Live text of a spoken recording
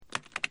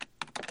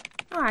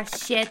Aw,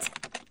 shit.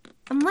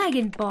 I'm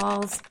lagging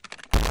balls.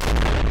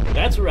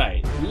 That's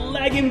right,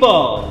 Lagging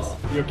Balls,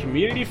 your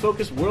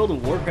community-focused World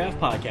of Warcraft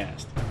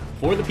podcast.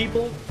 For the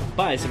people,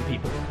 by some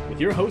people, with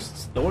your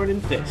hosts, Thorn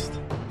and Fist.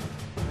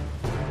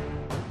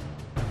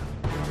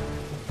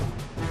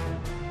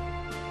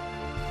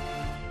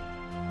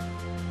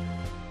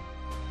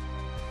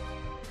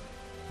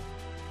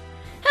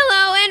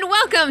 Hello and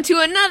welcome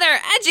to another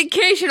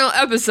educational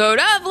episode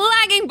of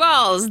Lagging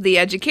Balls, the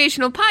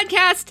educational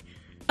podcast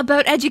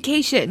about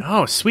education.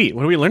 Oh, sweet.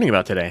 What are we learning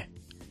about today?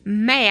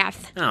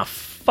 Math. Oh,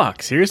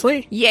 fuck.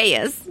 Seriously?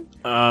 Yes.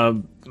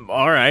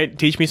 Alright.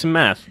 Teach me some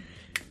math.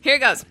 Here it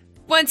goes.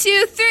 1,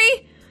 2,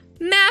 3.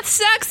 Math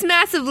sucks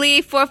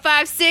massively. 4,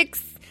 5,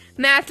 6.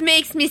 Math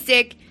makes me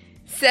sick.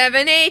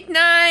 7, 8,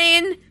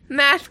 9.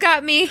 Math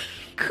got me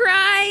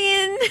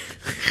crying.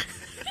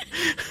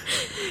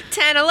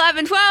 10,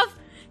 11, 12.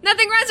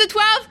 Nothing rhymes with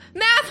 12.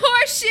 Math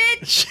horse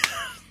shit.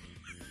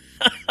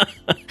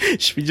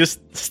 Should we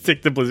just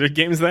stick to Blizzard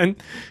games then?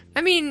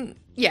 I mean,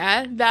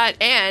 yeah, that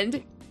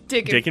and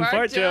dick and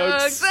fart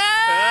jokes.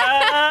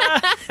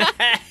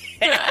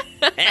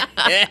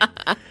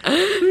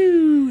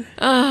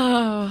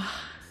 Oh,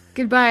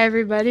 goodbye,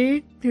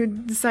 everybody who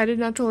decided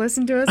not to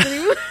listen to us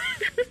anymore.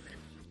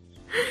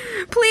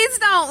 Please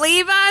don't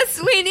leave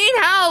us. We need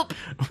help.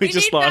 We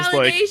just need lost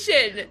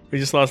validation. we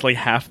just lost like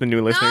half the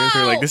new listeners.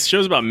 No. We're like, this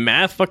show's about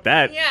math. Fuck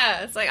that.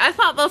 Yeah, it's like I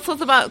thought this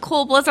was about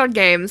cool Blizzard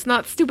games,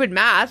 not stupid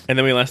math. And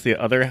then we lost the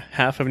other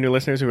half of new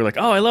listeners who were like,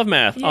 oh, I love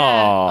math. Yeah.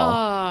 Aw.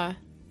 Aw.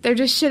 They're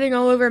just shitting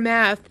all over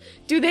math.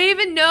 Do they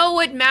even know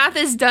what math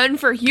has done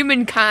for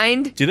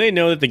humankind? Do they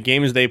know that the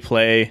games they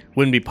play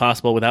wouldn't be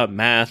possible without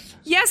math?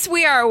 Yes,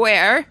 we are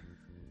aware.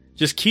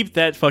 Just keep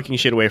that fucking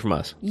shit away from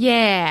us.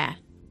 Yeah.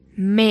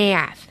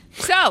 Math.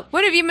 So,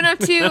 what have you been up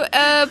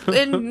to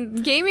in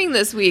gaming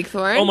this week,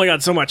 Thorn? Oh my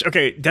god, so much.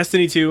 Okay,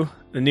 Destiny 2,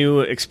 the new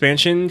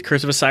expansion,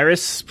 Curse of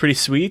Osiris, pretty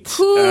sweet.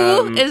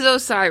 Who is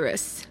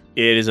Osiris?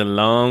 It is a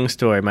long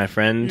story, my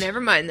friend.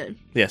 Never mind then.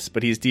 Yes,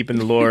 but he's deep in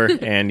the lore,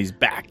 and he's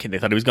back, and they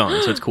thought he was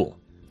gone, so it's cool.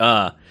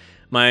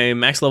 My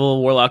max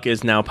level Warlock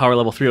is now power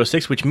level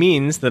 306, which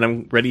means that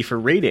I'm ready for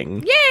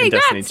raiding Yay, in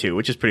Destiny congrats. 2,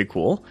 which is pretty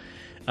cool.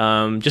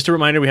 Just a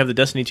reminder, we have the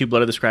Destiny 2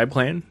 Blood of the Scribe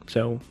clan,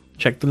 so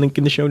check the link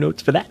in the show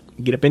notes for that.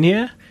 Get up in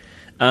here.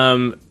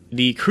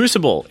 The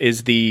Crucible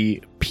is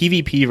the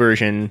PvP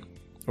version,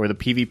 or the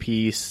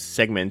PvP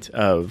segment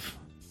of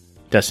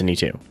Destiny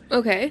 2.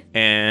 Okay.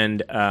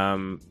 And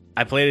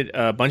I played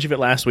a bunch of it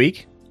last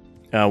week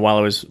while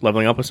I was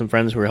leveling up with some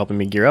friends who were helping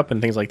me gear up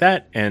and things like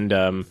that. And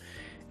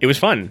it was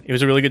fun. It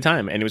was a really good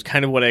time. And it was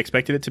kind of what I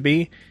expected it to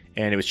be.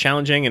 And it was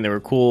challenging, and there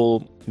were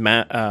cool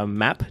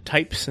map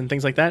types and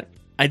things like that.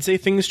 I'd say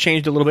things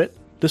changed a little bit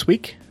this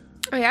week.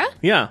 Oh, yeah?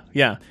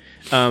 Yeah.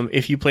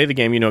 If you play the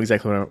game, you know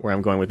exactly where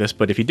I'm going with this.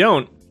 But if you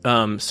don't,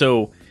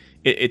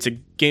 it's a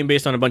game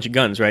based on a bunch of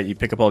guns, right? You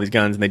pick up all these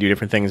guns, and they do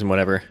different things and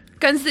whatever.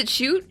 Guns that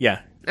shoot?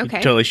 Yeah. Okay.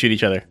 You totally shoot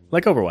each other.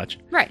 Like Overwatch.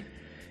 Right.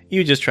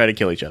 You just try to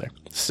kill each other.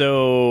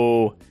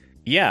 So,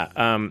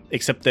 yeah,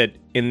 except that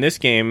in this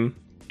game,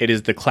 it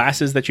is the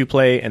classes that you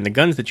play and the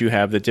guns that you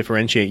have that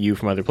differentiate you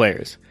from other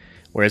players.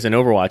 Whereas in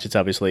Overwatch, it's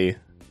obviously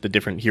the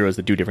different heroes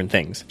that do different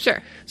things.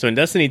 Sure. So in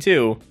Destiny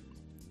 2,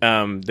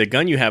 the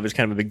gun you have is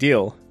kind of a big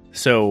deal.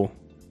 So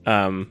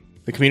the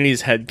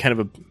community's had kind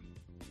of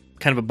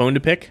a bone to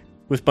pick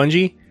with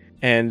Bungie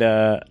and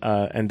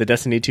the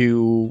Destiny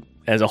 2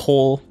 as a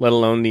whole, let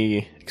alone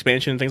the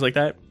expansion and things like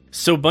that.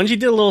 So Bungie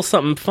did a little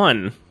something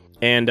fun,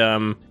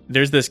 and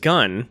there's this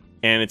gun,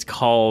 and it's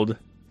called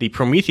the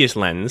Prometheus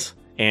Lens,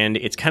 and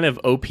it's kind of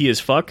OP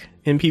as fuck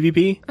in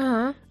PvP.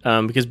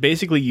 Uh-huh. Because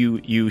basically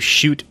you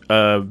shoot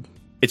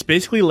it's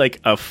basically like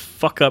a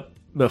fucked up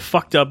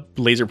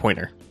laser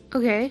pointer,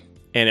 Okay.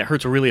 and it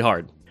hurts really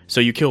hard. So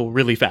you kill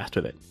really fast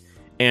with it,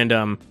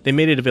 and they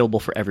made it available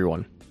for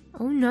everyone.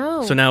 Oh,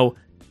 no. So now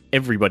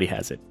everybody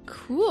has it.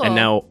 Cool. And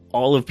now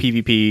all of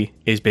PvP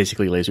is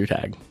basically laser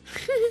tag.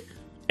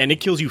 And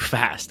it kills you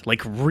fast,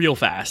 like real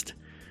fast.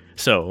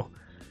 So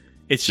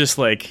it's just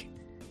like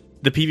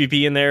the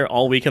PvP in there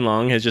all weekend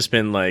long has just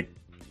been like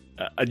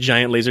a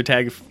giant laser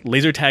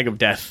tag of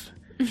death.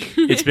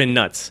 It's been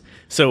nuts.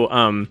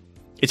 So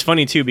it's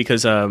funny too,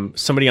 because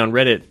somebody on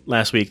Reddit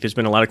last week, there's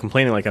been a lot of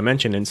complaining, like I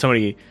mentioned, and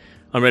somebody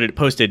on Reddit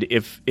posted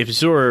if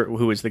Zur,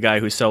 who is the guy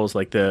who sells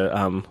like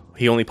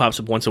he only pops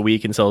up once a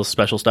week and sells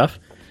special stuff.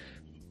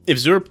 If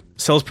Zur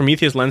sells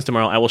Prometheus Lens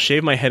tomorrow, I will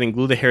shave my head and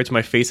glue the hair to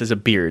my face as a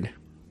beard.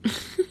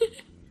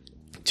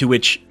 To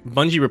which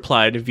Bungie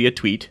replied via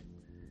tweet,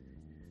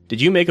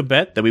 "Did you make a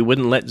bet that we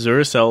wouldn't let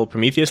Zur sell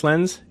Prometheus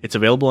Lens? It's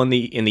available in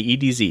the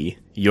EDZ.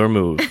 Your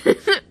move."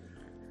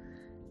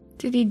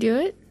 Did he do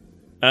it?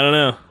 I don't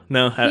know.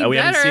 No, we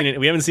haven't better. seen it.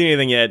 We haven't seen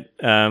anything yet.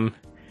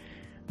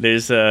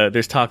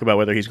 There's talk about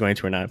whether he's going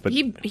to or not. But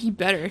He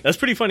better. that's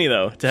pretty funny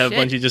though, to have Shit.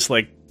 Bungie just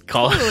like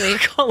call Totally.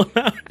 call him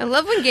out. I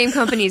love when game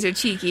companies are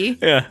cheeky.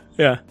 Yeah.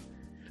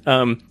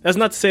 That's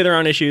not to say there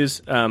aren't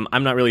issues.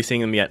 I'm not really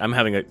seeing them yet. I'm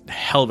having a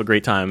hell of a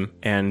great time,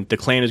 and the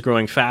clan is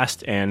growing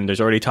fast, and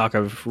there's already talk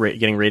of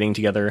getting raiding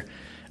together.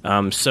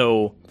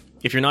 So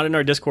if you're not in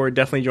our Discord,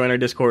 definitely join our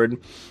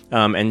Discord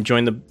and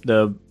join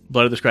the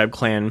Blood of the Scribe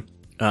clan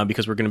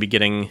because we're going to be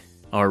getting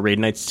our raid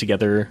nights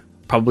together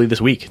probably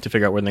this week to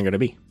figure out where they're going to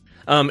be.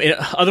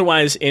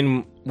 Otherwise,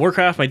 in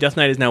Warcraft, my Death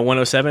Knight is now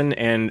 107,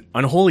 and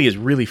Unholy is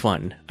really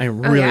fun.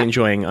 I'm really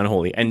enjoying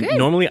Unholy. And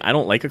normally, I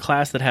don't like a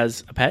class that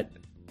has a pet,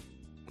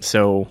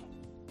 so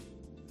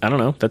I don't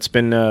know. That's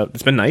been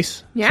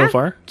nice so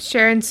far.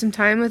 Sharing some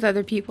time with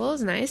other people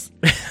is nice.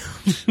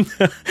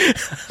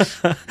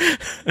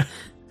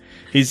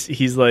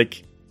 He's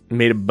like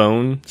made of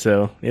bone,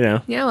 so Yeah,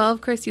 well, of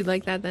course you'd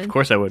like that then. Of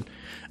course I would.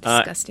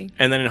 Disgusting.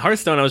 And then in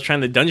Hearthstone, I was trying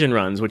the dungeon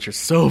runs, which are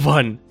so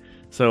fun.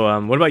 So,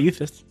 what about you,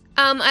 Fist?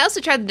 I also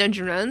tried the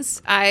dungeon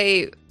runs.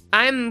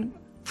 I'm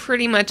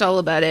pretty much all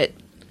about it.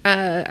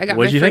 I got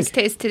my first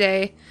taste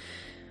today.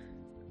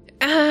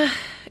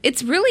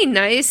 It's really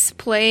nice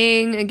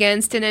playing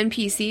against an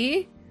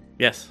NPC.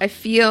 Yes. I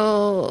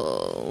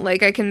feel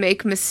like I can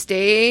make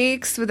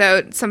mistakes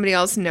without somebody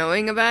else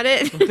knowing about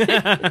it.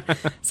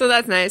 So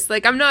that's nice.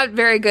 Like, I'm not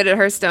very good at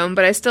Hearthstone,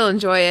 but I still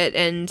enjoy it.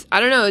 And I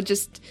don't know,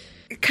 just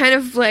kind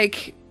of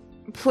like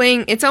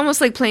playing, it's almost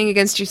like playing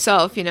against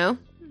yourself, you know?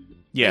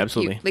 Yeah,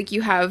 absolutely.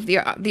 You have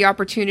the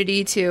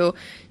opportunity to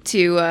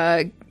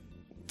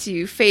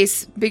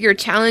face bigger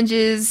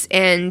challenges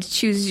and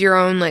choose your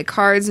own like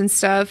cards and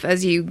stuff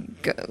as you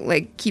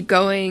keep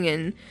going,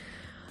 and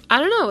I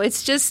don't know.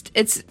 It's just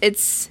it's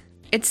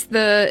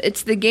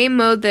the game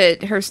mode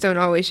that Hearthstone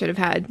always should have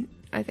had,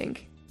 I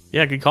think.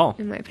 Yeah, good call.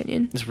 In my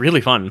opinion, it's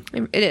really fun.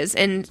 It is,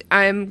 and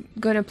I'm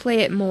gonna play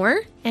it more,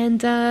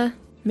 and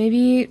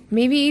maybe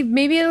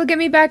it'll get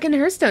me back into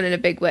Hearthstone in a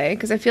big way,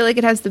 because I feel like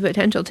it has the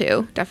potential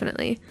to,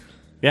 definitely.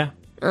 Yeah.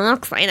 I'm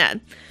excited.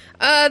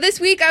 This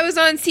week I was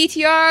on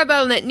CTR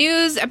BattleNet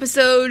News,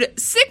 episode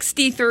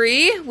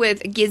 63,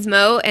 with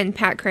Gizmo and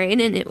Pat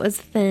Crane, and it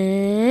was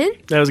fun.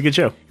 That was a good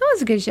show. It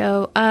was a good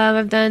show.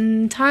 I've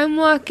done time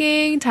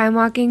walking. Time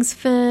walking's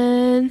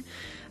fun.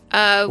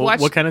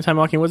 What kind of time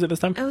walking was it this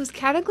time? It was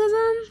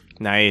Cataclysm.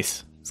 Nice.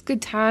 It was a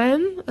good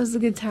time. It was a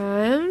good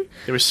time.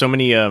 There were so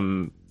many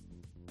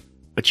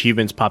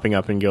achievements popping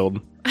up in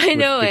Guild. I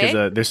know,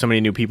 because there's so many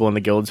new people in the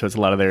Guild, so it's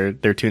a lot of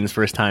their tunes'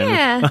 first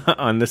time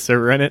on this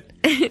server in it.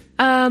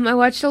 I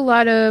watched a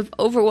lot of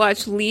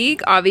Overwatch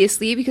League,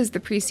 obviously, because the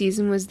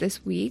preseason was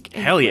this week.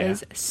 And Hell yeah. It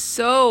was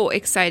so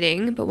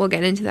exciting, but we'll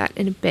get into that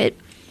in a bit.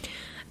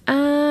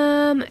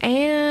 And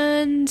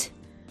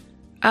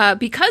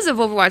because of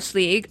Overwatch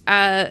League,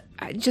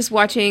 just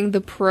watching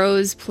the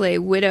pros play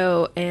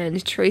Widow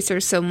and Tracer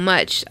so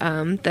much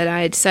that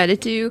I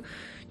decided to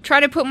try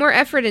to put more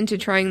effort into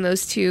trying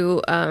those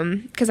two,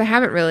 because I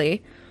haven't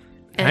really.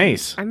 And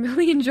nice. I'm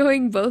really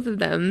enjoying both of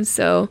them,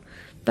 so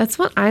that's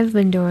what I've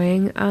been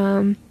doing.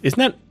 Isn't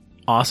that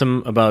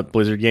awesome about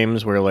Blizzard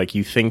games, where like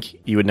you think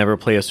you would never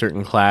play a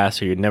certain class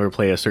or you'd never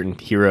play a certain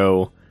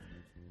hero,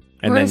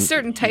 and or then a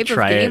certain type of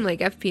game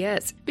like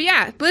FPS? But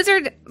yeah,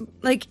 Blizzard,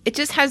 like, it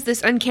just has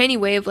this uncanny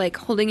way of like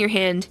holding your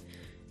hand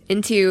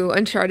into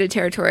uncharted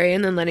territory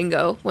and then letting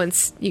go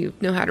once you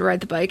know how to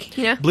ride the bike.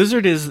 You know,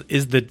 Blizzard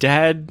is the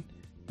dad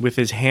with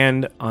his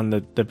hand on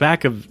the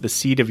back of the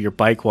seat of your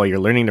bike while you're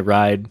learning to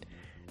ride,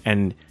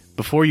 and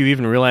before you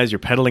even realize you're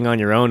pedaling on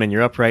your own and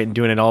you're upright and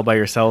doing it all by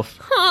yourself,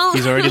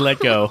 he's already let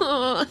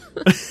go.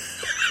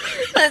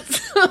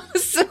 That's so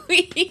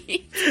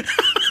sweet.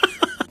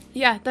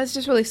 Yeah, that's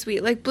just really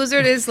sweet. Like,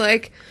 Blizzard is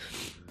like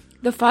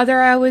the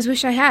father I always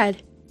wish I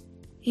had.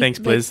 Thanks,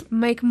 Blizz. Like,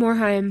 Mike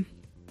Morheim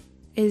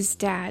is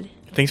dad.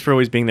 Thanks for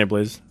always being there,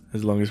 Blizz,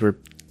 as long as we're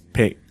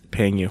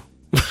paying you.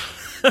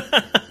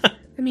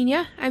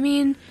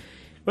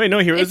 Wait, no,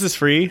 Heroes is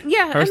free.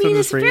 Yeah, Hearthstone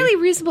it's a fairly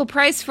reasonable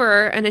price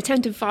for an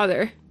attentive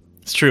father.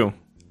 It's true.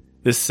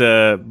 This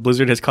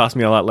Blizzard has cost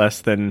me a lot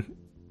less than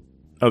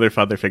other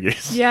father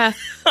figures. Yeah.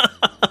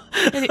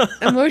 And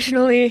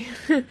emotionally,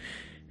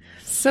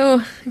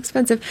 so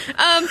expensive.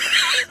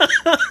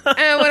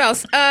 What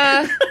else?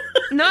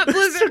 Not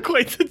Blizzard. That's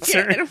quite the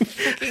turn.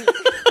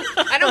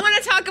 I don't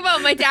want to talk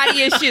about my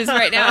daddy issues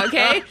right now,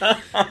 okay?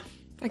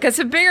 I got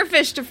some bigger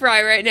fish to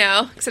fry right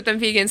now, except I'm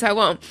vegan, so I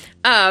won't.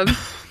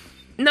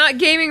 Not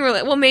gaming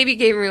related. Well, maybe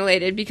gaming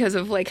related because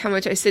of like how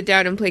much I sit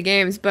down and play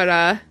games,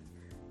 but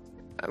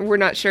we're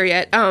not sure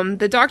yet.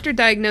 The doctor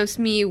diagnosed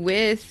me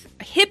with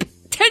hip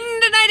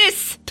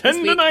tendinitis.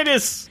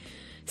 Tendinitis.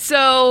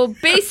 So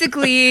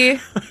basically,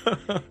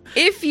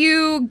 if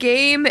you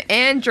game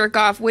and jerk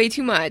off way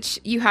too much,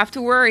 you have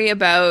to worry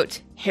about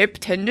hip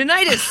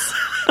tendinitis.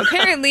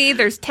 Apparently,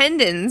 there's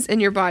tendons in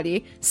your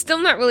body. Still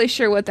not really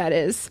sure what that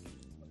is.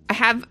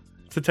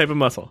 It's a type of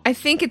muscle. I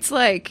think it's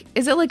like,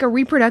 is it like a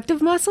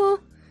reproductive muscle?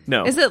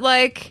 No. Is it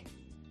like...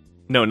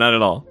 No, not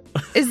at all.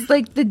 Is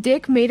like the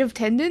dick made of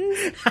tendons?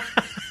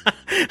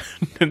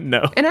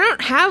 No. And I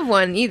don't have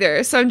one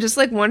either, so I'm just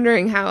like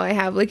wondering how I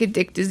have like a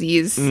dick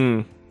disease.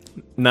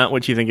 Not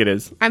what you think it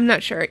is. I'm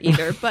not sure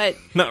either, but...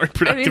 Not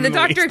reproductive. I mean, the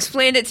doctor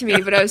explained it to me,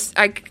 but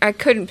I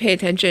couldn't pay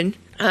attention.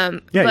 Yeah,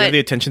 you have the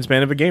attention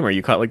span of a gamer.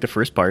 You caught like the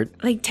first part.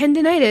 Like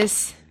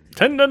tendinitis.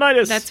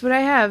 Tendinitis. That's what I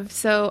have.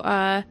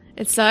 So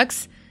it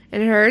sucks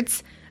and it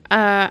hurts.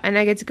 and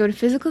I get to go to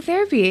physical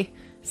therapy.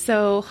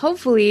 So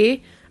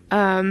hopefully,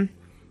 I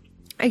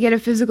get a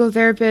physical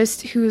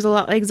therapist who's a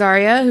lot like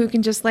Zarya, who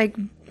can just like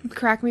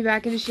crack me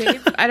back into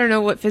shape. I don't know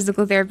what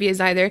physical therapy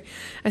is either.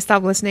 I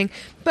stopped listening.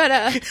 But,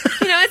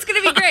 it's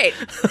going to be great.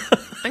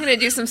 I'm going to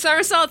do some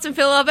somersaults and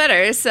feel a lot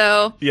better.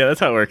 So Yeah, that's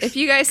how it works. if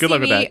you guys Good see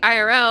luck with me that.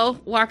 IRL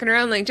walking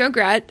around like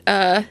Junkrat,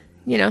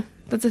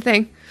 that's a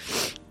thing.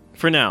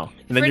 For now.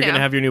 And then For you're going now.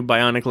 to have your new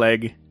bionic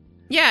leg.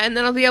 Yeah, and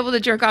then I'll be able to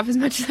jerk off as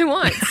much as I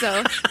want.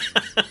 So,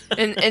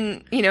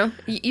 and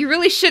you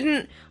really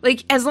shouldn't,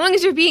 like, as long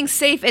as you're being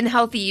safe and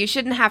healthy, you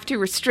shouldn't have to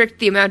restrict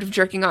the amount of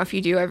jerking off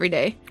you do every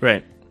day.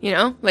 Right.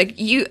 Like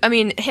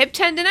hip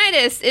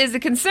tendinitis is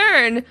a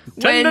concern.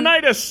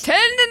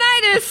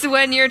 Tendinitis!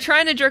 When you're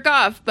trying to jerk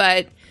off,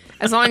 but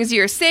as long as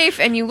you're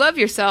safe and you love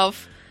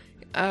yourself,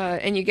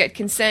 and you get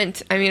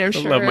consent, I'm I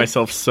sure. love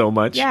myself so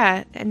much.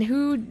 Yeah, and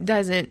who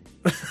doesn't?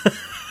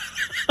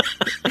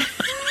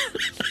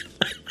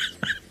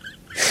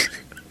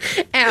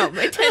 Ow,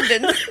 my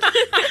tendons.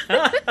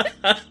 What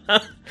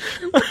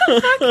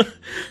the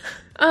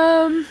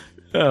fuck?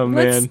 Oh,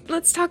 man.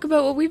 Let's talk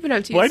about what we've been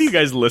up to. Why do you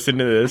guys listen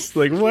to this?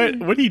 Like, what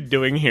are you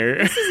doing here?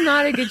 This is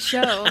not a good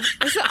show.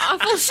 It's an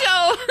awful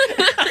show.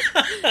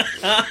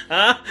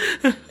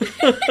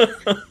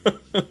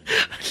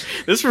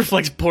 This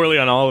reflects poorly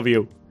on all of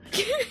you.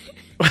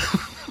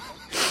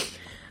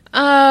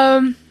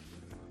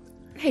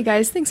 Hey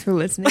guys, thanks for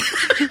listening.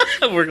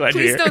 We're glad Please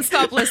you're here. don't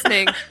stop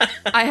listening.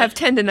 I have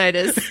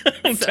tendinitis.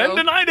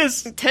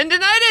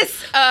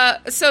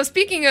 Tendinitis! So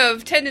speaking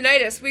of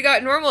tendinitis, we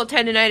got normal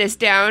tendinitis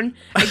down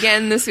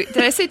again this week.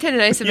 Did I say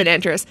tendinitis of an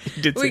anterus?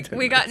 You did say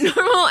We got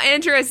normal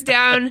anterus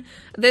down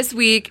this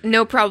week,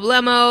 no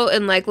problemo,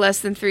 in like less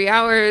than 3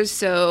 hours.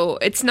 So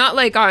it's not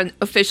like on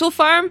official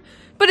farm,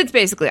 but it's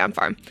basically on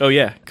farm. Oh,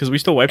 yeah, because we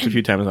still wiped a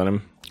few times on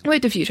him.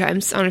 Wiped a few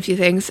times on a few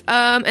things.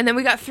 And then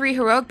we got 3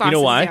 heroic bosses You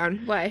know why?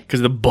 down. Why?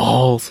 Because of the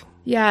balls.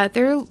 Yeah,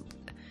 they're...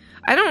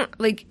 I don't...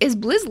 Like, is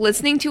Blizz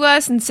listening to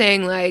us and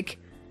saying, like,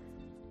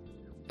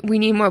 we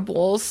need more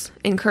bowls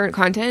in current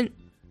content?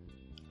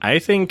 I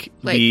think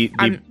Like,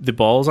 the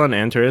balls on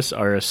Antares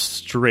are a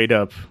straight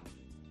up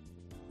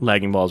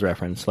lagging balls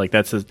reference. Like,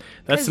 that's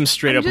some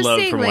straight up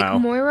love from like, WoW.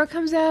 Moira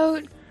comes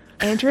out,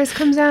 Antares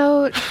comes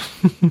out,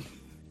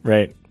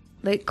 Right.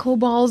 like,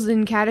 Coballs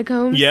and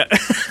Catacombs. Yeah.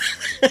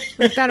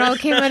 Like, that all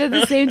came out at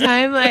the same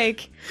time,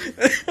 like...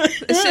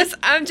 It's just...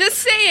 I'm just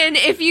saying,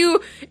 if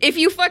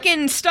you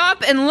fucking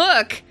stop and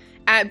look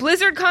at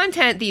Blizzard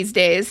content these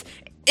days,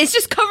 it's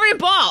just covered in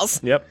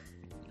balls. Yep.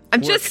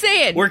 I'm just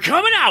saying. We're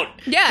coming out.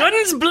 Yeah.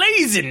 Guns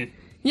blazing.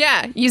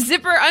 Yeah, you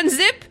zip or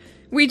unzip,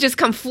 we just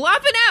come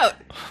flopping out.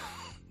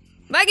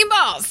 Lagging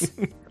balls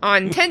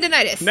on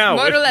tendinitis. Now,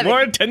 Mode 11.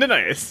 more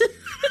tendinitis.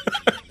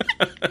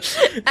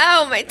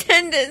 Ow, my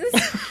tendons.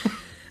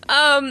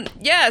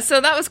 Yeah,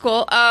 so that was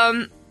cool.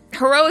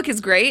 Heroic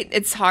is great.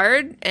 It's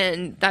hard,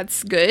 and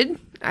that's good.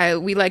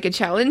 We like a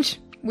challenge.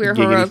 We're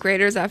Giggity. heroic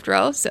raiders after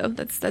all, so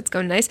that's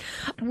going nice.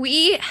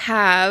 We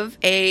have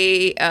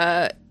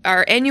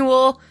our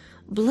annual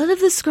Blood of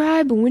the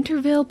Scribe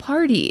Wintervale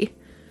party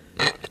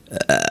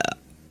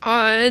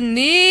on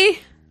the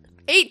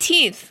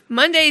 18th,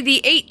 Monday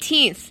the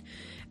 18th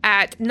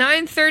at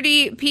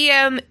 9:30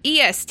 p.m.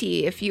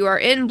 EST. If you are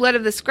in Blood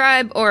of the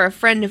Scribe or a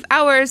friend of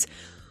ours,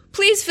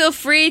 please feel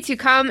free to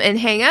come and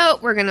hang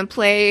out. We're going to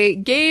play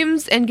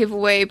games and give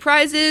away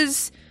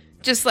prizes,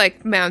 just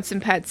like mounts and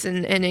pets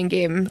and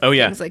in-game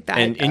things like that.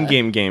 And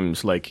in-game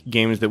games, like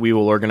games that we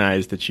will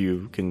organize that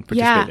you can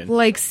participate in.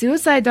 like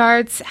Suicide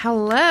Darts.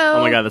 Hello.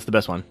 Oh my god, that's the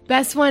best one.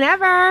 Best one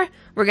ever.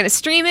 We're gonna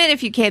stream it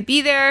if you can't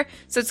be there,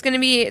 so it's gonna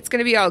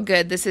be all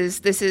good. This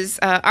is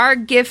our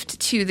gift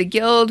to the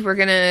guild. We're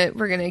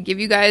gonna give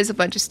you guys a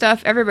bunch of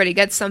stuff. Everybody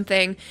gets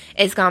something.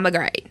 It's gonna be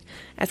great.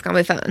 It's gonna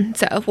be fun.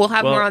 So we'll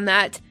have more on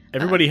that.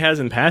 Everybody has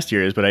in past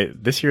years,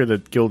 but this year the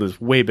guild is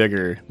way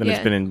bigger than it's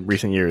Yeah. been in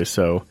recent years.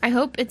 So I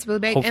hope it's really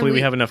big. hopefully and we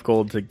have enough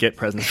gold to get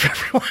presents for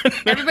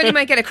everyone. Everybody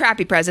might get a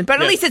crappy present, but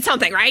at Yes. least it's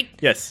something, right?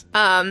 Yes.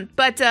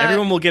 But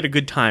Everyone will get a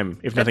good time,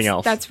 if nothing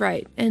else. That's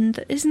right.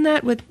 And isn't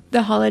that what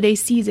the holiday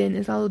season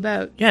is all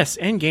about? Yes,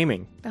 and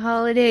gaming. The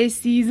holiday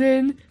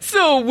season.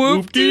 So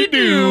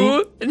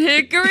whoop-de-doo and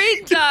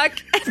hickory dock.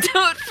 And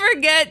don't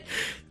forget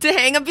to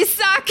hang up your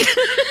sock.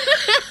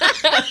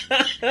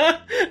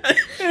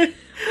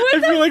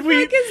 What I feel like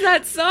the fuck is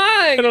that song?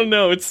 I don't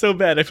know. It's so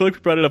bad. I feel like we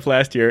brought it up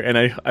last year, and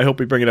I hope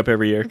we bring it up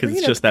every year because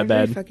it's just that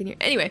bad.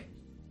 Anyway.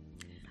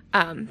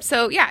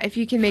 So yeah, if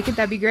you can make it,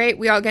 that'd be great.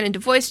 We all get into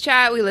voice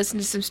chat. We listen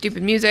to some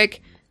stupid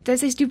music. Did I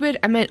say stupid?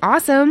 I meant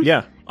awesome.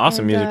 Yeah,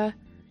 awesome And, music.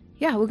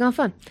 Yeah, we're going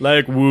fun.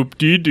 Like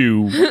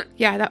whoop-de-doo.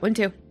 Yeah, that one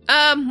too.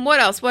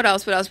 What else?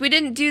 We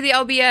didn't do the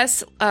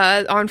LBS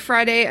on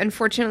Friday,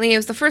 unfortunately. It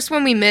was the first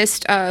one we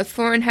missed.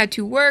 Thorin had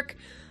to work.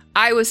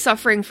 I was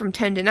suffering from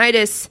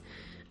tendinitis.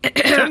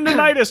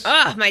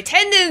 Tendinitis. My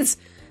tendons!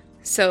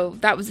 So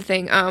that was the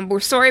thing. We're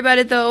sorry about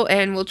it though,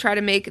 and we'll try to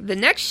make the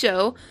next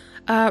show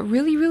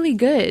really, really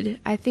good.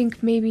 I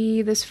think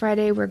maybe this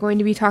Friday we're going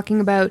to be talking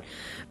about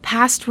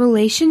past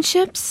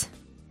relationships.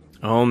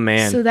 Oh,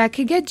 man. So that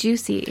could get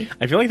juicy.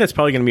 I feel like that's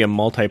probably going to be a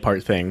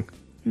multi-part thing.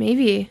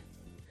 Maybe.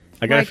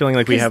 I got a feeling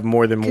like we have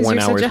more than 1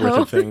 hour's worth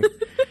of thing.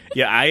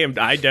 Yeah,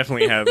 I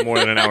definitely have more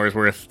than an hour's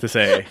worth to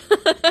say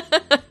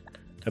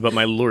about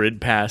my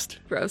lurid past.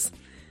 Gross.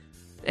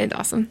 And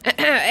awesome.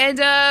 And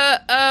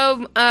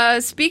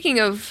speaking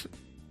of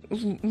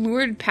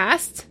lurid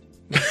past,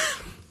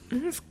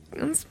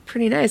 that's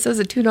pretty nice. That was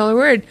a $2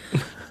 word.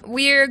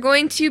 We're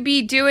going to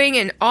be doing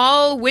an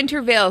all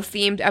Wintervale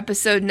themed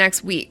episode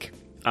next week.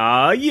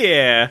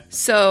 Yeah.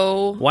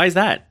 So why is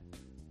that?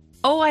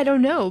 Oh, I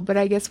don't know, but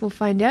I guess we'll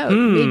find out.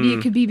 Maybe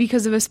it could be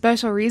because of a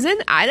special reason.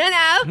 I don't know.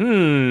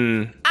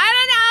 I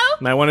don't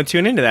know. Might want to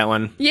tune into that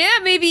one. Yeah,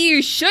 maybe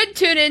you should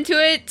tune into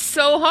it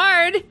so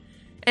hard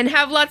and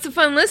have lots of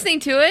fun listening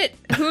to it.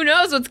 Who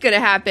knows what's going to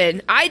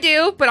happen? I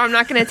do, but I'm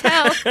not going to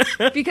tell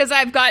because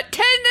I've got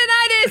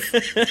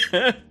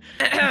tendinitis.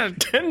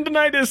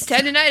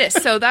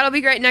 Tendinitis. So that'll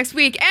be great next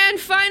week. And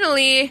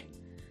finally,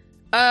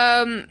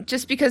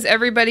 just because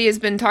everybody has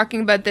been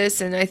talking about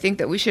this, and I think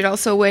that we should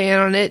also weigh in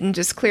on it and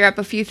just clear up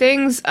a few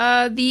things,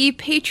 the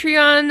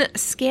Patreon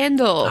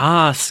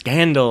scandal.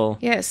 Scandal.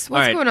 Yes.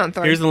 What's going on,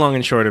 Thor? Here's the long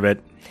and short of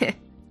it.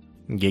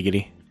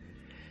 Giggity.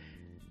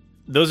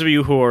 Those of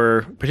you who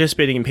are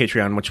participating in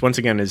Patreon, which once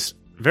again is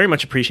very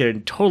much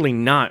appreciated, totally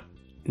not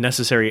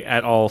necessary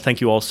at all.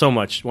 Thank you all so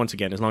much. Once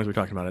again, as long as we're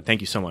talking about it,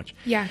 thank you so much.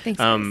 Yeah, thanks.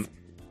 Guys.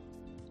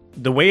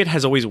 The way it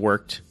has always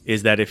worked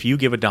is that if you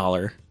give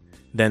 $1,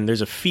 then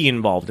there's a fee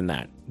involved in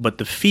that. But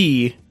the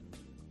fee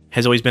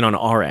has always been on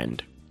our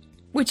end.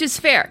 Which is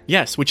fair.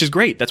 Yes, which is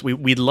great.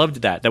 We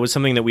loved that. That was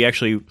something that we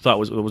actually thought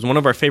was one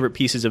of our favorite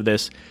pieces of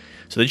this,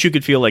 so that you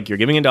could feel like you're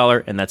giving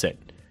 $1 and that's it.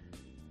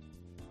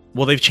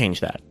 Well, they've changed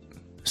that.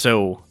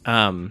 So,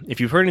 if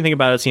you've heard anything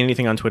about it, seen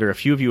anything on Twitter, a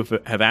few of you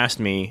have asked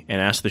me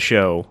and asked the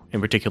show in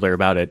particular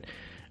about it,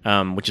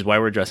 which is why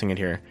we're addressing it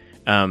here.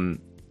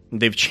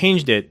 They've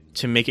changed it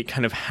to make it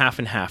kind of half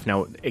and half.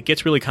 Now, it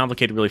gets really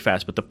complicated really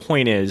fast, but the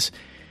point is,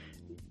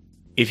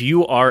 if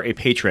you are a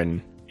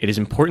patron, it is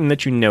important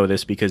that you know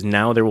this because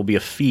now there will be a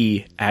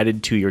fee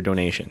added to your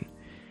donation.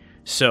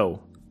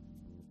 So,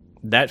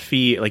 that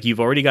fee, like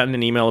you've already gotten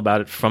an email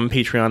about it from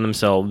Patreon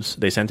themselves.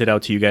 They sent it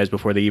out to you guys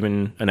before they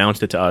even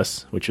announced it to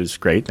us, which is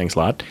great. Thanks a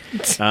lot.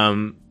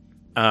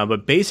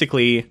 But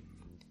basically,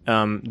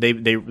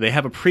 they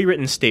have a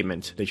pre-written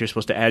statement that you're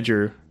supposed to add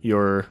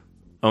your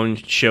own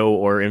show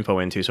or info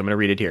into, so I'm going to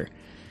read it here.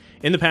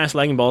 In the past,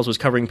 Lagging Balls was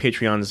covering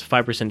Patreon's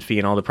 5% fee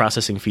and all the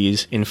processing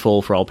fees in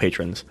full for all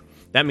patrons.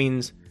 That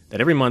means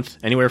that every month,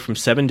 anywhere from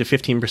 7 to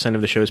 15%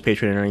 of the show's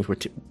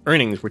Patreon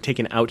earnings were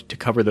taken out to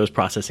cover those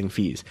processing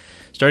fees.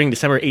 Starting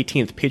December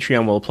 18th,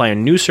 Patreon will apply a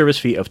new service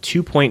fee of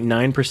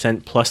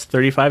 2.9% plus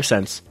 35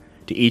 cents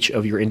to each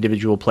of your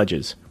individual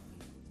pledges.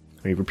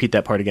 Let me repeat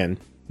that part again.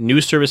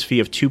 New service fee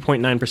of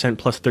 2.9%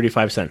 plus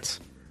 35 cents.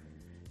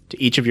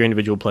 To each of your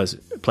individual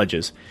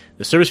pledges.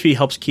 The service fee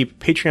helps keep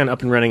Patreon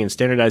up and running and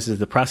standardizes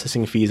the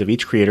processing fees of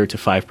each creator to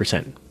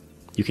 5%.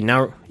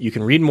 You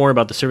can read more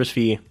about the service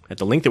fee at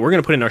the link that we're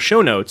going to put in our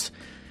show notes.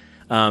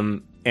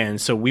 And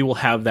so we will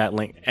have that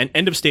link. And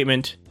end of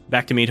statement,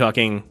 back to me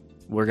talking.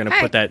 We're going to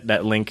put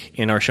that link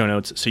in our show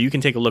notes so you can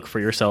take a look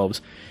for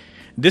yourselves.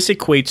 This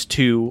equates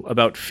to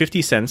about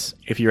 50 cents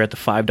if you're at the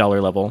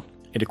 $5 level.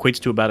 It equates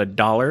to about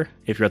 $1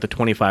 if you're at the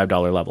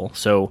 $25 level.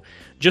 So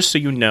just so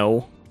you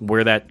know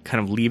where that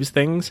kind of leaves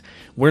things.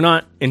 We're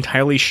not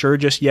entirely sure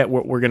just yet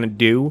what we're going to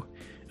do.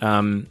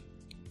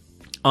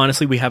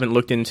 Honestly, we haven't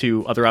looked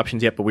into other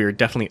options yet, but we are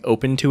definitely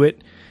open to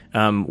it.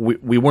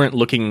 We weren't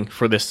looking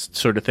for this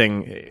sort of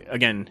thing.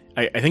 Again,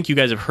 I think you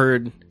guys have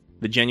heard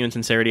the genuine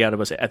sincerity out of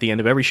us at the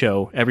end of every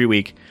show, every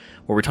week,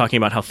 where we're talking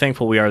about how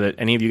thankful we are that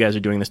any of you guys are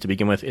doing this to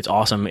begin with. It's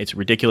awesome. It's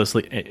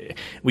ridiculously...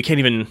 We can't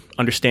even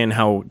understand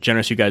how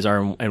generous you guys are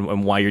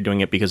and why you're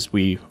doing it because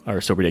we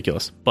are so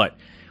ridiculous. But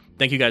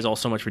thank you guys all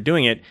so much for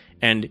doing it.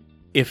 And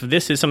if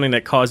this is something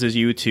that causes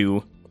you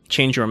to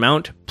change your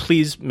amount,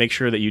 please make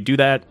sure that you do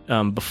that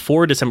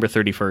before December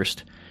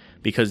 31st,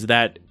 because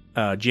that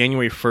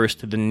January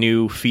 1st, the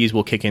new fees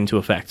will kick into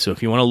effect. So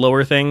if you want to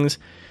lower things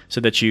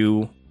so that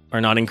you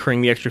are not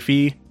incurring the extra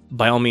fee,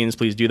 by all means,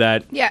 please do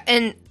that. Yeah,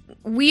 and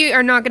we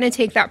are not going to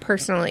take that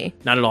personally.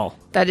 Not at all.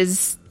 That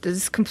is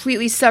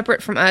completely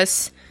separate from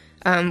us.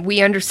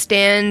 We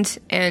understand,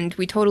 and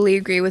we totally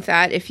agree with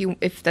that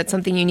if that's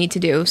something you need to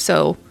do.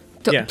 So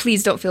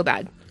please don't feel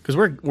bad. Because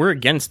we're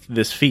against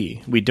this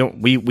fee.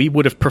 We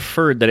would have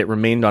preferred that it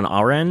remained on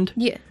our end.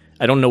 Yeah.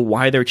 I don't know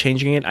why they're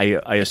changing it.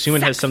 I assume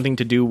it has something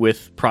to do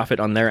with profit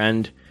on their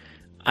end.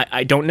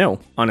 I don't know,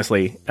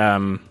 honestly.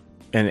 And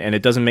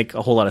it doesn't make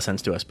a whole lot of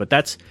sense to us. But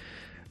that's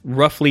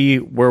roughly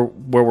where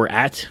we're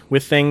at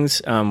with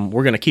things.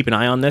 We're going to keep an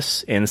eye on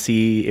this and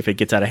see if it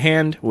gets out of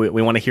hand.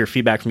 We want to hear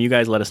feedback from you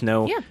guys. Let us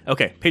know. Yeah.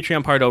 Okay,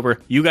 Patreon part over.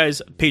 You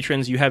guys,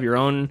 patrons, you have your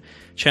own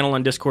channel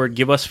on Discord.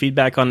 Give us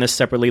feedback on this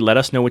separately. Let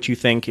us know what you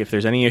think. If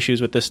there's any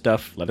issues with this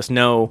stuff, let us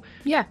know.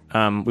 Yeah.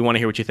 We want to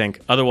hear what you think.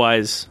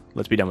 Otherwise,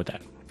 let's be done with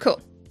that. Cool.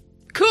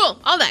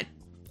 All done.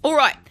 All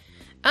right.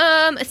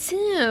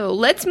 So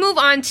let's move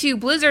on to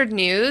Blizzard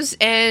news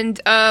and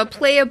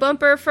play a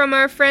bumper from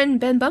our friend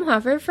Ben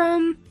Bumhofer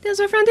from Tales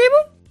of Round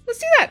Table. Let's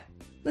do that.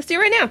 Let's do it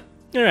right now.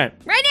 All right.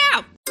 Right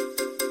now!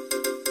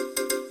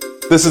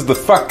 This is the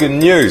fucking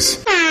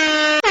news.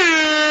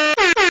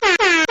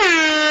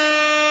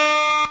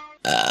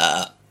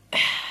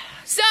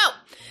 So,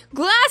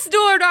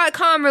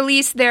 Glassdoor.com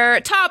released their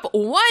top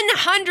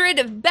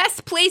 100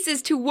 best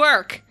places to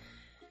work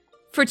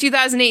for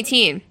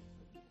 2018.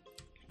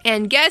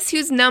 And guess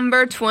who's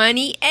number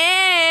 28?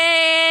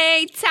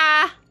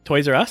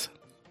 Toys R Us?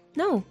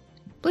 No,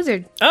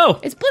 Blizzard. Oh!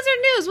 It's Blizzard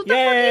news. What the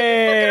fuck are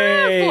you fucking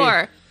around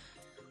for?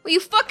 What are you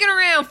fucking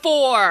around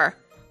for?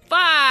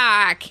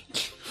 Fuck.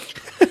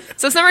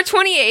 So it's number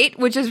 28,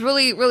 which is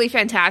really, really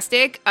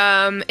fantastic.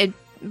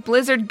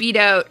 Blizzard beat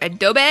out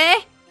Adobe,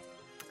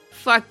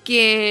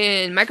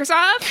 fucking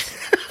Microsoft,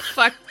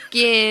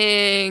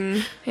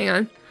 fucking, hang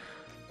on,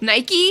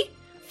 Nike,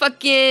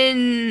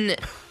 fucking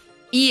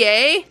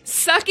EA.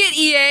 Suck it,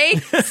 EA.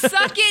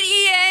 Suck it,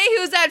 EA,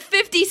 who's at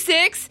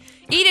 56.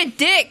 Eat a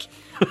dick.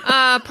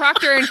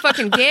 Procter and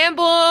fucking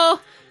Gamble,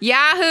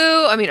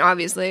 Yahoo, I mean,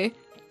 obviously.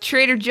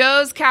 Trader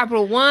Joe's,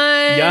 Capital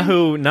One.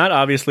 Yahoo, not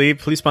obviously.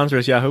 Please sponsor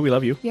us, Yahoo. We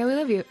love you. Yeah, we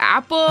love you.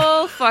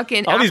 Apple,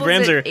 fucking all these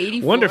brands are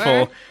 84.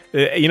 wonderful.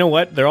 You know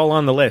what? They're all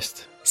on the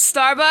list.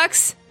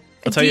 Starbucks,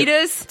 I'll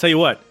Adidas. tell you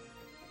what.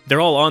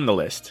 They're all on the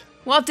list.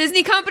 Walt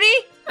Disney Company?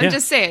 I'm Yeah,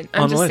 just saying.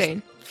 on I'm the just list.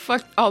 saying.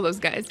 Fuck all those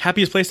guys.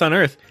 Happiest place on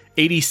Earth.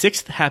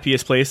 86th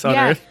happiest place on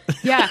Earth.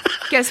 Yeah.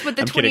 Guess what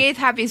the I'm kidding. 28th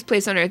happiest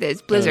place on Earth is? I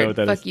don't know Blizzard. what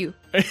that Fuck is. you.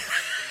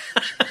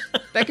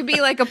 That could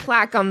be like a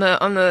plaque on the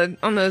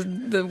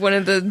one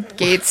of the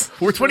gates.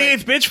 We're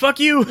 28th, bitch. Fuck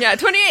you. Yeah,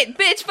 28,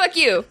 bitch, fuck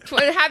you.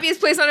 Happiest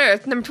place on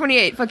Earth, number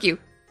 28, fuck you.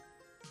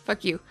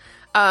 Fuck you.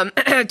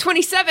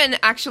 27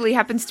 actually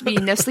happens to be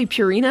Nestle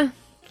Purina.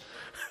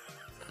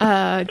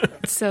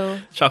 So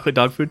Chocolate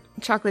dog food,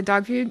 chocolate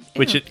dog food.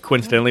 which Ew. it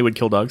coincidentally would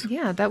kill dogs,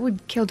 Yeah, that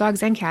would kill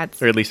dogs and cats.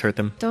 or at least hurt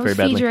them Don't very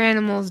feed badly. your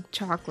animals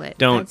chocolate.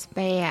 Don't. That's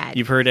bad.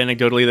 You've heard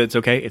anecdotally that it's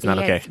okay. It's not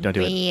okay. It's Don't do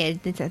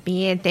it. bad. It's a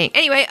bad thing.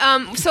 Anyway,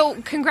 so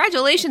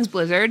congratulations,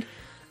 Blizzard.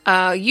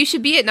 You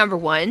should be at number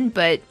 1,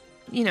 but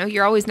you know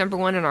you're always number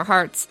 1 in our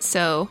hearts.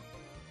 So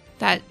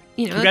that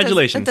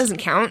Congratulations. that doesn't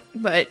count.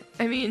 But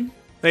I mean,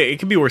 Hey, it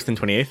could be worse than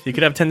 28th. You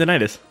could have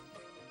tendonitis.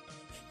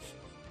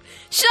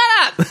 shut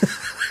up.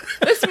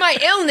 That's my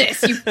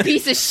illness, you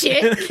piece of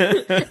shit.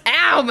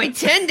 Ow, my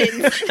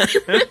tendons.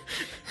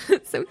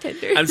 So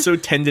tender. I'm so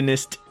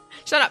tendonist.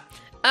 Shut up.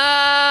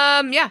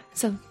 Yeah.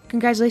 So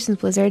congratulations,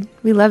 Blizzard.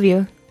 We love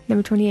you.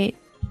 Number 28.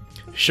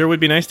 Sure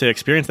would be nice to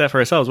experience that for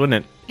ourselves,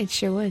 wouldn't it? It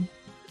sure would.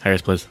 Hire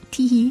us, please.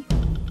 Teehee.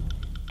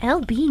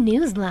 LB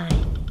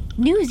Newsline.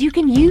 News you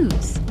can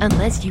use,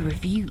 unless you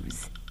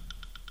refuse.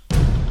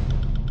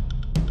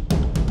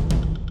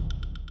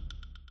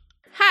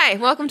 Hi,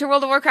 welcome to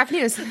World of Warcraft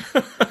news.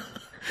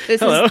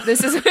 Hello.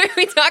 This is where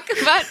we talk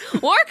about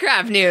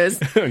Warcraft news.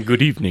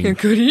 Good evening.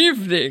 Good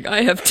evening.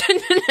 I have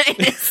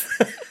tendonitis.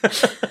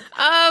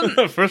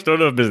 First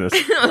order of business.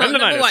 Number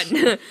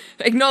Tendonitis. 1,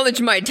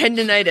 acknowledge my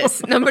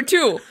tendonitis. Number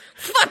 2,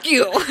 fuck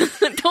you.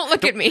 Don't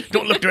look at me.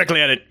 Don't look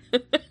directly at it.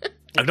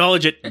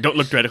 Acknowledge it. Don't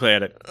look directly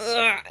at it.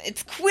 Ugh,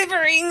 it's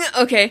quivering.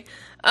 Okay.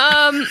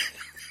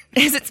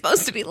 Is it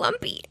supposed to be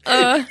lumpy?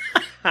 So,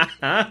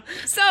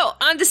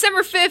 on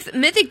December 5th,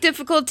 Mythic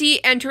Difficulty,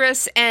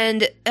 Enterus,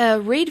 and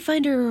Raid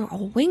Finder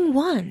Wing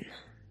 1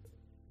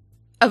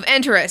 of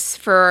Enterus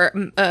for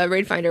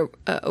Raid Finder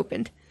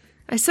opened.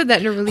 I said that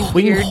in a really Wing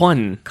weird,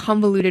 One.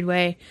 convoluted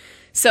way.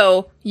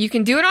 So, you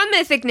can do it on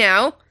Mythic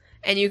now,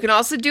 and you can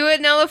also do it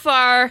in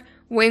LFR,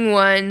 Wing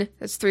 1.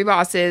 That's 3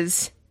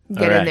 bosses.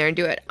 Get All right. in there and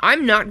do it.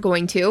 I'm not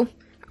going to.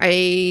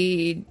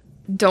 I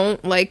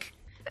don't like...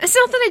 It's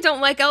not that I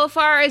don't like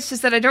LFR, it's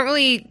just that I don't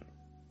really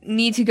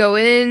need to go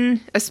in.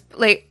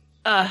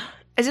 I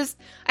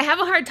have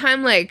a hard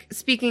time, like,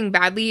 speaking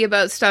badly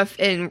about stuff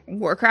in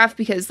Warcraft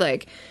because,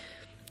 like,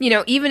 you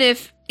know, even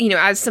if, you know,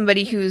 as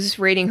somebody who's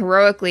raiding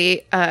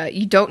heroically,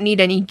 you don't need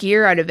any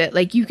gear out of it.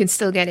 Like, you can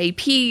still get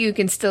AP, you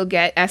can still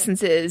get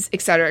essences,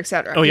 etc.,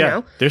 etc. Oh, yeah. You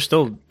know? There's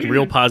still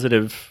real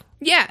positive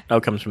Yeah.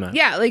 outcomes from that.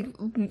 Yeah, like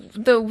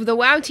the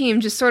WoW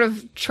team just sort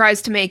of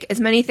tries to make as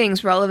many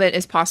things relevant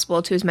as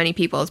possible to as many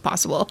people as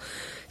possible.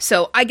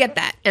 So I get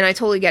that, and I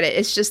totally get it.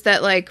 It's just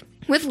that, like,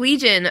 with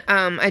Legion,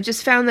 I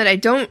just found that I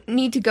don't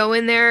need to go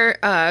in there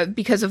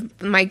because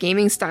of my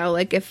gaming style.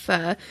 Like, if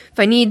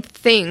I need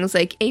things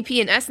like AP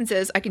and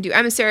essences, I can do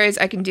emissaries,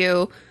 I can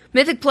do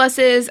mythic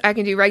pluses, I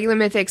can do regular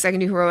mythics, I can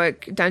do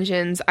heroic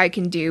dungeons, I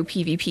can do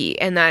PvP,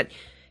 and that,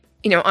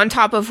 you know, on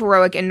top of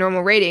heroic and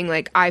normal rating,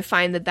 like, I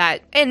find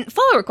that and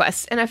follow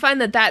requests, and I find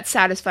that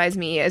satisfies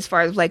me as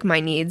far as, like, my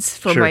needs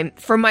for Sure.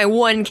 for my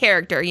one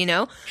character, you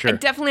know? Sure. I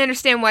definitely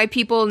understand why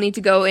people need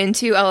to go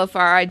into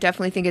LFR. I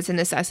definitely think it's a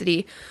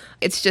necessity.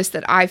 It's just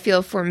that I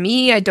feel for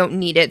me, I don't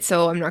need it,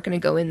 so I'm not going to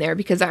go in there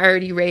because I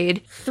already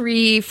raid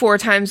 3-4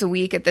 times a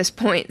week at this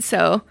point,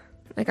 so,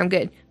 like, I'm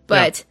good.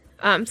 But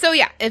So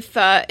yeah, if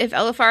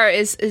LFR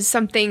is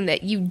something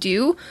that you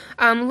do,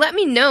 let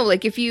me know.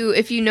 Like if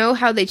you know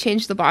how they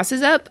changed the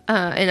bosses up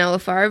in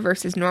LFR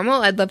versus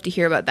normal, I'd love to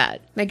hear about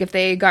that. Like if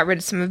they got rid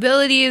of some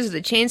abilities, or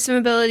they changed some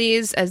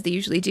abilities as they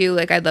usually do.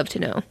 Like I'd love to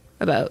know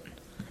about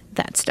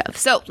that stuff.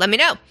 So let me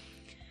know.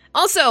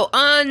 Also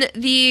on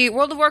the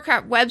World of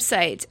Warcraft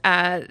website,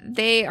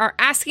 they are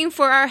asking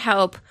for our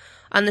help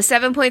on the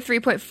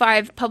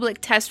 7.3.5 public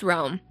test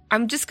realm.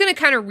 I'm just going to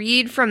kind of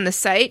read from the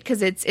site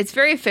because it's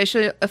very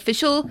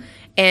official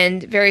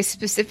and very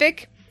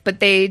specific, but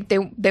they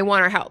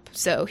want our help.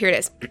 So here it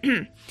is.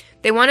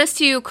 They want us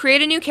to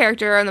create a new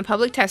character on the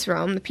public test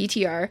realm, the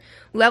PTR,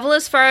 level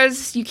as far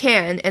as you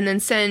can, and then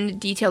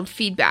send detailed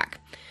feedback.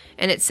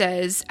 And it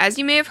says, as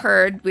you may have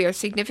heard, we are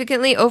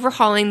significantly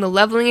overhauling the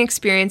leveling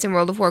experience in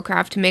World of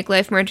Warcraft to make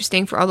life more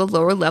interesting for all the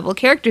lower level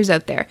characters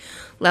out there.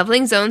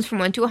 Leveling zones from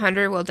 1 to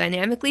 100 will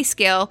dynamically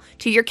scale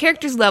to your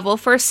character's level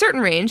for a certain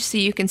range so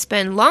you can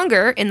spend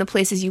longer in the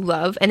places you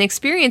love and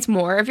experience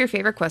more of your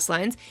favorite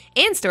questlines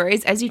and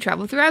stories as you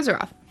travel through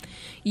Azeroth.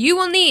 You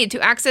will need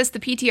to access the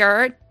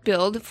PTR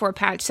build for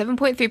patch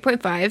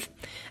 7.3.5,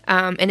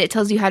 and it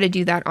tells you how to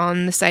do that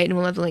on the site, and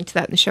we'll have a link to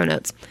that in the show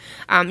notes.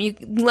 You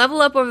level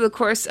up over the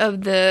course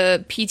of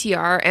the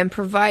PTR and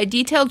provide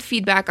detailed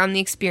feedback on the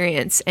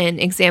experience, and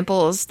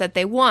examples that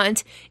they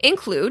want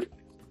include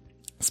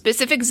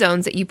specific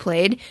zones that you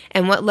played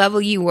and what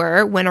level you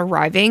were when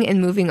arriving and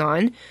moving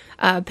on.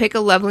 Pick a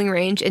leveling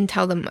range and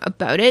tell them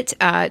about it.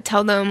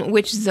 Tell them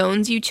which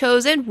zones you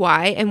chose and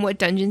why, and what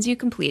dungeons you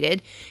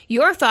completed.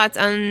 Your thoughts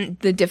on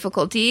the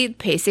difficulty,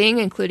 pacing,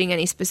 including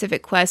any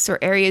specific quests or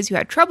areas you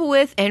had trouble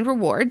with, and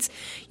rewards.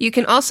 You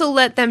can also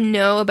let them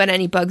know about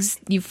any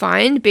bugs you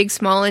find, big,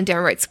 small, and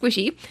downright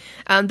squishy.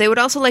 They would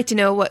also like to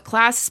know what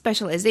class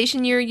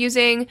specialization you're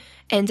using,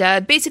 and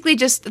basically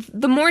just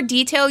the more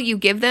detail you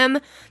give them,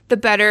 the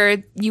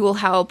better you will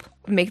help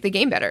make the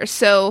game better.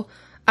 So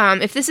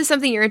if this is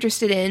something you're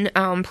interested in,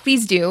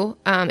 please do.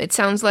 It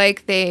sounds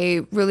like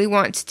they really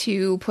want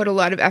to put a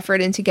lot of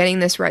effort into getting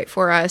this right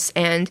for us,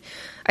 and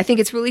I think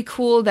it's really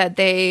cool that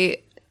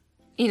they,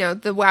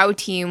 the WoW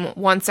team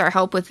wants our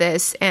help with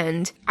this.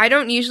 And I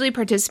don't usually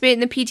participate in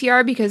the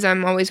PTR because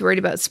I'm always worried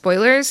about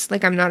spoilers.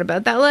 Like, I'm not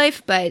about that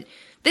life, but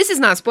this is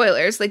not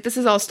spoilers. Like, this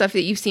is all stuff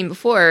that you've seen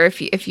before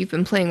if you've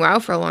been playing WoW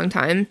for a long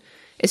time.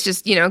 It's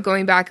just,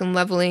 going back and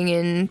leveling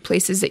in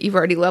places that you've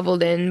already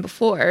leveled in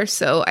before.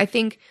 So I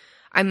think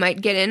I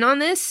might get in on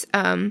this,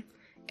 and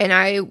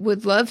I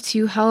would love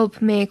to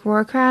help make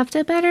Warcraft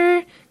a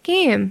better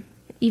game,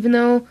 even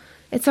though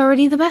it's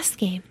already the best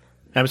game.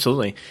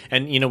 Absolutely.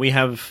 And, we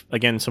have,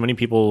 again, so many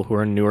people who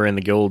are newer in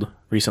the guild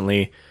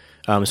recently.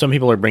 Some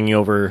people are bringing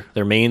over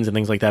their mains and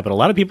things like that, but a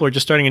lot of people are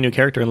just starting a new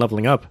character and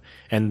leveling up.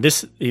 And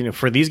this,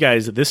 for these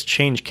guys, this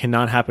change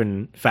cannot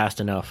happen fast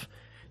enough.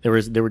 There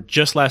were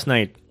just last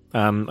night,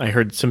 I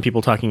heard some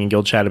people talking in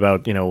guild chat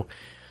about,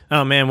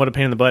 oh man, what a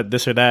pain in the butt,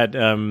 this or that.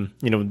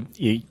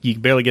 You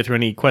barely get through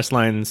any quest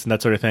lines and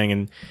that sort of thing.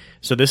 And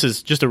so this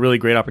is just a really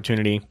great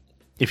opportunity.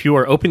 If you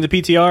are open to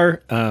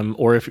PTR,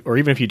 or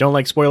even if you don't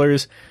like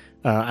spoilers,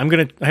 I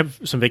have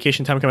some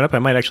vacation time coming up. I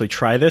might actually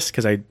try this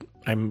because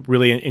I'm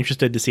really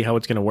interested to see how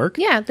it's going to work.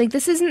 Yeah, like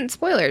this isn't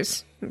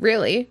spoilers,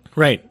 really.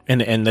 Right,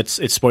 and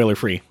it's spoiler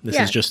free. This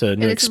is just a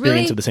new experience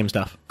really of the same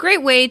stuff.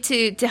 Great way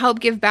to help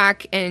give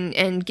back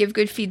and give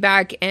good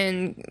feedback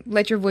and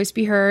let your voice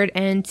be heard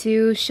and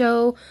to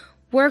show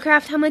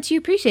Warcraft how much you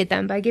appreciate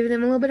them by giving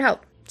them a little bit of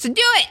help. So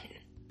do it!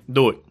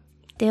 Do it.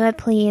 Do it,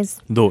 please.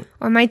 Do it.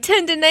 Or my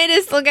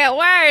tendinitis will get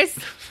worse.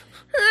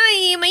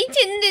 Ay, my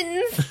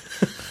tendons.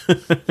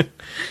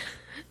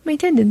 My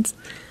tendons.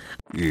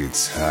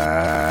 It's high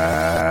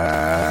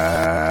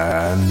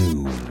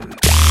noon.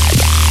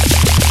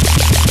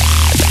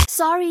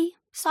 Sorry.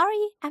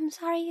 I'm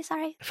sorry.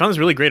 I found this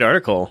really great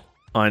article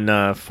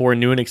on 4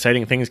 new and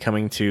exciting things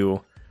coming to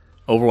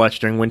Overwatch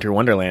during Winter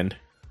Wonderland.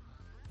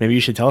 Maybe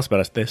you should tell us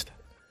about this.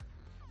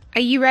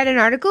 You read an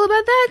article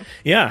about that?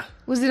 Yeah.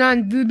 Was it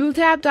on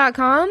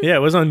doodletap.com? Yeah, it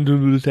was on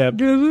Doodletap.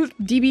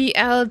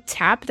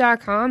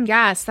 DBLtap.com.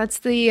 Yes, that's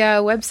the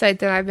website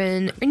that I've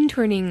been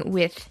interning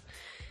with.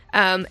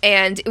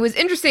 And it was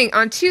interesting.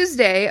 On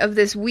Tuesday of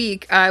this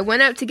week, I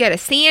went out to get a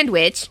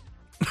sandwich.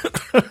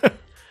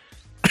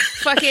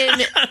 Fucking...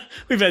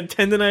 We've had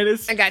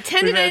tendinitis. I got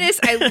tendinitis.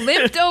 I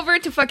limped over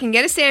to fucking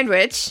get a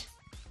sandwich.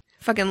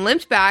 Fucking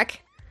limped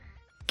back.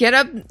 Get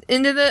up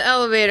into the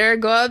elevator,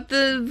 go up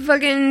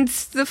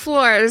the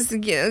floors,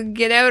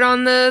 get out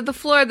on the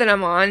floor that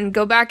I'm on,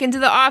 go back into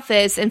the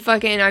office, and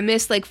fucking I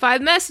missed like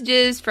 5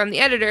 messages from the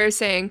editor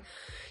saying,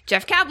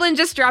 Jeff Kaplan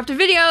just dropped a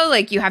video,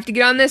 like, you have to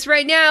get on this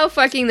right now,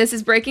 fucking this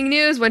is breaking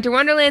news, Winter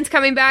Wonderland's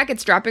coming back,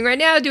 it's dropping right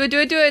now, do it,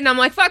 and I'm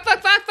like, fuck,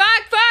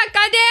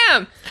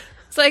 goddamn!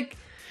 It's like...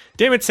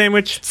 Damn it,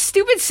 sandwich.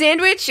 Stupid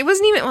sandwich. It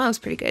wasn't even... Well, it was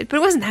pretty good, but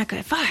it wasn't that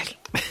good. Fuck.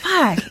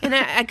 And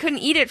I couldn't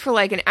eat it for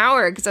like an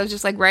hour because I was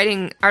just like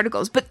writing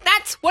articles. But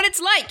that's what it's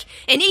like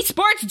in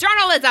esports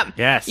journalism.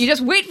 Yes. You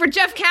just wait for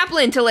Jeff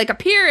Kaplan to like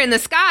appear in the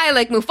sky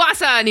like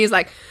Mufasa, and he's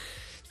like,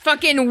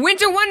 fucking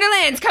Winter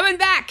Wonderland's coming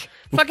back.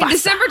 Fucking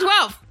December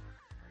 12th.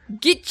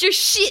 Get your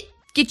shit.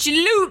 Get your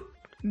loot,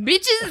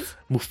 bitches.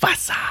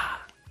 Mufasa.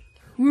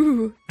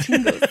 Ooh,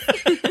 tingles.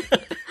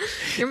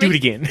 You're Do it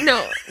again.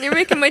 No, you're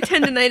making my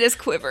tendonitis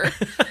quiver.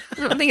 I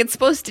don't think it's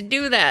supposed to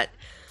do that.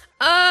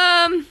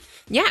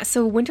 Yeah,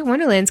 so Winter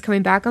Wonderland's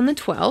coming back on the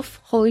 12th.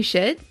 Holy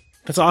shit.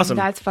 That's awesome.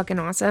 That's fucking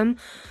awesome.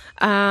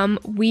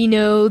 We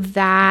know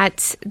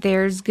that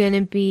there's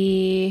gonna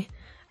be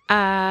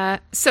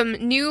some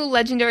new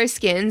legendary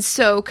skins.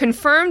 So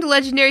confirmed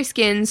legendary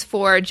skins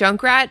for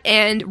Junkrat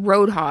and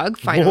Roadhog,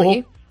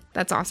 finally. Whoa.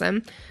 That's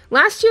awesome.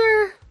 Last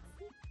year,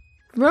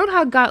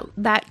 Roadhog got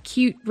that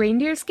cute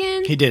reindeer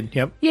skin. He did,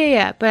 yep.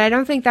 Yeah, but I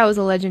don't think that was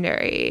a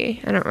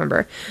legendary. I don't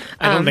remember.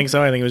 I don't think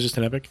so. I think it was just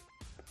an epic.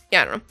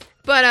 Yeah, I don't know.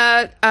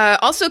 But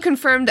also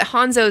confirmed that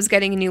Hanzo is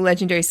getting a new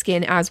legendary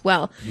skin as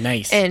well.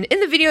 Nice. And in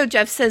the video,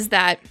 Jeff says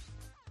that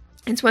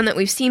it's one that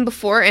we've seen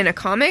before in a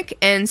comic,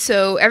 and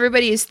so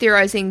everybody is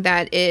theorizing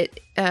that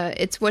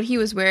it's what he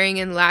was wearing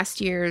in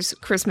last year's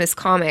Christmas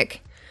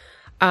comic,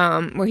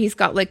 where he's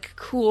got like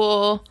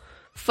cool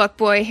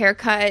fuckboy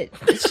haircut.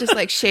 It's just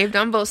like shaved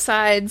on both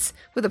sides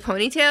with a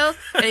ponytail,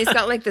 and he's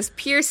got like this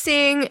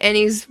piercing, and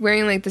he's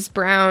wearing like this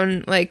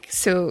brown, like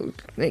so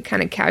like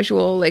kind of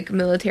casual, like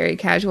military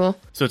casual.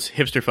 So it's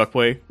hipster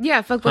fuckboy.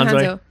 Yeah, fuckboy Hanzo.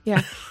 Hanzo.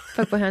 Yeah.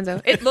 Fuckboy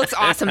Hanzo. It looks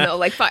awesome though.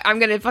 Like I'm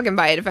gonna fucking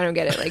buy it if I don't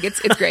get it. Like it's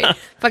great.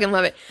 Fucking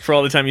love it. For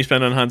all the time you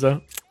spend on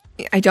Hanzo?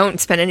 I don't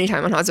spend any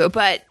time on Hanzo,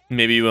 but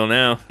Maybe you will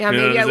now. yeah, You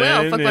know maybe I what I'm will.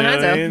 saying? Fuckboy You know what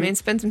Hanzo. I I mean? mean,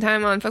 spend some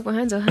time on Fuckboy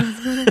Hanzo.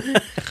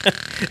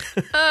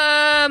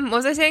 What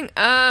was I saying?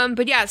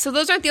 But yeah, so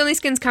those aren't the only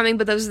skins coming,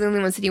 but those are the only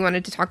ones that he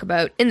wanted to talk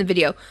about in the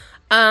video.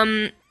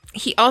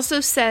 He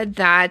also said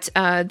that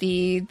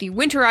the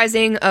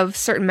winterizing of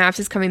certain maps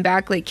is coming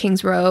back, like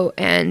Kings Row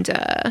and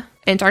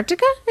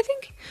Antarctica, I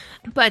think.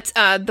 But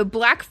the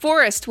Black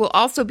Forest will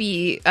also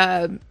be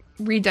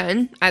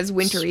redone as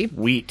wintry.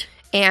 Sweet.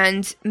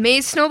 And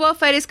Maze Snowball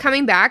Fight is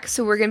coming back,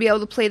 so we're going to be able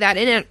to play that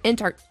in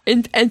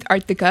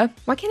Antarctica.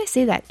 Why can't I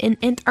say that? In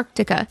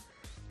Antarctica.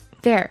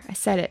 There, I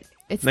said it.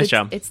 It's Nice the,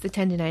 job. It's the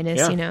tendonitis,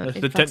 Yeah, you know. it's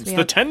it the, fucks me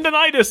the up.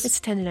 tendonitis. It's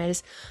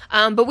tendonitis.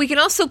 But we can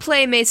also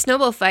play Maze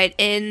Snowball Fight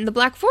in the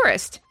Black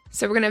Forest.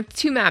 So we're going to have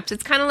 2 maps.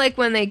 It's kind of like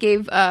when they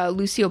gave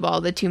Lucio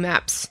Ball the 2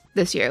 maps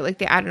this year. Like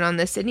they added on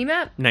the Sydney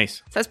map. Nice.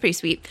 So that's pretty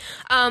sweet.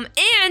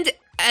 And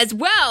as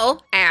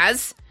well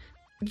as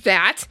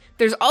that,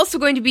 there's also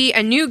going to be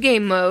a new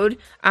game mode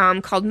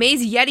called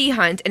Maze Yeti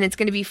Hunt, and it's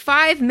going to be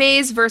 5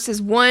 Maze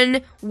versus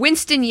 1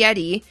 Winston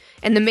Yeti,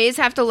 and the Maze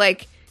have to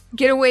like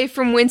get away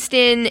from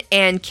Winston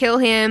and kill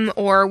him,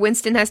 or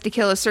Winston has to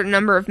kill a certain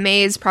number of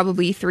Maze,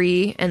 probably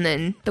 3, and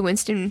then the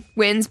Winston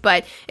wins.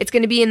 But it's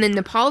going to be in the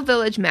Nepal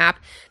Village map.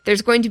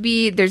 There's going to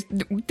be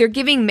they're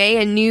giving May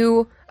a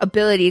new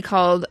ability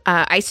called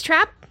Ice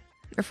Trap.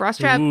 Or Frost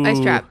Trap? Ooh. Ice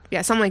Trap.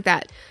 Yeah, something like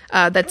that.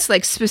 That's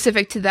like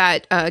specific to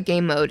that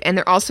game mode. And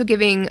they're also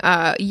giving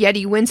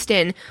Yeti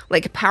Winston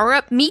like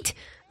power-up meat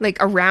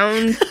like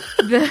around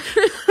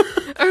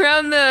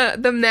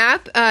the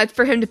map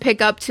for him to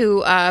pick up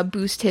to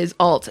boost his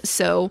ult.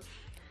 So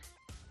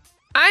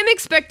I'm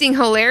expecting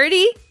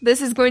hilarity.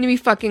 This is going to be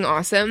fucking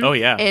awesome. Oh,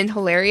 yeah. And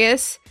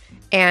hilarious.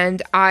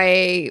 And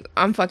I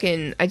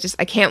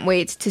can't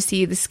wait to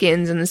see the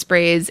skins and the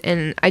sprays.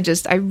 And I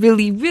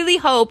really, really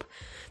hope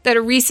that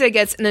Orisa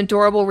gets an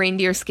adorable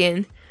reindeer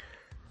skin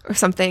or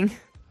something.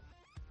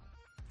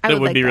 That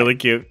would be really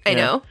cute. I Yeah.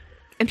 know.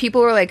 And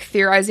people were like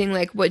theorizing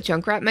like what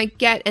Junkrat might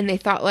get, and they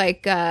thought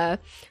like a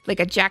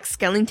Jack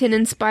Skellington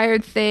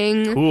inspired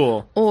thing,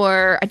 Cool.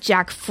 or a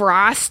Jack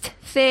Frost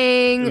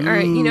thing, or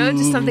you know,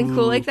 just something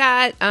cool like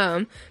that.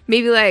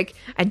 Maybe like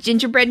a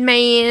gingerbread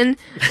man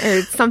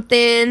or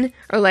something,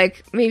 or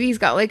like maybe he's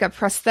got like a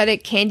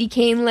prosthetic candy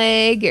cane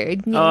leg, or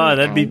Oh,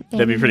 that'd be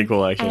pretty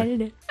cool, I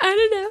actually.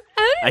 don't know.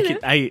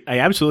 I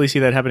absolutely see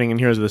that happening in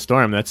Heroes of the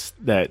Storm.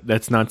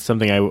 That's not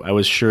something I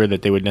was sure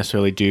that they would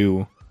necessarily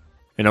do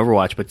in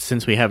Overwatch, but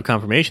since we have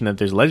confirmation that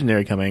there's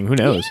Legendary coming, who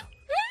knows?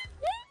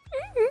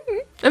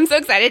 I'm so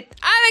excited.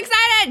 I'm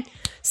excited.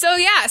 So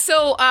yeah,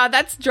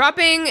 that's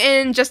dropping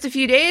in just a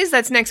few days.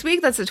 That's next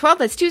week. That's the 12th.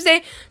 That's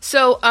Tuesday.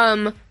 So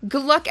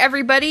good luck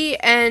everybody,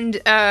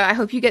 and I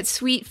hope you get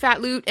sweet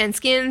fat loot and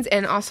skins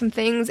and awesome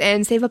things,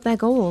 and save up that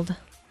gold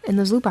in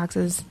those loot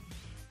boxes.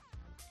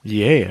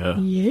 Yeah.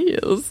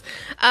 Yes.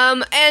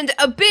 And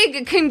a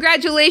big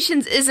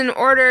congratulations is in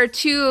order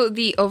to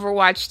the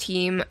Overwatch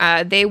team.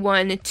 They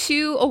won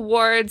 2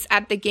 awards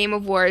at the Game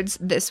Awards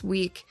this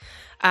week.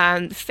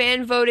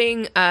 Fan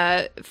voting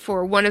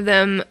for one of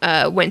them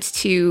went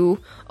to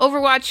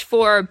Overwatch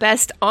for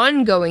Best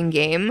Ongoing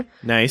Game.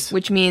 Nice.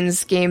 Which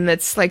means game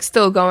that's like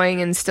still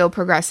going and still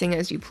progressing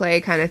as you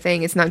play kind of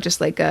thing. It's not just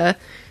like a,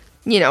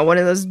 you know, one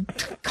of those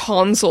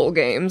console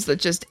games that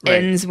just Right.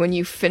 ends when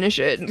you finish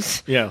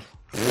it. Yeah.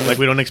 Like,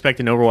 we don't expect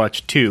an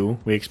Overwatch 2.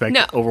 We expect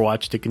No.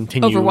 Overwatch to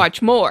continue.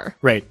 Overwatch more.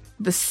 Right.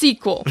 The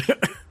sequel.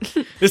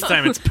 This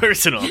time it's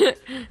personal.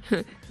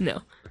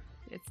 No,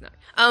 it's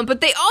not.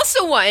 But they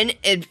also won,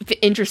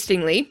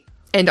 interestingly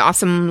and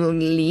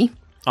awesomely,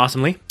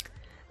 Awesomely.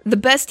 the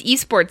best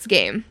esports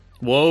game.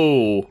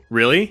 Whoa.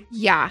 Really?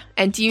 Yeah.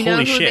 And do you know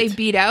Holy who shit. they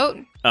beat out?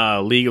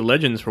 League of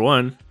Legends for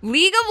one.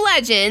 League of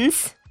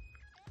Legends,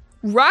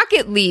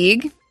 Rocket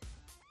League,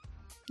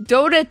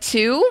 Dota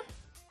 2,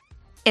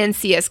 and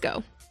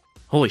CSGO.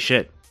 Holy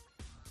shit.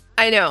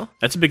 I know.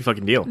 That's a big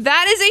fucking deal.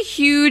 That is a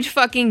huge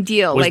fucking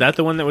deal. Was that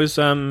the one that was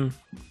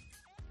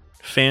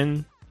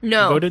fan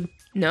voted?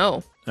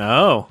 No.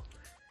 Oh.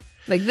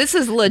 Like, this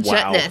is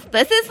legitness. Wow.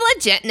 This is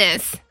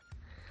legitness.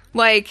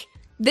 Like,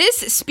 this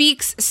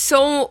speaks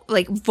so,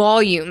 like,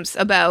 volumes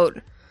about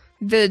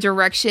the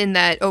direction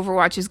that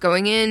Overwatch is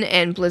going in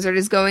and Blizzard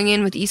is going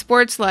in with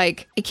esports.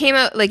 Like, it came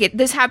out, like,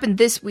 this happened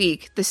this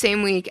week, the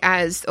same week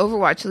as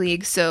Overwatch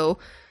League, so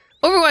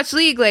Overwatch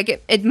League,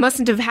 like, it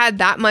mustn't have had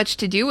that much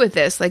to do with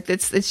this. Like, it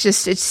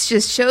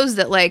just shows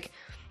that, like,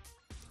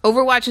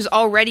 Overwatch is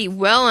already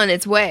well on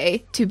its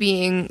way to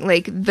being,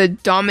 like, the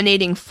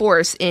dominating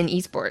force in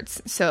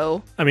esports.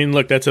 So, I mean,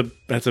 look, that's a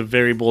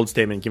very bold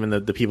statement given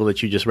the people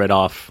that you just read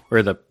off,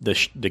 or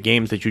the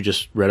games that you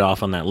just read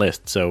off on that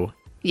list. So,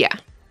 yeah.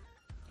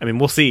 I mean,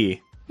 we'll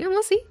see. Yeah,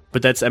 we'll see.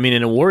 But that's, I mean,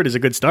 an award is a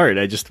good start.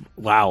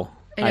 Wow.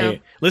 I know.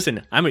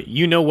 Listen,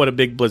 you know what a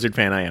big Blizzard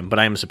fan I am, but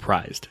I am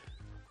surprised.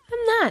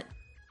 I'm not.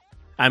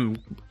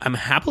 I'm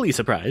happily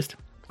surprised.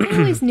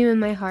 I'm always new in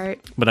my heart.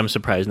 But I'm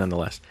surprised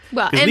nonetheless.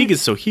 Well, because and League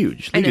is so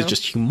huge. League is know.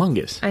 just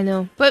humongous. I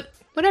know, but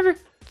whatever.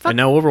 Fuck, I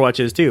know Overwatch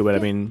is too, but I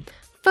mean...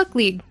 fuck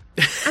League.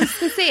 I'm just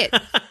gonna say it.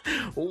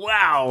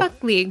 Wow.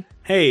 Fuck League.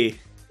 Hey,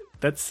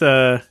 that's,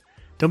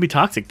 don't be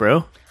toxic,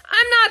 bro.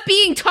 I'm not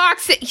being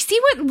toxic. You see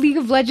what League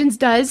of Legends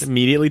does?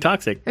 Immediately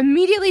toxic.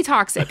 Immediately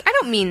toxic. I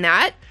don't mean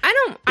that.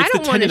 I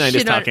don't the want to tendinitis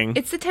shit talking. on.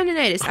 It's the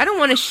tendinitis. I don't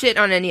want to shit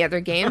on any other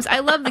games. I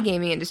love the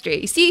gaming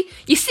industry. You see?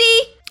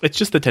 It's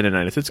just the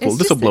tendinitis. It's cool.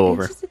 This will blow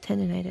over. It's just the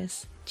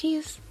tendinitis.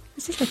 Jeez.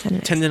 It's just the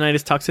tendinitis.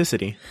 Tendinitis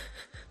toxicity.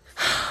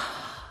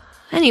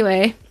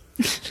 Anyway.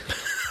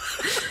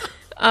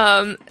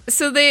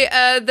 So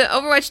the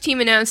Overwatch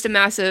team announced a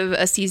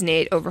massive Season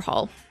 8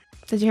 overhaul.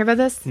 Did you hear about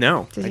this?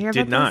 No, Did you hear I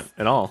did about not this?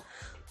 at all.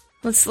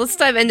 Let's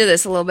dive into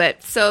this a little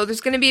bit. So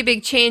there's going to be a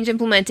big change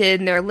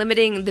implemented, and they're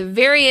limiting the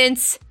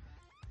variance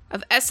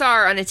of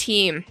SR on a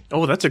team.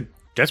 Oh, that's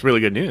really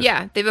good news.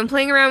 Yeah, they've been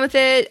playing around with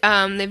it.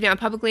 They've now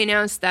publicly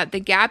announced that the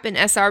gap in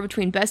SR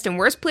between best and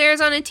worst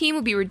players on a team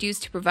will be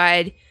reduced to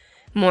provide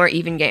more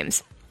even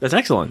games. That's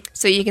excellent.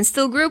 So you can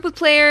still group with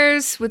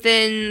players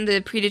within the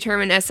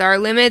predetermined SR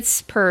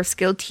limits per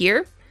skill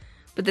tier,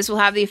 but this will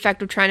have the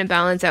effect of trying to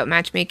balance out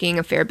matchmaking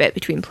a fair bit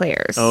between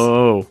players.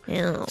 Oh,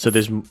 Ew. so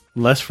there's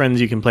less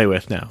friends you can play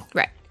with now.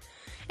 Right.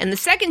 And the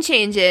second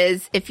change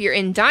is, if you're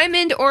in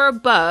Diamond or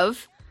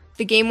above,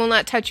 the game will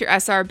not touch your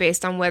SR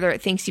based on whether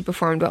it thinks you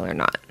performed well or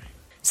not.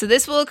 So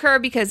this will occur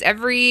because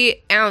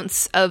every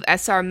ounce of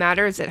SR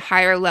matters at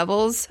higher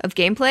levels of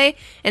gameplay,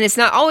 and it's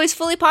not always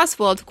fully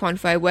possible to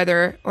quantify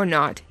whether or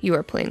not you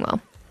are playing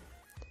well.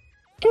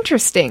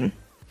 Interesting.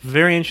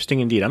 Very interesting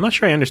indeed. I'm not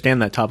sure I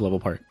understand that top level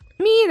part.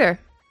 Me either.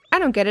 I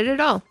don't get it at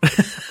all.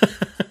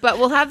 But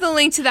we'll have the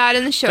link to that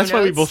in the show That's notes.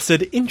 why we both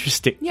said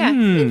interesting. Yeah,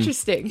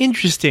 interesting.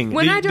 Interesting.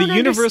 When I The don't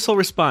universal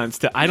response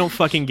to I don't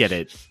fucking get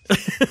it.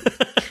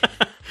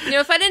 You know,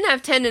 if I didn't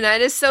have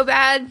tendinitis so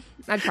bad,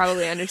 I'd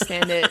probably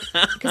understand it.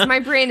 Because my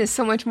brain is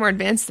so much more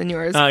advanced than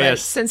yours. But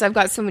yes. since I've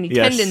got so many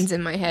Yes. tendons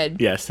in my head.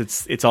 Yes,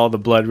 it's all the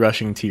blood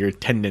rushing to your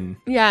tendon.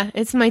 Yeah,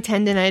 it's my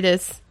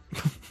tendinitis.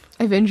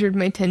 I've injured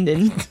my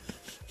tendon.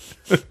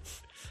 Oh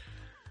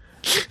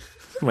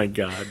my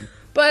god.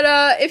 But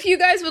if you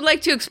guys would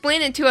like to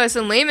explain it to us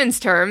in layman's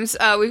terms,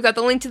 we've got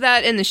the link to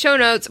that in the show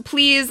notes.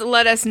 Please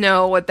let us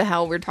know what the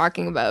hell we're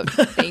talking about.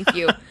 Thank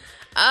you.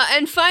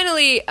 And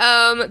finally,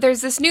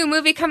 there's this new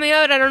movie coming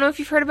out. I don't know if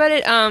you've heard about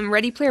it.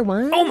 Ready Player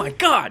One. Oh my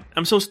god.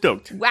 I'm so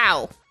stoked.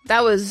 Wow.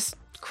 That was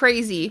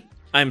crazy.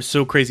 I'm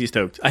so crazy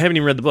stoked. I haven't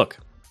even read the book.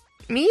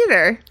 Me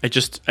either. I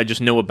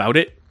just know about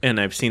it, and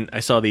I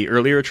saw the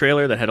earlier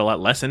trailer that had a lot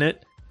less in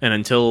it, and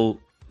until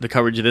the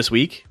coverage of this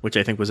week, which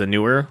I think was a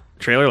newer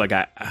trailer, like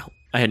I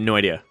had no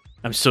idea.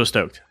 I'm so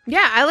stoked.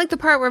 Yeah, I like the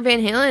part where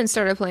Van Halen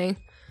started playing.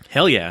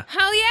 Hell yeah.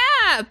 Hell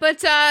yeah! But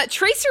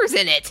Tracer's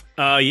in it.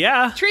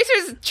 Yeah.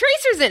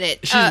 Tracer's in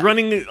it. She's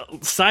running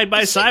side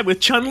by side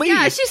with Chun-Li.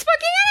 Yeah, she's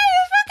fucking in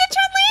it. It's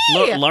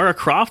fucking Chun-Li. Lara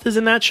Croft is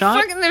in that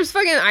shot. There's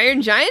fucking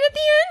Iron Giant at the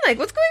end. Like,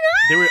 what's going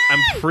on?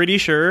 I'm pretty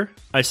sure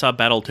I saw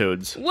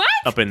Battletoads What?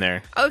 up in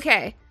there.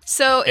 Okay,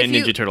 so And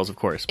Ninja Turtles, of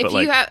course. But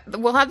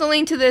we'll have the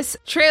link to this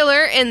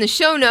trailer in the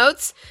show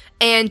notes.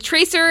 And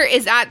Tracer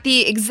is at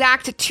the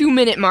exact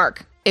 2-minute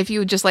mark. If you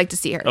would just like to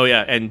see her. oh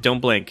yeah, and don't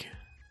blink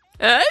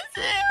That's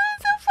so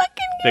fucking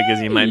good.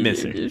 because you might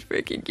miss her. You're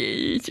fucking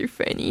good. You're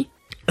funny.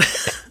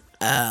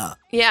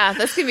 Yeah,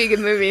 that's gonna be a good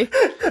movie.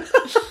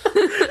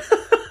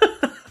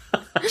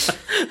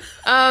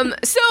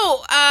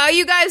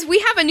 You guys, we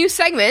have a new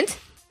segment.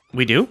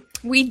 We do?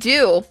 We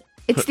do.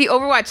 It's the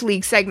Overwatch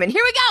League segment.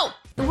 Here we go.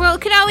 The world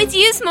could always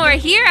use more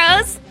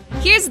heroes.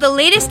 Here's the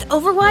latest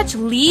Overwatch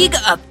League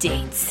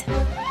updates.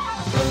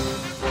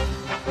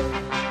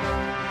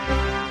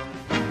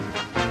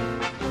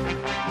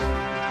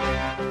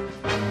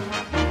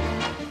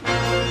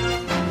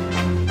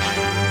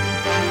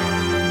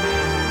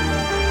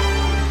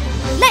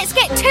 Let's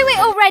get to it,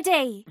 alright?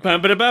 already!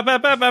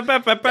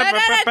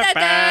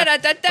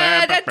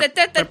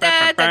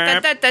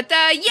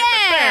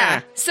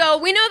 Yeah! So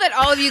we know that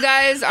all of you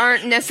guys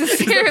aren't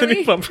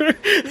necessarily... Bumper.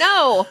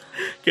 No!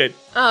 Good.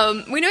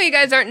 We know you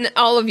guys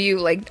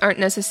aren't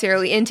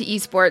necessarily into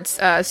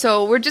esports,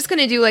 so we're just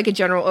gonna do like a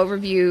general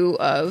overview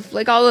of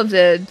like all of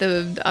the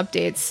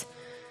updates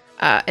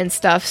and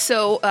stuff.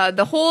 So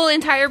the whole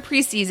entire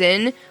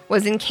preseason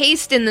was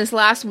encased in this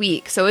last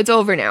week, so it's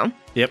over now.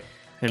 Yep.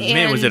 And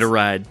man, was it a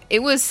ride. It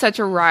was such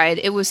a ride.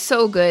 It was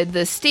so good.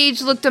 The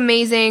stage looked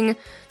amazing.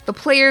 The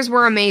players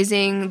were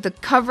amazing. The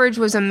coverage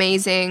was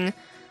amazing.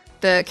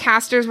 The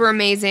casters were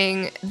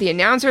amazing. The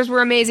announcers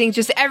were amazing.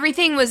 Just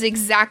everything was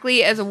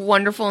exactly as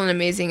wonderful and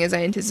amazing as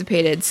I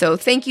anticipated. So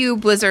thank you,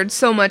 Blizzard,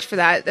 so much for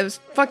that. That was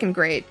fucking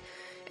great.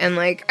 And,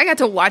 like, I got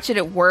to watch it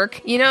at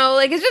work, you know?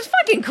 Like, it's just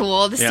fucking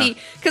cool to see.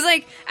 Because,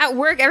 like, at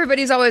work,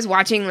 everybody's always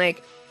watching,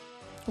 like,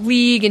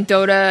 League and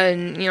Dota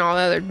and, you know, all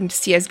the other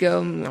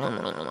CSGO.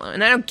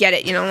 And I don't get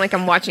it, you know? Like,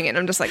 I'm watching it and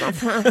I'm just like, I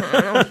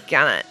don't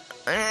get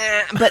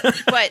it.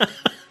 But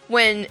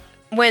when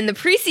the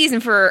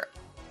preseason for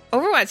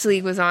Overwatch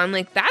League was on,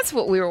 like, that's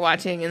what we were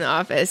watching in the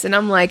office. And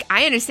I'm like,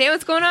 I understand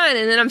what's going on.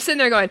 And then I'm sitting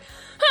there going,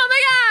 oh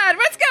my god,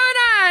 what's going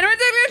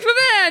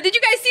on? Did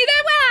you guys see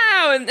that?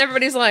 Wow! And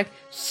everybody's like,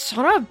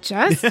 shut up,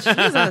 Jess. Jesus.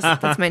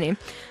 That's my name.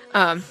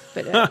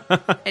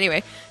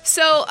 Anyway,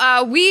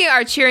 so we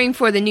are cheering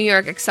for the New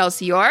York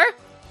Excelsior.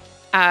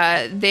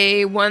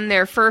 They won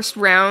their first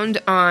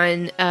round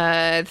on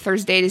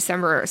Thursday,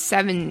 December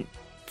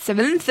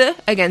 7th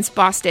against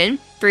Boston,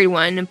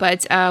 3-1.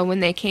 But when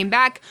they came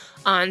back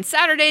on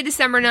Saturday,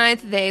 December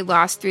 9th, they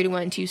lost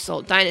 3-1 to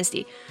Seoul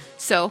Dynasty.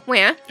 So, well,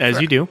 yeah. As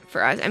you do.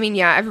 For us. I mean,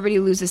 yeah, everybody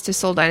loses to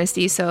Seoul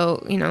Dynasty,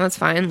 so, you know, that's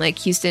fine. Like,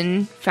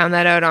 Houston found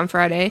that out on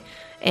Friday,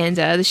 and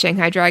the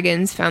Shanghai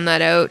Dragons found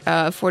that out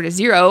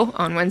 4-0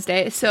 on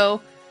Wednesday.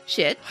 So,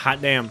 shit.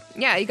 Hot damn.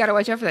 Yeah, you gotta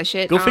watch out for that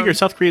shit. Go figure,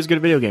 South Korea's good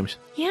at video games.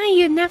 Yeah,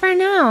 you never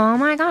know. Oh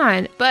my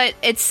god. But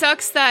it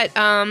sucks that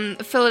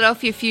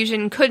Philadelphia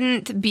Fusion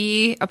couldn't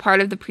be a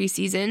part of the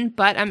preseason,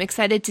 but I'm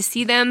excited to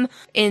see them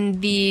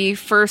in the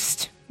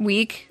first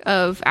week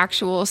of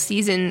actual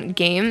season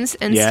games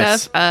and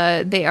stuff.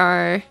 They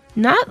are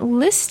not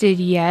listed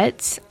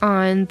yet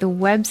on the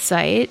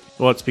website.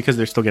 Well, it's because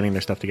they're still getting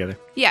their stuff together.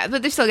 Yeah,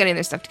 but they're still getting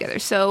their stuff together.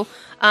 So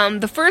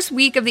the first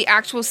week of the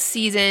actual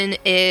season,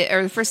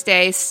 or the first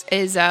day,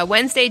 is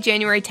Wednesday,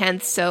 January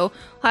 10th. So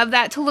we'll have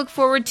that to look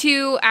forward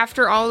to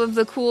after all of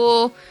the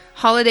cool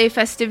holiday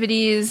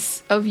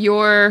festivities of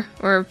yore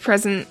or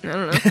present, I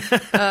don't know,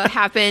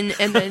 happen.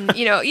 And then,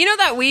 you know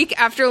that week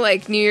after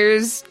like New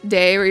Year's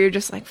Day where you're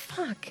just like,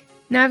 fuck.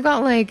 Now I've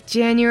got like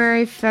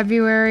January,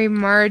 February,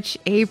 March,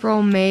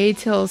 April, May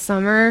till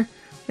summer.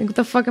 Like, what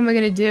the fuck am I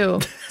gonna do?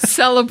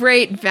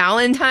 Celebrate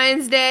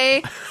Valentine's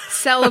Day?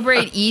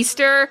 Celebrate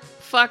Easter?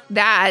 Fuck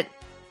that.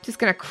 Just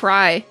gonna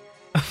cry.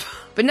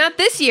 But not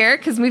this year,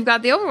 because we've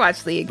got the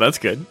Overwatch League. That's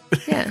good.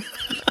 Yeah.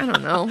 I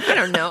don't know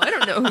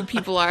who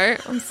people are.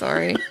 I'm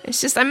sorry. It's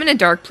just, I'm in a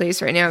dark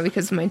place right now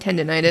because of my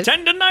tendinitis.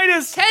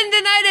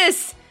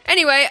 Tendinitis!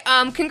 Anyway,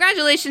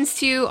 congratulations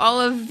to all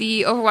of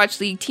the Overwatch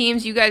League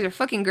teams. You guys are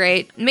fucking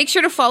great. Make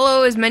sure to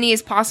follow as many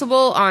as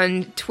possible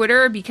on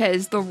Twitter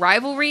because the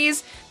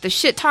rivalries, the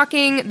shit memes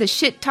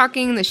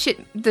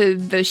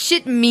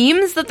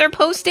that they're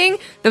posting,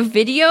 the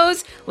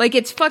videos, like,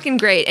 it's fucking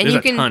great. And There's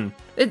you can. A ton.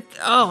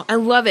 I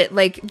love it.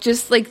 Like,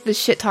 just like the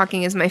shit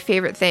talking is my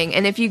favorite thing.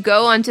 And if you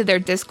go onto their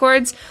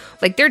Discords,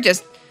 like, they're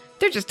just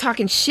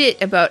talking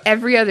shit about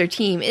every other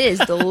team. It is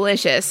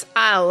delicious.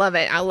 I love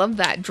it. I love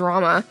that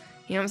drama.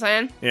 You know what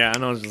I'm saying? Yeah, I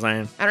know what you're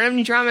saying. I don't have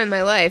any drama in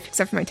my life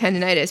except for my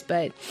tendinitis,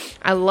 but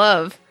I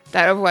love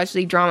that Overwatch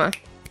League drama.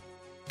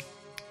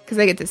 Because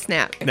I get to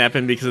snap.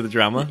 Snapping because of the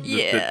drama?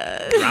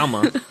 Yeah. The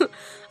drama.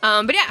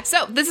 But yeah,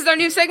 so this is our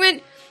new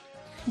segment.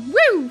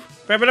 Woo!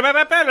 Yeah,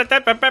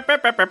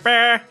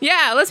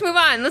 let's move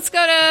on. Let's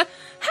go to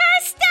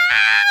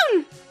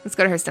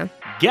Hearthstone.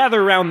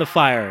 Gather round the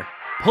fire,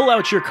 pull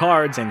out your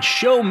cards, and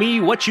show me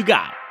what you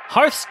got.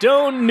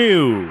 Hearthstone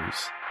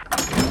News.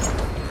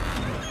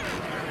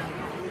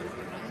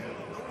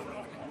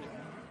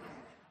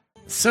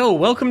 So,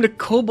 welcome to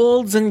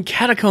Kobolds and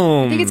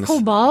Catacombs. I think it's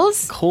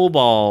Kobolds.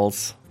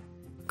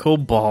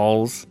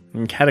 Kobolds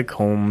and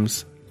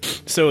Catacombs.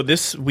 So,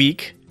 this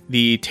week,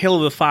 the Tale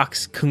of the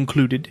Fox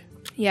concluded.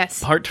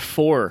 Yes. Part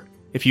 4,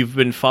 if you've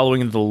been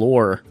following the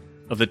lore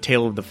of the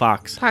Tale of the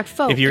Fox. Part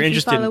 4, if you're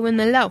interested following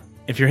the lore.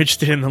 If you're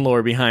interested in the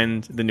lore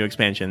behind the new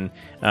expansion,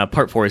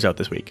 Part 4 is out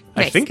this week.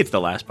 Nice. I think it's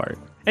the last part.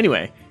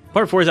 Anyway,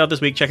 Part 4 is out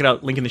this week. Check it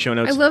out. Link in the show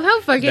notes. I love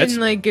how fucking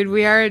like good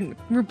we are at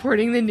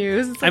reporting the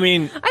news. It's like, I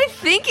mean, I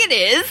think it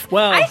is.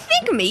 Well, I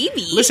think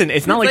maybe. Listen,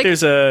 it's not like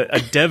there's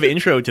a dev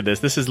intro to this.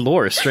 This is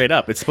lore straight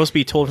up. It's supposed to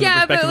be told from the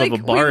perspective but, like, of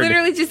a bard. we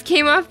literally just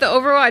came off the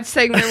Overwatch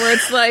segment where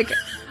it's like,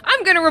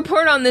 I'm going to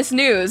report on this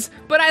news,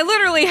 but I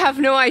literally have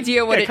no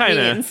idea what it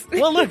means.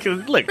 Well, look,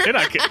 they're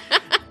not.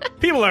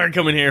 People aren't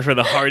coming here for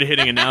the hard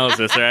hitting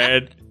analysis,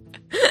 right?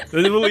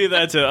 We'll leave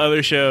that to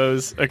other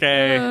shows,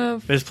 okay?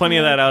 There's plenty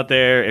of that out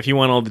there. If you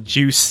want all the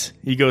juice,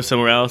 you go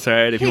somewhere else, all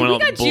right? If you Hey, want we all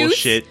the got juice.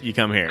 bullshit, you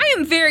come here. I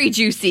am very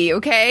juicy,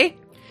 okay?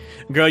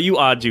 Girl, you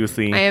are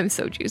juicy. I am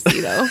so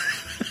juicy, though.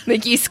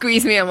 Like, you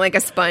squeeze me, I'm like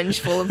a sponge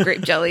full of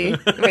grape jelly.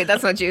 Wait,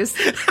 that's not juice.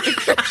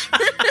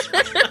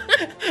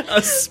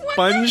 A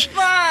sponge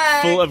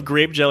Fuck! full of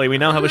grape jelly. We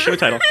now have a show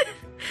title.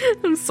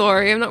 I'm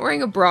sorry, I'm not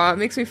wearing a bra. It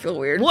makes me feel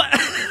weird. What?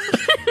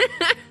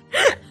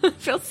 I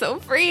feel so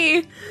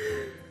free.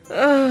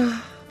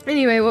 Ugh.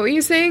 Anyway, what were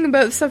you saying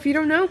about stuff you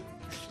don't know?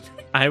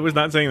 I was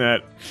not saying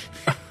that.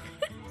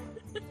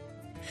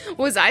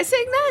 Was I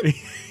saying that?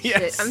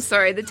 Yes. Shit, I'm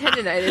sorry. The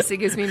tendonitis, it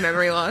gives me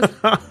memory loss.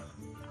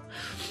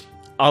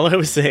 All I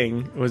was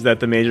saying was that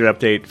the major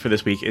update for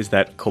this week is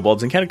that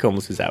Kobolds and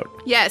Catacombs is out.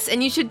 Yes,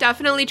 and you should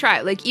definitely try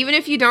it. Like, even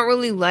if you don't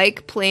really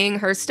like playing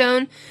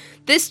Hearthstone,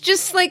 this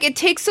just, like, it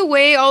takes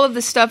away all of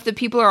the stuff that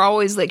people are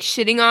always, like,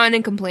 shitting on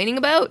and complaining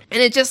about. And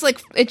it just,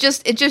 like, it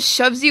just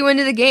shoves you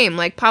into the game,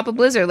 like Papa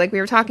Blizzard, like we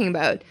were talking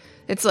about.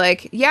 It's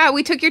like, yeah,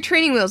 we took your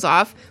training wheels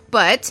off,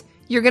 but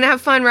you're gonna have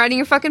fun riding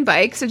your fucking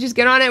bike, so just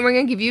get on it and we're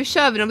gonna give you a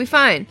shove and it'll be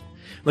fine.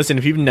 Listen,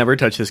 if you've never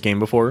touched this game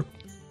before,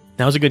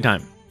 now's a good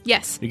time.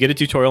 Yes. You get a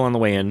tutorial on the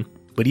way in,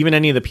 but even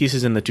any of the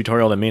pieces in the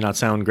tutorial that may not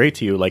sound great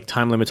to you, like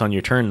time limits on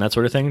your turn, that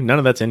sort of thing, none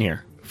of that's in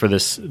here for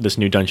this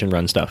new dungeon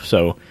run stuff.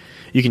 So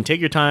you can take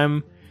your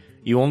time.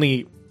 You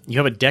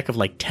have a deck of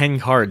like 10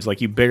 cards,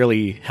 like you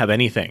barely have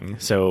anything.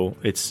 So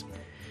it's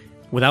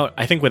without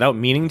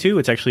meaning to,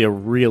 it's actually a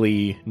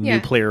really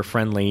new player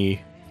friendly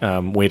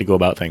way to go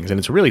about things, and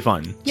it's really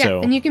fun. Yeah,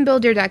 so, and you can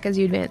build your deck as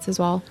you advance as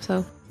well.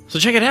 So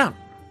check it out.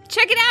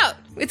 check it out.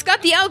 It's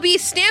got the LB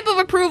stamp of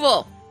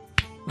approval.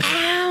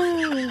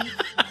 Ow.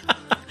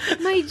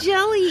 My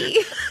jelly.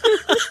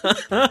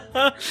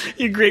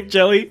 You grape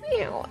jelly.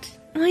 Ew.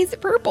 Why is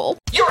it purple?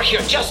 You're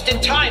here just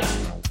in time.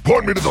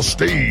 Point me to the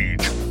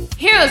stage.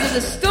 Heroes of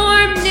the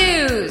Storm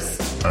news.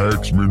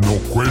 Ask me no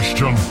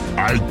question,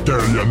 I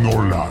tell you no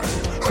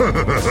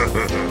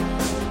lie.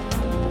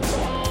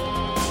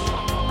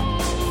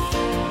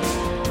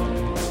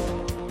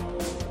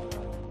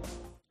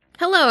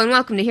 Hello and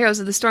welcome to Heroes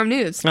of the Storm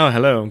news. Oh,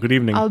 hello. Good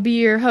evening. I'll be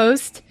your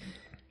host.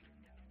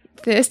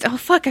 Oh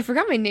fuck, I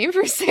forgot my name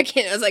for a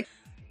second. I was like,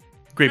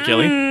 Grape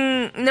jelly.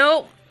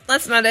 no,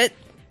 that's not it.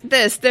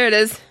 There it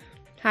is.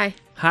 Hi.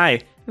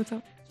 Hi. What's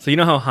up? So you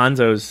know how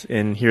Hanzo's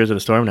in Heroes of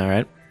the Storm now,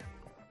 right?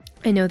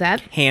 I know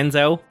that.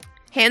 Hanzo.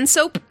 Hand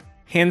soap.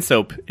 Hand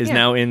Soap is Yeah.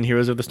 now in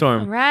Heroes of the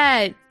Storm.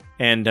 Right.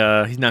 And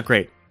he's not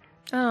great.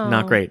 Oh,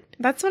 Not great.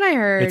 That's what I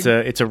heard.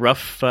 It's a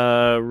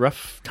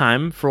rough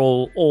time for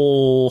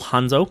old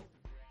Hanzo.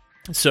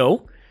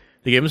 So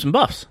they gave him some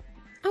buffs.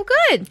 Oh,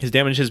 good. His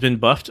damage has been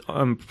buffed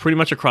pretty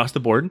much across the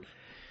board.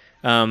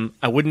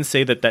 I wouldn't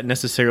say that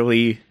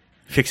necessarily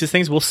fixes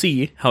things. We'll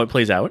see how it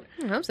plays out.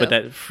 I hope so.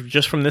 But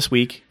just from this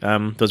week,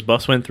 those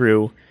buffs went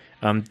through.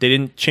 They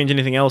didn't change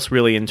anything else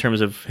really in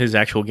terms of his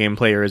actual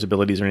gameplay or his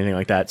abilities or anything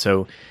like that.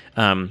 So,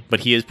 but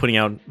he is putting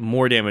out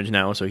more damage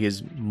now, so he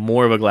has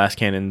more of a glass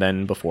cannon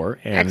than before.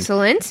 And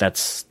Excellent.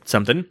 That's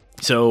something.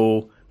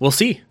 So we'll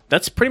see.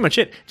 That's pretty much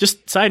it.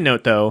 Just side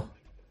note though,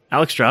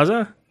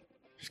 Alexstrasza,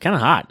 she's kind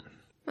of hot.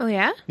 Oh,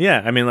 yeah?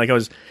 Yeah, I mean, like I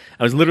was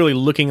literally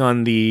looking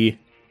on the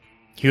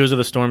Heroes of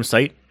the Storm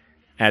site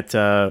at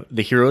the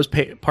heroes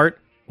part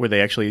where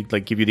they actually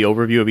like give you the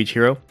overview of each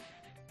hero,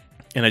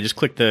 and I just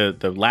clicked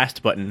the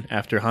last button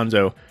after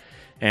Hanzo,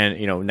 and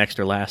next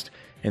or last,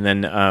 and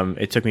then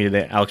it took me to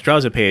the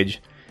Alexstrasza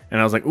page, and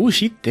I was like, ooh,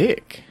 she's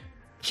thick.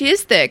 She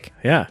is thick.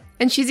 Yeah.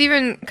 And she's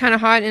even kind of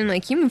hot in,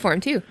 like, human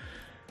form, too.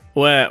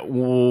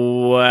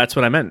 Well, that's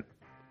what I meant.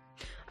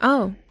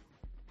 Oh.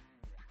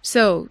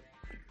 So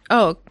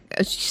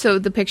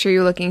the picture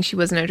you're looking, she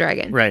wasn't a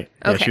dragon. Right.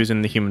 Yeah, Okay. she was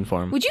in the human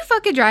form. Would you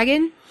fuck a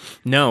dragon?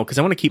 No, because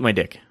I want to keep my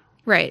dick.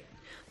 Right.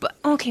 But,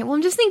 okay, well,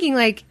 I'm just thinking,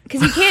 like,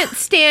 because you can't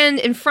stand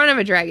in front of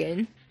a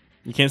dragon,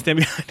 You can't stand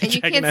behind the and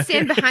you dragon can't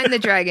stand behind the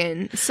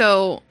dragon.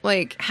 So,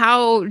 like,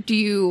 how do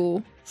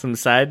you... Some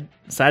side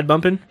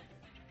bumping.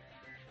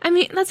 I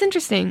mean, that's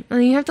interesting. I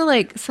mean, you have to,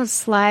 like,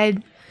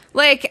 slide...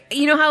 Like,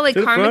 you know how, like,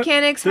 To the car front,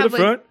 mechanics to the have, like,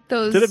 front,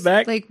 those, to the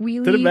back, like,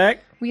 wheelie... to the back,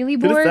 wheelie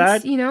to the boards,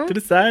 side, you know? to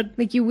the side.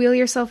 Like, you wheel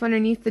yourself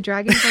underneath the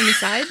dragon from the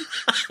side.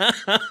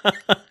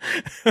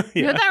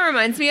 You know what that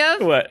reminds me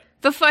of? What?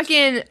 The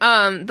fucking,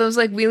 those,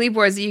 like, wheelie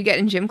boards that you get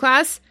in gym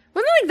class.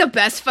 Wasn't it, like, the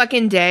best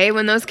fucking day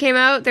when those came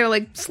out? They were,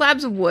 like,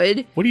 slabs of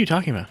wood. What are you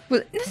talking about?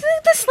 Isn't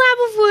it the slab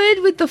of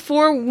wood with the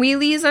 4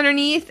 wheelies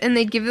underneath, and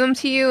they'd give them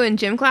to you in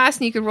gym class,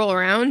 and you could roll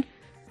around?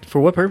 For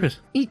what purpose?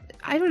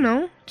 I don't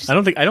know. Just I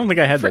don't think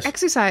I had for this.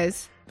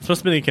 exercise. It's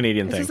supposed to be a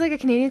Canadian Is thing. this like a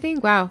Canadian thing?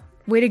 Wow.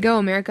 Way to go,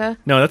 America.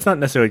 No, that's not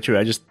necessarily true.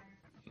 I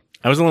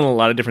was in a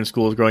lot of different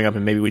schools growing up,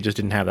 and maybe we just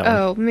didn't have that one.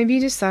 Oh, maybe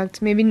you just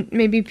sucked.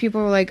 Maybe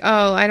people were like,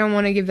 oh, I don't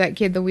want to give that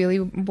kid the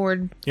wheelie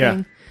board Yeah.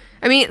 thing.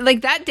 I mean,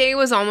 like, that day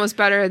was almost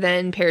better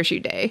than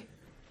parachute day.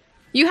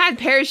 You had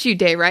parachute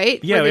day, right?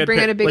 Yeah, Where we they had bring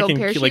out a big like old in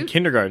parachute? like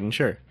kindergarten,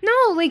 sure.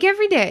 No, like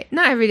every day.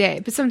 Not every day,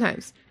 but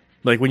sometimes.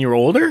 Like when you were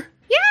older?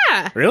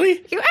 Yeah. Really?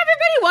 Everybody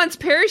wants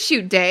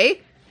parachute day.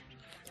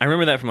 I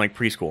remember that from like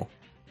preschool.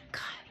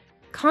 God,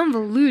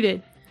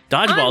 convoluted.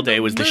 Dodgeball Day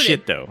was the Convoluted.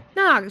 shit, though.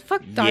 Nah,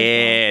 fuck dodgeball.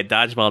 Yeah,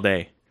 Dodgeball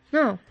Day.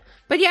 No.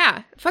 But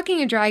yeah,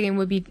 fucking a dragon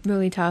would be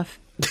really tough.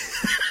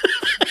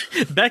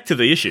 Back to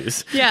the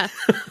issues. Yeah.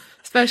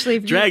 Especially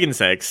if Dragon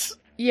sex.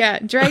 Yeah,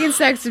 dragon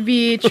sex would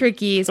be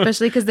tricky,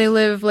 especially because they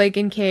live like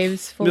in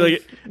caves full Be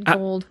like, of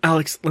gold.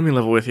 Alex, let me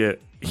level with you.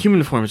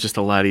 Human form is just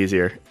a lot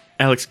easier.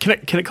 Alex, can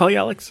I call you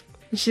Alex?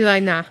 And she's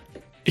like, nah.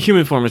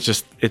 Human form is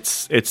just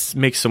it's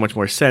makes so much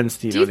more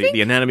sense. You know, you think-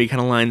 the anatomy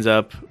kind of lines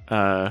up.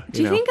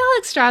 Do you think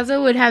Alex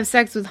Strazo would have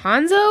sex with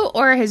Hanzo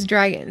or his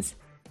dragons?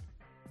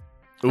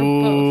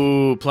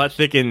 Ooh, plot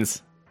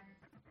thickens.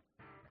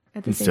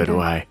 At the And same so do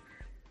time? I.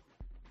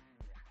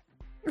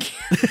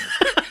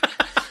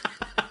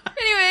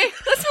 Anyway,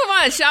 let's move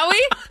on, shall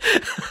we?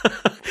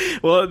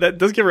 Well, that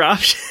does give her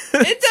options.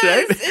 It does.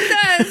 right?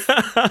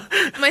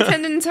 It does. My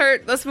tendons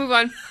hurt. Let's move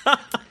on.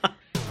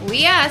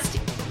 We asked,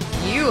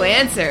 you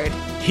answered.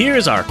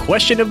 Here's our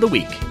question of the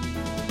week.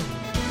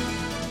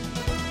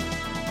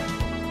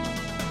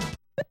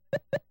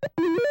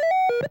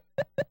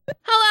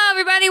 Hello,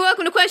 everybody.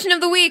 Welcome to Question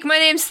of the Week. My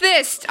name's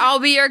Fist. I'll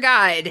be your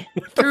guide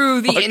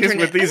through the Fuck is internet.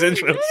 with these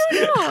intros? I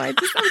don't know. I'm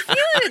feeling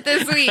it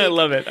this week. I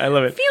love it.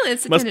 Feeling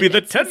it's Must be the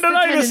It's the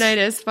tendonitis.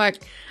 tendonitis. Fuck.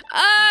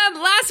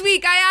 Last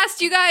week I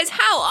asked you guys,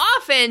 how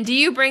often do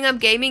you bring up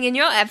gaming in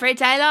your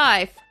everyday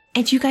life?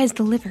 And you guys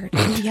delivered.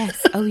 Oh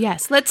yes. Oh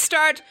yes. Let's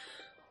start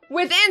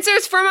with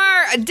answers from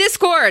our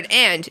Discord.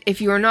 And if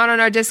you are not on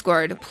our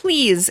Discord,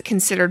 please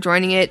consider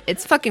joining it.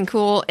 It's fucking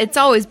cool. It's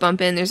always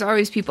bumping. There's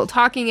always people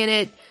talking in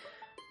it.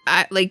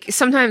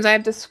 Sometimes I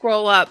have to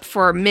scroll up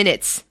for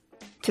minutes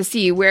to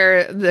see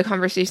where the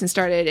conversation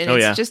started, and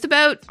it's just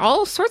about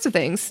all sorts of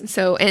things.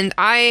 So, and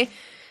I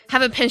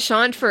have a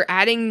penchant for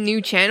adding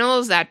new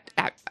channels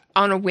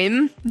on a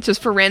whim,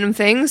 just for random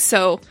things.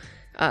 So,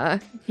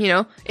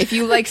 if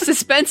you like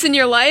suspense in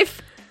your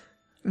life,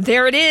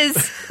 there it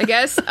is, I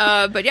guess.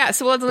 But yeah,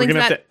 so we'll have the link to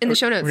that in the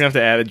show notes. We're gonna have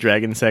to add a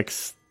dragon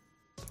sex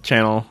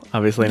channel,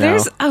 obviously.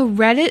 There's now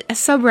a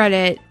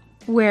subreddit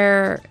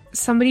where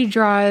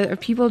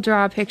people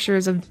draw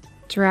pictures of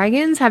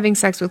dragons having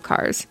sex with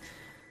cars.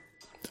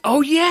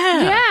 Oh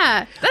yeah.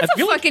 Yeah, that's I a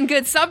feel like- fucking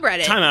good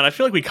subreddit. Time out. I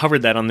feel like we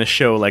covered that on this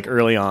show like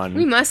early on.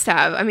 We must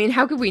have. I mean,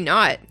 how could we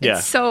not? Yeah.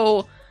 It's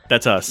so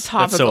That's us.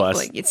 topical. That's so us.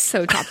 Like, it's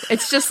so topical.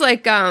 It's just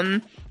like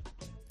that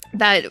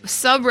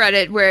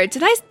subreddit where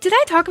did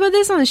I talk about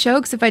this on the show?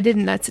 Because if I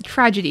didn't, that's a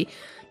tragedy.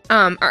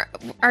 Our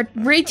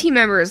raid team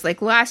members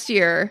like last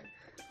year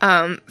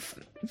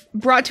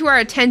brought to our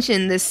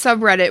attention this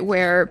subreddit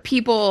where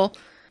people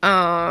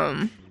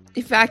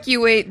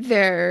evacuate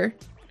their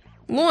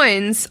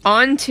loins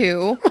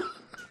onto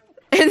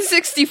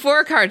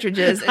N64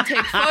 cartridges and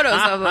take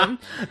photos of them.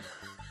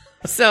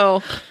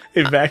 So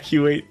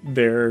Evacuate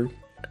their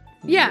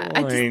yeah,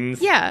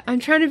 loins. I'm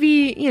trying to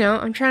be,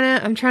 I'm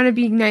trying to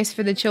be nice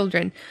for the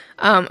children.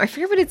 I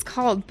forget what it's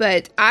called,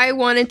 but I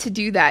wanted to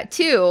do that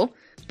too.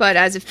 But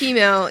as a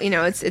female,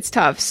 it's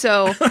tough.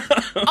 So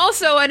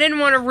also, I didn't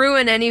want to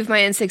ruin any of my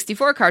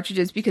N64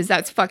 cartridges because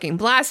that's fucking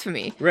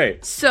blasphemy.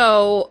 Right.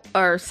 So,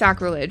 or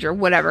sacrilege or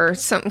whatever,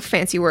 some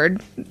fancy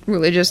word,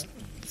 religious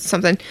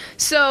something.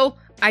 So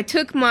I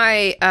took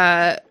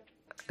my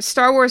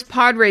Star Wars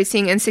Pod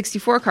Racing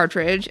N64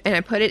 cartridge and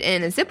I put it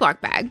in a Ziploc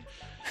bag.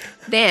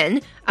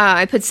 Then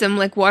I put some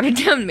like watered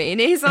down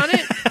mayonnaise on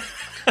it.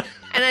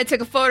 And I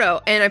took a photo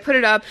and I put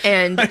it up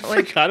and I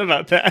forgot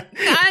about that.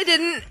 I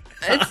didn't.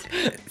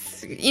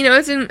 It's in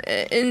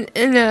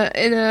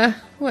a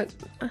what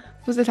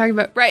was I talking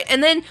about? Right,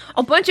 and then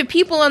a bunch of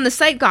people on the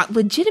site got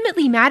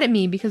legitimately mad at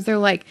me because they're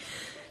like,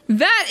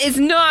 "That is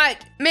not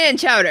man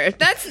chowder.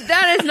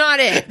 That is not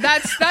it.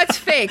 That's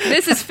fake.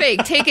 This is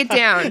fake. Take it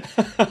down.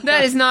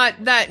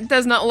 That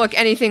does not look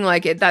anything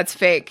like it. That's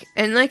fake."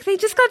 And like they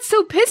just got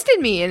so pissed at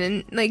me,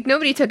 and like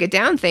nobody took it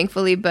down,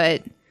 thankfully.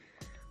 But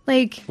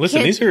like,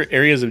 Listen, these are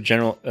areas of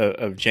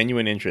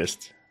genuine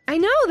interest. I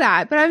know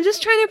that, but I'm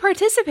just trying to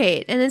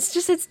participate, and it's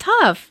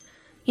tough.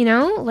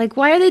 Like,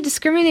 why are they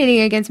discriminating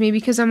against me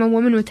because I'm a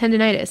woman with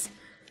tendonitis?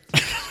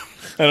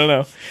 I don't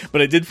know,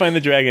 but I did find the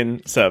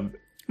dragon sub.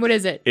 What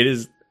is it? It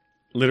is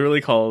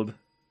literally called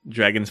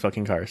Dragons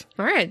Fucking Cars.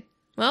 All right.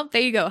 Well,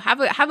 there you go.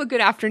 Have a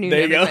good afternoon,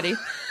 There you go. everybody.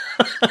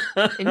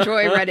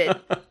 Enjoy Reddit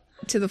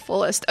to the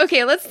fullest.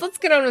 Okay, let's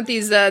get on with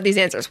these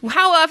answers.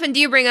 How often do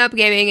you bring up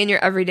gaming in your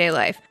everyday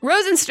life?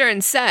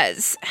 Rosenstern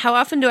says, how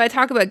often do I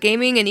talk about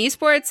gaming and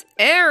esports?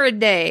 Every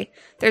day.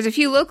 There's a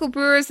few local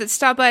brewers that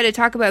stop by to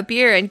talk about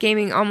beer and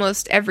gaming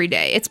almost every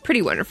day. It's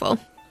pretty wonderful.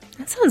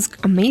 That sounds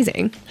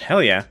amazing.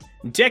 Hell yeah.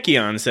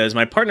 Dekion says,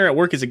 my partner at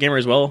work is a gamer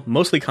as well,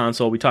 mostly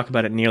console. We talk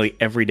about it nearly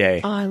every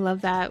day. Oh, I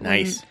love that.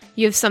 Nice. When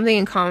you have something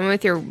in common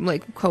with your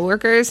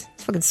coworkers.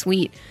 It's fucking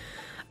sweet.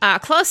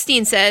 Klaus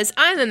Steen says,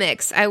 I'm a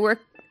mix. At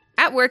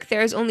work,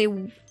 there's only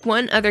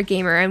one other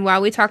gamer, and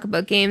while we talk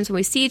about games when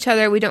we see each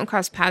other, we don't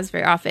cross paths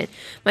very often.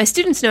 My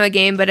students know a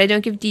game, but I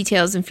don't give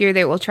details in fear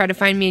they will try to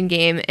find me in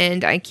game,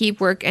 and I keep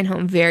work and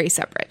home very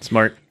separate.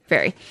 Smart.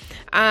 Very.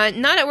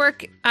 Not at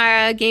work.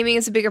 Gaming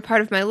is a bigger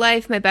part of my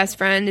life. My best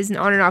friend is an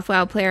on and off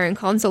WoW player and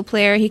console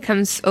player. He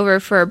comes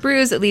over for a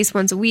brews at least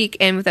once a week,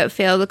 and without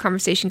fail, the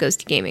conversation goes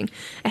to gaming.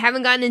 I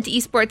haven't gotten into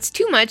esports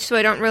too much, so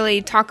I don't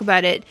really talk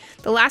about it.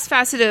 The last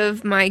facet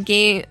of my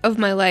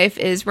life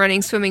is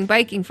running, swimming,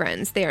 biking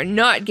friends. They are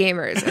not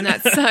gamers, and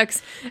that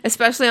sucks,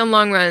 especially on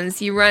long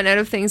runs. You run out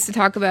of things to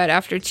talk about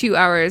after 2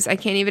 hours. I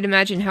can't even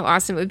imagine how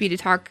awesome it would be to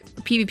talk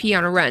PvP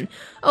on a run.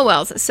 Oh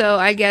well, so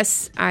I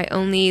guess I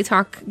only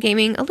talk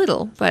gaming a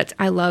little, but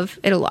I love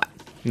it a lot.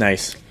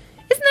 Nice.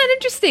 Isn't that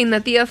interesting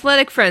that the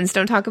athletic friends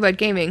don't talk about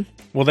gaming?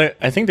 Well,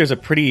 I think there's a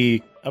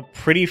pretty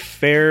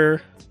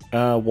fair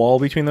wall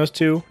between those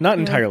two. Not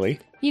entirely.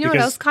 You know what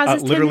else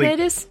causes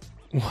tendinitis?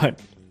 What?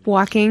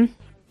 Walking.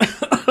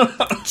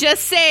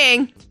 Just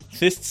saying.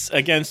 Fists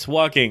Against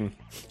Walking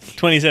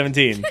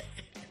 2017.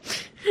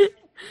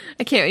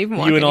 I can't even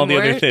walk You and all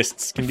anymore. the other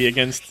fists can be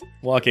against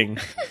walking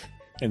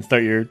and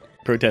start your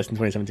protest in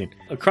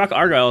 2017. Croc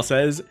Argyle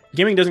says,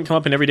 gaming doesn't come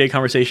up in everyday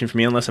conversation for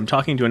me unless I'm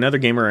talking to another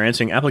gamer or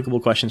answering applicable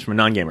questions from a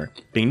non-gamer.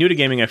 Being new to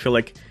gaming, I feel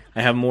like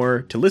I have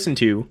more to listen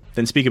to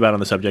than speak about on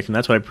the subject, and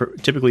that's what I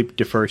typically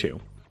defer to.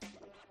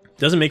 It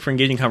doesn't make for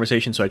engaging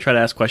conversation, so I try to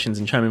ask questions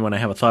and chime in when I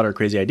have a thought or a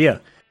crazy idea.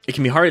 It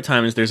can be hard at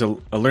times. There's a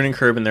learning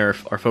curve, and there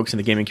are folks in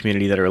the gaming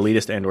community that are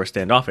elitist and or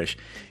standoffish.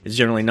 It's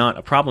generally not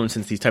a problem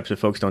since these types of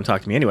folks don't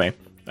talk to me anyway.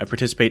 I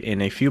participate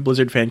in a few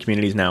Blizzard fan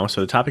communities now,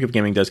 so the topic of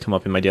gaming does come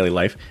up in my daily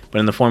life, but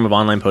in the form of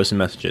online posts and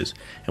messages,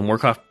 and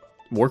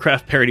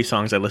Warcraft parody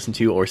songs I listen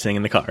to or sing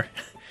in the car.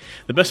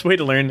 The best way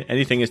to learn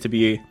anything is to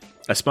be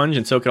a sponge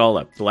and soak it all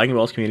up. The Lagging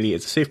Balls community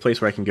is a safe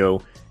place where I can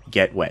go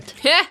get wet.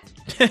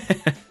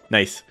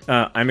 Nice.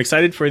 I'm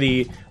excited for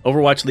the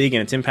Overwatch League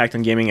and its impact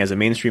on gaming as a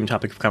mainstream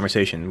topic of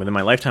conversation. Within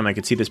my lifetime, I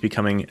could see this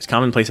becoming as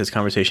commonplace as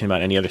conversation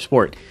about any other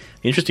sport.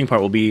 The interesting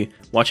part will be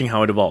watching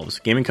how it evolves.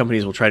 Gaming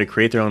companies will try to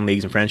create their own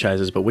leagues and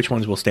franchises, but which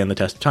ones will stand the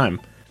test of time?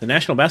 The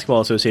National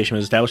Basketball Association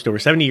was established over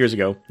 70 years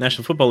ago,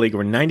 National Football League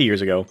over 90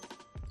 years ago,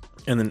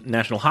 and the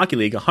National Hockey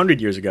League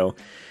 100 years ago,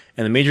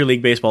 and the Major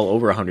League Baseball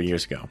over 100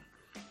 years ago.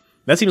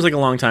 That seems like a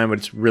long time, but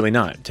it's really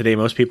not. Today,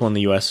 most people in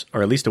the US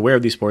are at least aware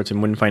of these sports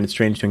and wouldn't find it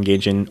strange to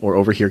engage in or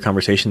overhear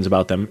conversations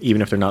about them,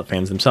 even if they're not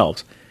fans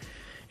themselves.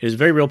 It is a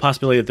very real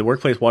possibility that the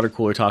workplace water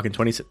cooler talk in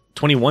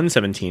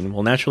 2117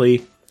 will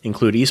naturally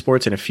include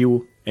esports,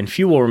 and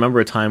few will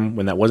remember a time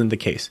when that wasn't the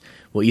case.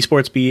 Will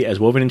esports be as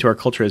woven into our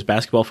culture as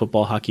basketball,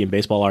 football, hockey, and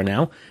baseball are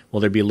now? Will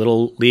there be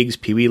little leagues,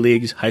 pee-wee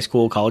leagues, high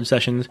school, college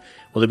sessions?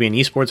 Will there be an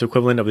esports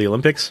equivalent of the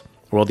Olympics?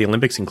 Or will the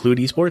Olympics include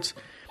esports?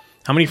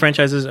 How many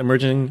franchises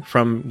emerging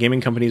from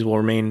gaming companies will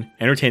remain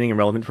entertaining and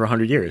relevant for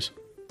 100 years?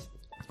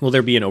 Will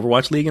there be an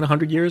Overwatch League in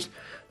 100 years?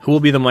 Who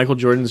will be the Michael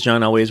Jordans, John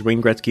Elways,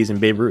 Wayne Gretzkys,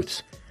 and Babe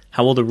Ruths?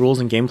 How will the rules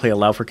and gameplay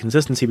allow for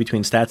consistency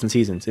between stats and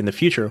seasons? In the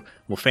future,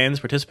 will fans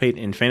participate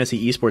in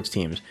fantasy esports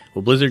teams?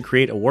 Will Blizzard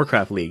create a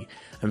Warcraft League?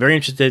 I'm very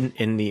interested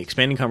in the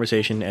expanding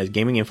conversation as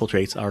gaming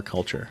infiltrates our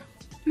culture.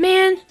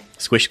 Man.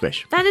 Squish,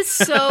 squish. That is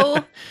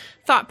so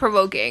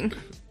thought-provoking,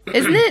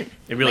 isn't it?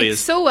 It really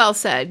is. So well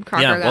said,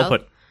 Crocker. Yeah, well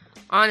put.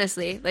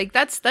 Honestly,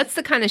 that's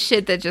the kind of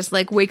shit that just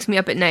wakes me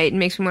up at night and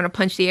makes me want to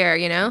punch the air,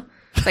 you know?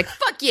 It's like,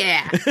 fuck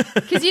yeah!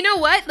 Because you know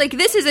what?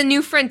 This is a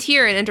new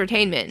frontier in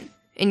entertainment,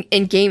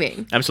 in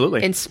gaming.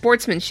 Absolutely. In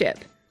sportsmanship.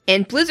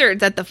 And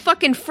Blizzard's at the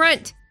fucking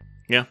front.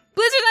 Yeah.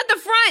 Blizzard's at the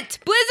front!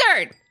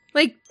 Blizzard!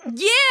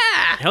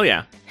 Yeah! Hell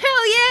yeah.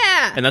 Hell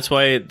yeah! And that's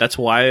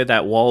why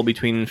that wall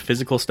between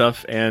physical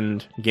stuff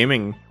and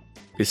gaming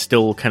is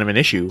still kind of an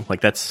issue.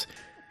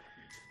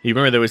 You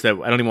remember there was that,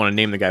 I don't even want to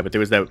name the guy, but there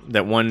was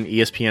that one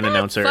ESPN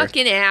announcer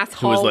fucking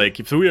asshole who was like,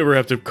 if we ever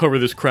have to cover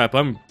this crap,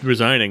 I'm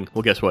resigning.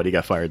 Well, guess what? He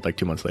got fired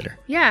 2 months later.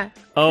 Yeah.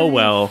 Oh,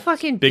 well.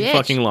 Fucking big bitch.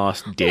 fucking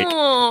loss, dick.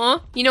 Aww.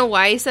 You know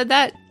why he said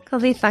that?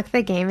 Because he sucked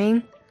the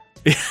gaming.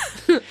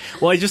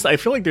 Well, I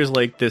feel like there's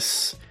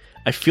this,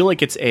 I feel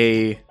like it's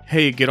a,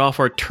 hey, get off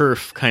our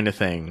turf kind of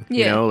thing.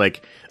 Yeah. You know,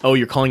 oh,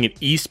 you're calling it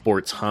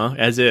esports, huh?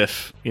 As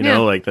if, you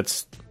know,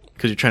 that's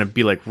because you're trying to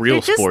be real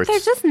sports. They're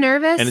just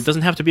nervous. And it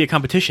doesn't have to be a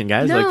competition,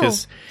 guys. No.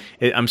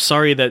 I'm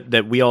sorry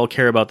that we all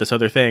care about this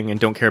other thing and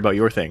don't care about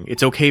your thing.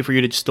 It's okay for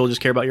you to still just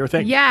care about your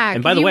thing. Yeah.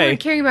 And by the you way, weren't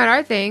caring about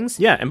our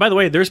things. Yeah. And by the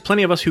way, there's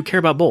plenty of us who care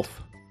about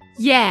both.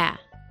 Yeah.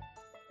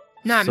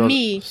 Not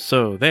me.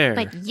 So there.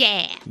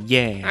 Yeah.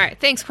 Yeah. All right.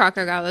 Thanks,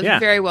 Crocker. That was Yeah.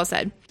 very well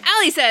said.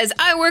 Allie says,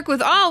 I work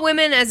with all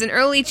women as an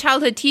early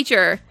childhood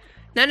teacher.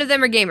 None of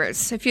them are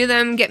gamers. A few of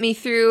them get me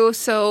through,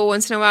 so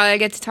once in a while I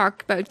get to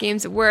talk about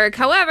games at work.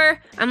 However,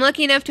 I'm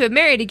lucky enough to have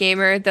married a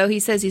gamer, though he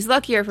says he's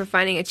luckier for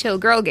finding a chill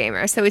girl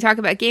gamer. So we talk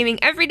about gaming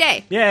every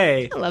day.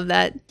 Yay. I love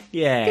that.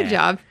 Yeah. Good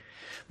job.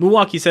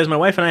 Milwaukee says, my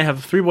wife and I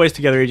have 3 boys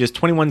together, ages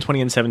 21,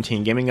 20, and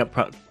 17.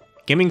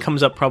 Gaming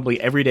comes up probably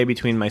every day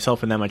between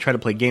myself and them. I try to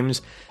play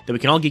games that we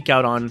can all geek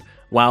out on,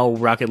 WoW,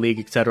 Rocket League,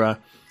 etc.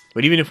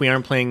 But even if we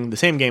aren't playing the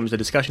same games, the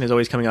discussion is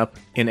always coming up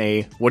in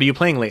a, what are you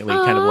playing lately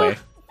kind of way.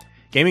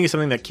 Gaming is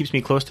something that keeps me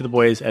close to the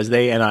boys as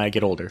they and I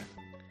get older.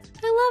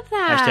 I love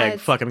that.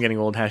 # fuck, I'm getting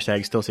old.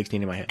 # still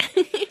 16 in my head.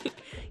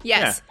 Yes.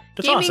 Yeah,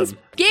 that's awesome.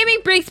 Gaming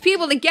brings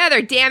people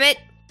together, damn it.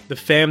 The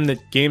fam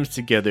that games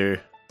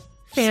together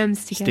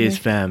Fams together. Stays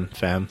fam.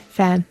 Fam.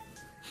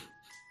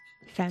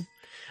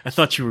 I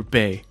thought you were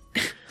bae,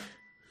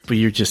 but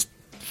you're just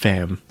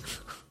fam.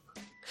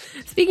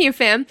 Speaking of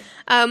fam,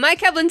 Mike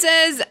Heblin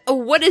says,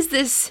 what is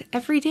this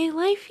everyday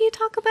life you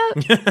talk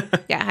about?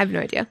 Yeah, I have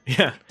no idea.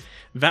 Yeah.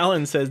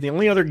 Valen says, the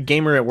only other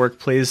gamer at work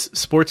plays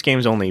sports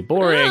games only.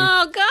 Boring.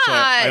 Oh, God. So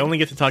I only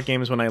get to talk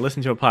games when I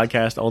listen to a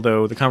podcast,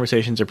 although the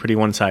conversations are pretty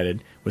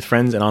one-sided with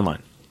friends and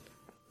online.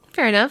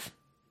 Fair enough.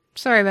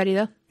 Sorry, buddy,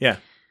 though. Yeah.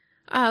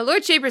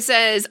 Lord Shaper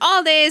says,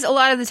 all days, a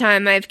lot of the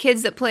time, I have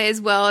kids that play as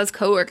well as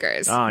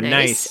coworkers. Oh,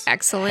 nice.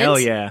 Excellent. Hell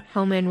yeah.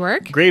 Home and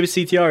work. Graves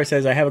CTR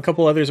says, I have a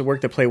couple others at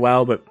work that play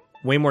WoW, but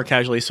way more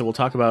casually, so we'll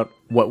talk about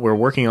what we're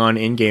working on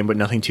in-game, but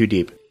nothing too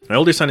deep. My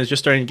older son is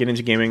just starting to get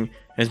into gaming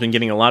and has been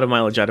getting a lot of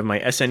mileage out of my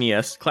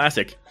SNES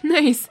Classic.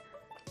 Nice.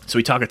 So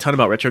we talk a ton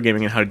about retro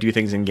gaming and how to do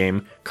things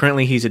in-game.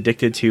 Currently, he's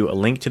addicted to A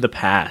Link to the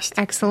Past.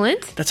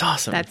 Excellent. That's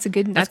awesome. That's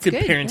good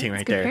parenting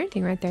right there. Good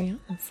parenting right there,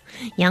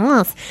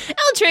 yes.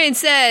 L-Train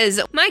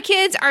says, my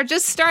kids are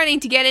just starting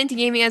to get into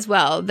gaming as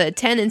well. The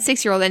 10 and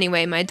 6-year-old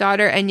anyway. My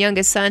daughter and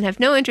youngest son have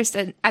no interest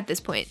at this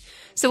point.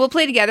 So we'll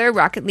play together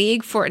Rocket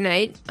League,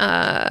 Fortnite,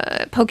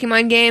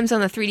 Pokemon games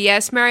on the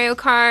 3DS, Mario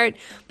Kart.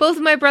 Both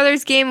of my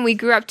brothers game and we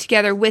grew up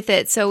together with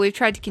it, so we've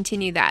tried to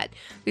continue that.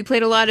 We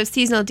played a lot of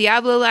seasonal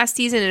Diablo last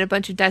season and a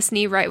bunch of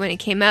Destiny right when it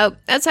came out.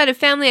 Outside of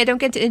family, I don't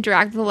get to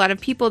interact with a lot of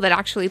people that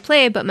actually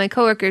play, but my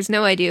coworkers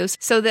know I do,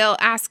 so they'll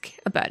ask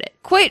about it.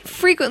 Quite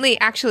frequently,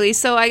 actually,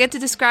 so I get to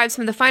describe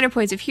some of the finer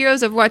points of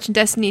Heroes, Overwatch, and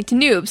Destiny to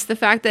noobs. The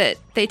fact that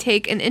they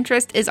take an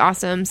interest is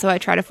awesome, so I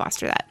try to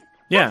foster that.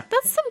 Yeah.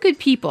 That's some good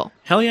people.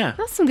 Hell yeah.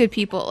 That's some good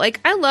people. Like,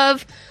 I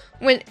love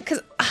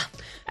because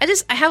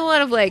I have a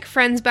lot of, like,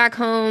 friends back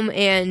home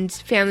and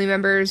family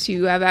members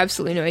who have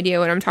absolutely no idea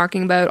what I'm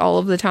talking about all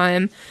of the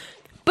time.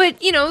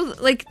 But, you know,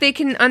 like, they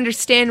can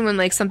understand when,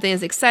 like, something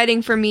is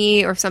exciting for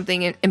me or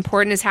something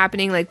important is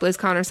happening, like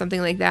BlizzCon or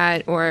something like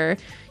that, or,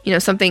 you know,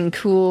 something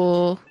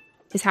cool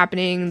is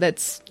happening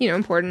that's, you know,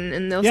 important,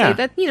 and they'll say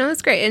that, you know,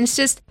 that's great. And it's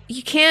just,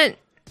 you can't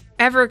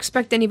ever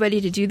expect anybody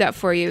to do that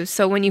for you.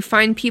 So when you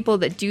find people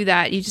that do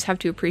that, you just have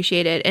to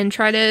appreciate it and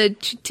try to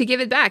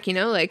give it back, you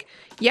know? Like,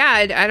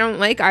 yeah, I don't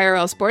like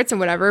IRL sports and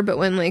whatever, but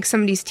when, like,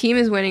 somebody's team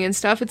is winning and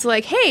stuff, it's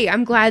like, hey,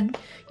 I'm glad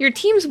your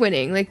team's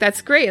winning. Like,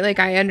 that's great. Like,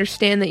 I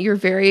understand that you're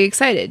very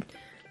excited.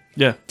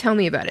 Yeah. Tell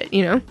me about it,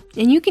 you know?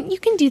 And you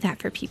can do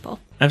that for people.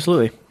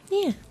 Absolutely.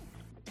 Yeah.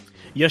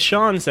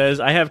 Yashawn says,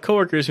 I have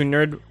coworkers who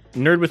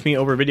nerd with me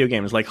over video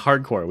games, like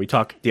hardcore. We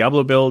talk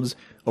Diablo builds,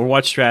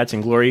 Overwatch strats,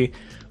 and glory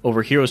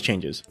over heroes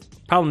changes.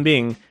 Problem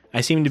being,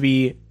 I seem to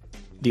be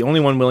the only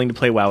one willing to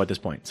play WoW at this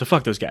point. So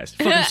fuck those guys.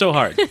 Fuck them so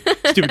hard.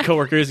 Stupid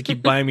coworkers that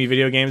keep buying me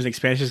video games and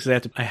expansions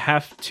because I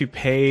have to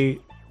pay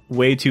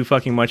way too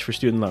fucking much for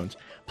student loans.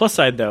 Plus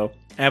side though,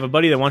 I have a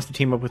buddy that wants to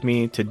team up with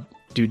me to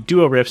do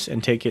duo rifts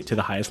and take it to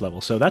the highest level.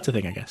 So that's a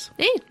thing, I guess.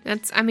 Hey,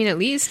 that's, I mean, at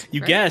least.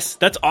 You right?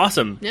 That's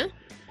awesome. Yeah.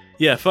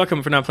 Yeah, fuck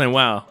them for not playing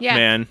WoW,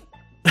 man.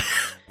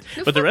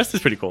 But the rest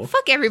is pretty cool.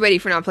 Fuck everybody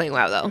for not playing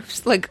WoW though.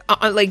 Just like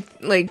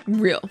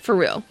real, for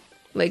real.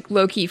 Like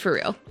low key for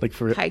real. Like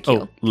for real. High key.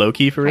 Oh, low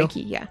key for real? High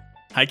key, yeah.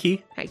 High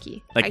key? High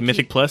key. Like High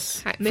Mythic key.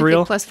 Plus? Mythic for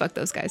real? Plus, fuck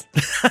those guys.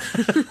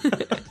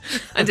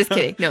 I'm just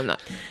kidding. No, I'm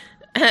not.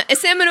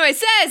 Samanoy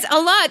says, a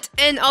lot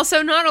and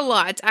also not a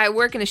lot. I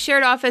work in a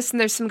shared office and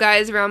there's some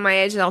guys around my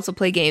age that also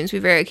play games. We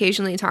very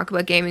occasionally talk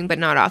about gaming, but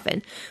not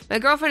often. My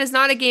girlfriend is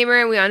not a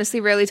gamer and we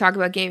honestly rarely talk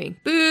about gaming.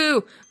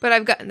 Boo! But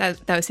I've got,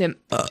 that was him,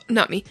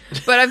 not me.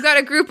 But I've got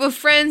a group of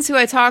friends who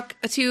I talk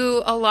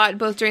to a lot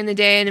both during the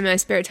day and in my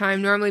spare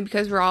time, normally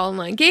because we're all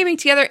online gaming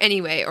together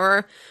anyway,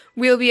 or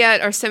we'll be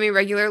at our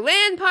semi-regular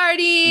LAN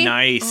party.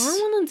 Nice. I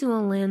want to do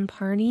a LAN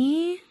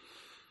party.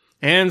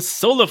 And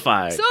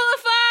Solified.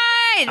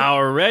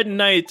 Our Red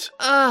Knight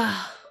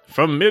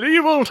from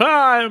medieval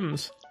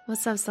times.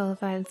 What's up,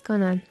 Solified? What's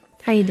going on?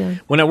 How you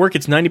doing? When at work,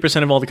 it's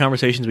 90% of all the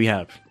conversations we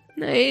have.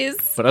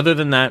 Nice. But other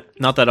than that,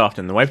 not that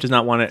often. The wife does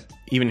not want to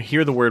even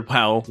hear the word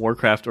WoW,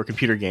 Warcraft, or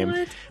computer game.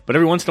 What? But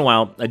every once in a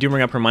while, I do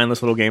bring up her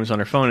mindless little games on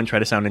her phone and try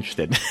to sound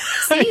interested.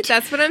 See,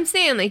 that's what I'm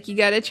saying. Like, you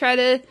gotta try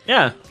to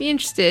be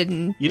interested.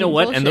 And you know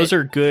what? And those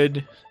are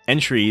good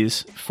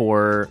entries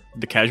for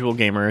the casual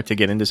gamer to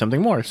get into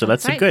something more. So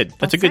that's a good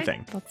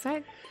thing. Both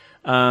sides.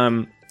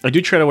 I do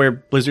try to wear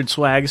Blizzard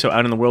swag, so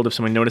out in the world, if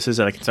someone notices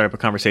that I can start up a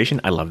conversation,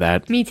 I love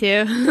that. Me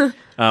too.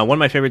 One of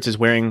my favorites is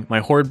wearing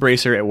my Horde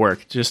bracer at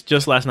work.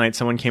 Just last night,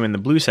 someone came in the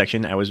blue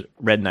section. I was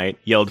Red Knight,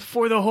 yelled,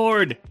 "For the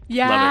Horde!"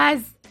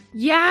 Yes!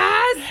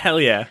 Yes! Hell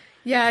yeah.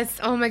 Yes.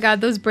 Oh my god,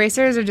 those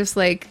bracers are just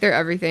like, they're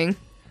everything.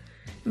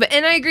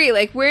 And I agree,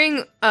 like,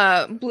 wearing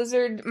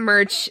Blizzard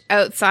merch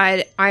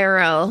outside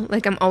IRL,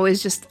 like, I'm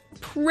always just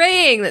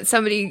praying that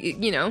somebody,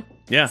 you know,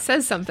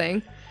 says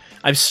something.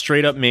 I've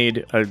straight up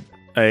made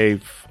a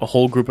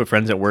whole group of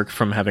friends at work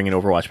from having an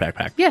Overwatch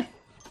backpack. Yeah.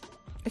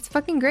 It's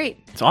fucking great.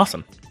 It's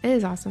awesome. It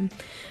is awesome.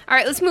 All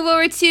right, let's move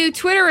over to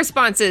Twitter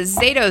responses.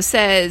 Zato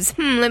says,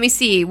 let me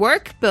see.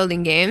 Work,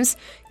 building games,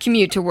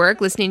 commute to work,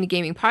 listening to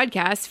gaming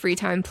podcasts, free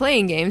time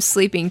playing games,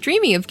 sleeping,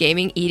 dreaming of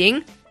gaming,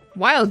 eating,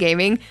 while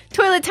gaming,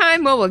 toilet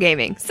time, mobile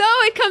gaming. So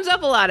it comes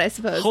up a lot, I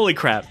suppose. Holy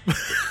crap.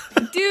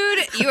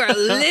 Dude, you are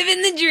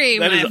living the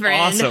dream, That my is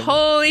friend. awesome.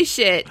 Holy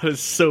shit. That is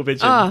so bitchin'.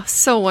 Oh,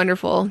 so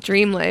wonderful.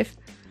 Dream life.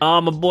 My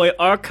boy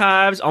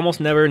Archives, almost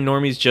never.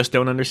 Normies just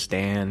don't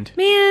understand.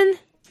 Man.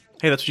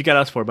 Hey, that's what you got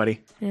us for,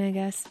 buddy. Yeah, I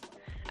guess.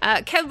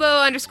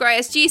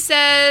 Kevbo_SG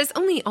says,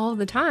 only all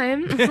the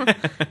time.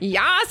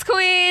 Yas,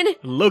 queen.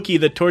 Loki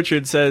the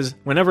Tortured says,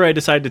 whenever I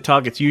decide to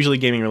talk, it's usually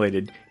gaming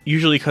related.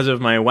 Usually because of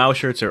my WoW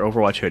shirts or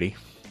Overwatch hoodie.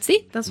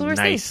 See, that's what we're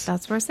Nice. saying.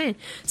 That's what we're saying.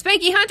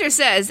 Spanky Hunter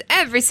says,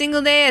 every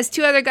single day as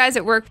 2 other guys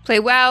at work play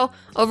WoW,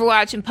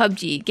 Overwatch, and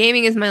PUBG.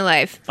 Gaming is my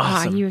life.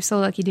 Awesome. You are so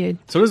lucky, dude.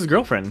 So does his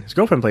girlfriend. His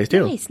girlfriend plays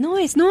too.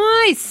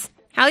 Nice.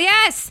 Hell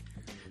yes.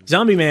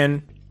 Zombie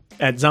Man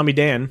at Zombie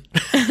Dan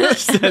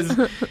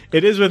says,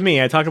 it is with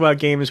me. I talk about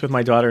games with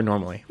my daughter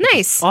normally.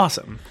 Nice.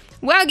 Awesome.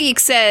 WoW Geek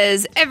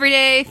says, every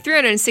day,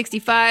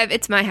 365,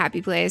 it's my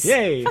happy place.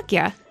 Yay. Fuck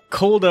yeah.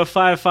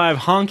 Colda55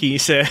 Honky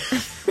says,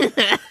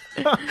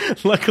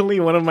 luckily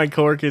one of my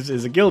coworkers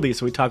is a guildie,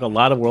 so we talk a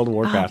lot of World of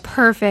Warcraft.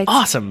 Perfect.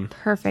 Awesome.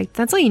 Perfect.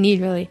 That's all you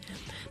need, really.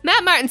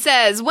 Matt Martin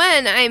says,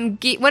 when I'm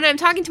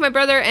talking to my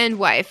brother and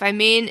wife, I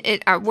mean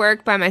it at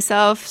work by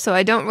myself, so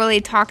I don't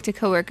really talk to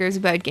coworkers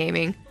about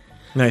gaming.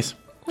 Nice.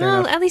 Fair Well,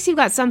 enough. at least you've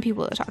got some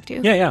people to talk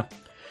to. Yeah.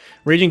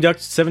 Raging Duck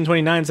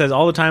 729 says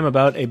all the time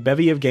about a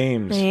bevy of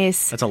games.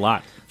 Nice. That's a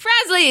lot.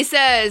 Frasley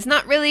says,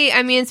 not really.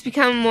 I mean, it's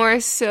become more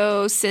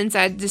so since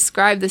I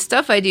describe the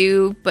stuff I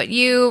do, but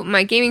you,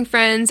 my gaming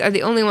friends, are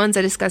the only ones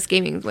I discuss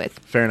gaming with.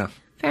 Fair enough.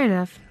 Fair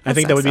enough. I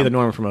think that would be awesome. the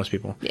norm for most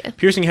people. Yeah.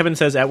 Piercing Heaven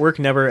says, at work,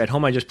 never. At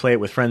home, I just play it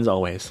with friends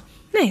always.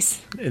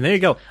 Nice. And there you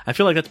go. I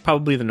feel like that's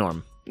probably the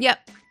norm. Yep.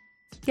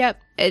 But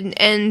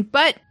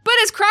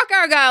as Croc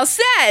Argyle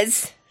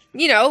says,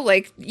 you know,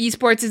 like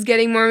esports is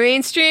getting more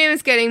mainstream,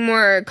 it's getting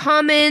more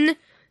common,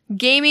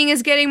 gaming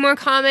is getting more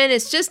common.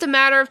 It's just a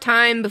matter of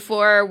time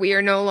before we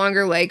are no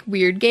longer like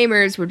weird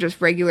gamers. We're just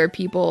regular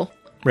people,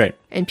 Right.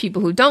 and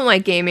people who don't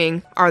like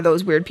gaming are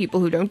those weird people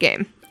who don't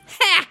game.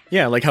 Ha!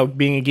 Yeah, like how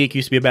being a geek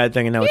used to be a bad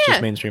thing and now it's Yeah.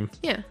 just mainstream.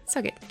 Yeah,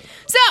 suck it.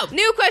 So,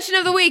 new question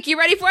of the week. You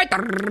ready for it?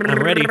 I'm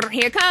ready.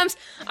 Here it comes.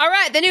 All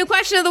right, the new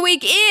question of the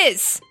week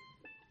is,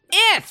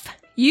 if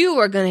you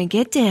were going to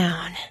get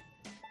down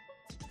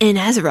in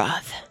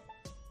Azeroth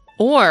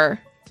or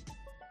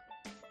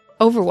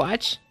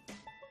Overwatch,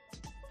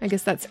 I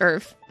guess that's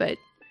Earth, but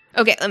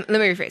okay, let me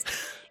rephrase.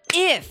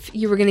 If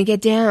you were going to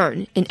get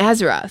down in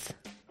Azeroth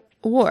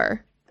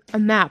or a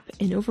map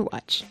in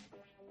Overwatch,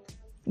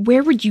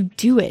 where would you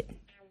do it?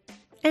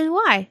 And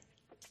why?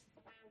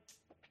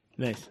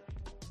 Nice.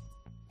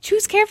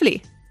 Choose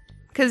carefully,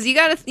 because you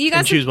got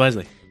And choose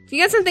wisely.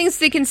 some things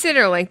to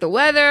consider, like the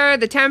weather,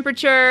 the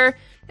temperature,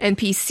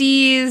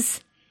 NPCs.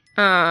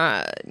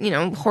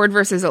 Horde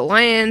versus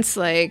Alliance.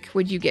 Like,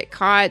 would you get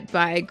caught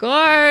by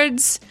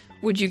guards?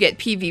 Would you get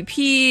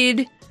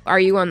PvP'd? Are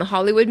you on the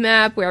Hollywood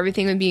map where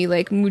everything would be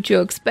like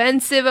mucho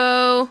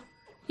expensivo?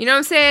 You know what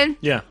I'm saying?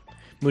 Yeah.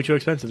 Mucho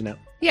expensive now.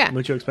 Yeah.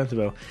 Mucho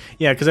expensivo.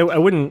 Yeah, because I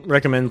wouldn't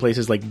recommend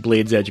places like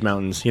Blade's Edge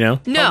Mountains, you know?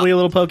 No. Probably a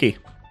little pokey.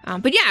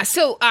 But yeah,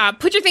 so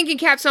put your thinking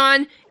caps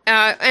on,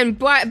 and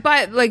but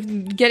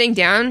like getting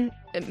down,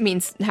 it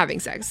means having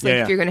sex. Like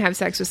Yeah. if you're gonna have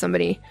sex with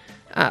somebody,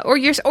 or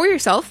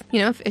yourself, you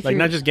know, if Like, you're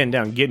not just getting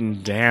down,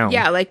 getting down.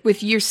 yeah, like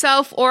with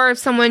yourself or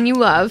someone you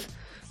love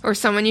or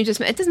someone you just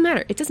met. It doesn't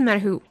matter. It doesn't matter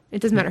who.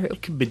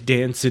 Could be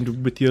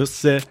dancing with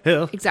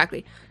yourself.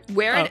 Exactly.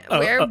 Where in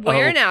oh.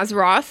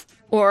 Azeroth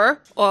or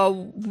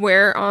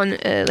where on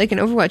like an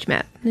Overwatch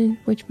map?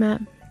 Which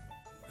map?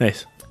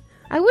 Nice.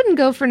 I wouldn't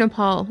go for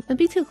Nepal. It'd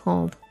be too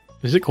cold.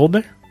 Is it cold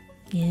there?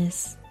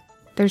 Yes.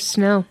 There's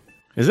snow.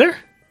 Is there?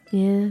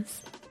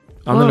 Yes.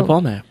 On the Whoa.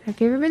 Nepal map?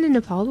 Have you ever been to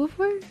Nepal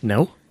before?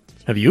 No.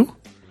 Have you?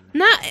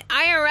 Not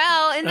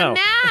IRL in the Oh.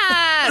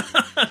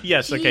 map.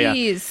 Yes, okay, yeah.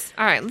 Jeez.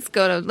 All right, let's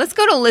go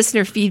to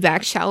listener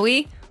feedback, shall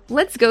we?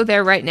 Let's go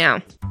there right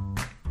now.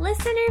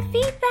 Listener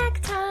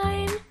feedback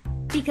time.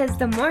 Because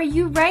the more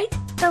you write,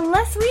 the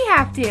less we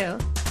have to.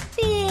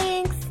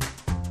 Thanks.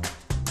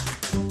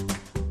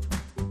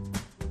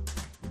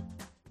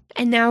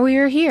 And now we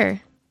are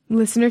here.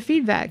 Listener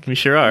feedback. We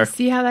sure are.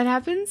 See how that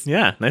happens?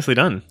 Yeah, nicely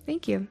done.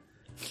 Thank you.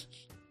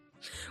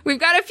 We've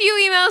got a few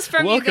emails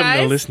from you Welcome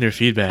guys. to listener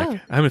feedback. Oh.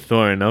 I'm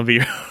Thorin. I'll be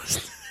your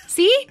host.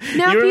 See?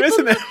 Now You were people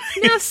missing know,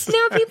 it.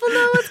 now people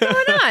know what's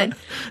going on.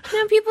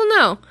 Now people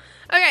know.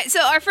 Okay,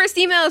 so our first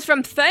email is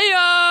from Thea.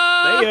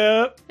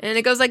 Yeah. And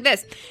it goes like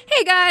this.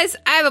 Hey guys,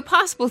 I have a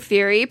possible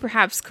theory,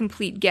 perhaps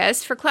complete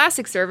guess, for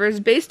classic servers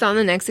based on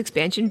the next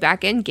expansion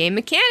backend game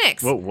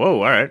mechanics. Whoa,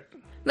 all right.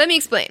 Let me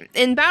explain.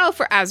 In Battle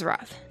for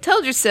Azeroth,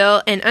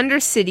 Teldrassil and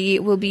Undercity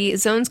will be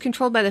zones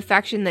controlled by the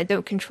faction that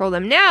don't control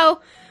them now,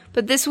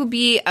 but this will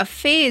be a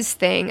phase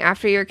thing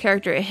after your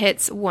character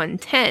hits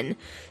 110.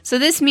 So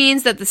this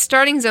means that the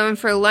starting zone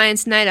for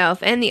Alliance Night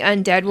Elf and the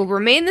Undead will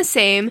remain the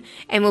same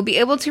and will be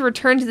able to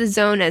return to the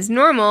zone as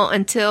normal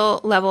until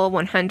level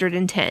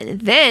 110.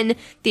 Then,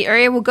 the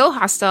area will go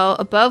hostile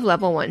above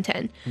level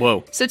 110.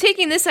 Whoa. So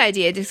taking this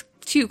idea to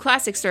to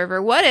Classic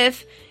server? What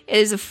if it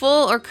is a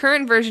full or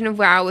current version of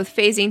WoW with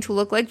phasing to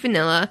look like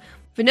vanilla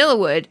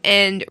would,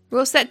 and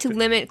rule set to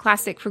limit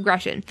Classic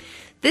progression?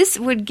 This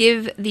would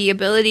give the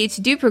ability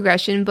to do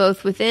progression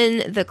both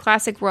within the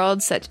Classic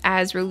world, such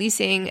as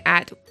releasing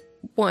at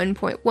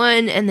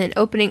 1.1 and then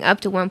opening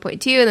up to 1.2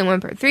 and then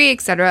 1.3,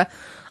 etc.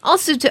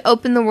 Also to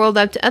open the world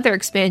up to other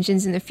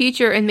expansions in the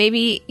future, and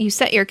maybe you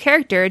set your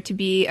character to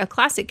be a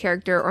Classic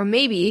character or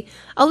maybe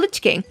a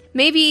Lich King.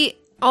 Maybe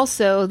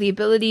also the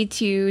ability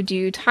to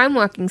do time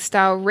walking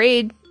style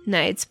raid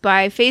nights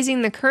by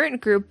phasing the current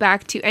group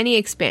back to any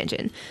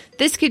expansion.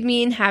 This could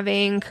mean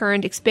having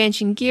current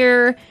expansion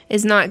gear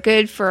is not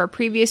good for a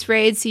previous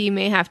raid, so you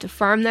may have to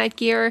farm that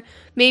gear.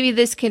 Maybe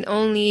this can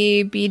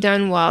only be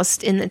done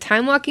whilst in the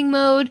time walking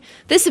mode.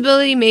 This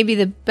ability may be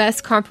the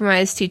best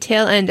compromise to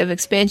tail end of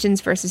expansions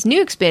versus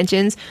new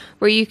expansions,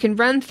 where you can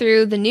run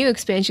through the new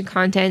expansion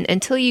content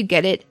until you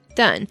get it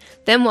done.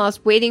 Then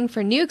whilst waiting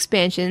for new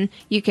expansion,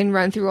 you can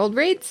run through old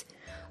raids.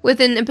 With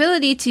an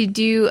ability to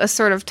do a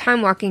sort of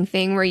time walking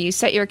thing where you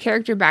set your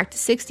character back to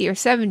 60 or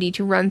 70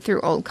 to run through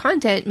old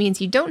content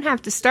means you don't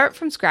have to start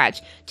from scratch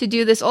to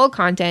do this old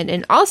content,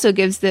 and also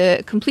gives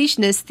the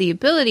completionist the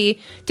ability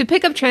to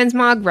pick up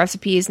transmog,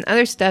 recipes, and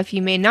other stuff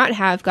you may not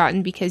have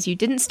gotten because you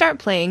didn't start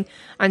playing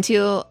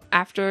until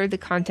after the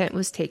content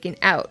was taken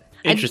out.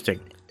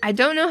 Interesting. I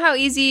don't know how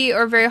easy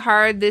or very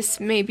hard this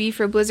may be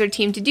for Blizzard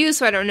team to do,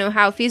 so I don't know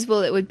how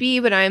feasible it would be,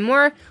 but I am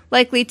more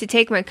likely to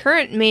take my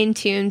current main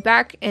tune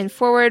back and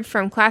forward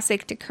from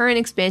Classic to current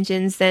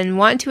expansions than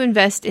want to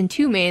invest in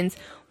two mains,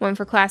 one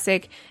for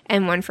Classic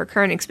and one for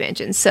current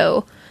expansions.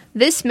 So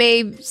this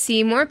may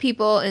see more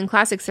people in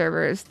Classic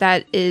servers,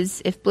 that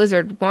is, if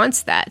Blizzard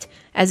wants that,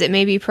 as it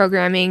may be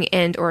programming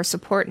and or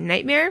support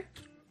nightmare.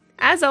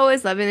 As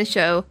always, loving the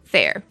show,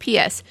 Thayer.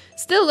 P.S.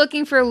 Still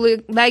looking for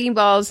lagging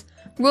balls.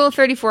 Rule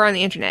 34 on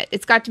the internet.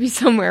 It's got to be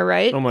somewhere,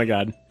 right? Oh my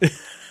god.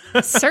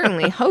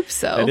 Certainly hope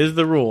so. That is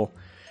the rule.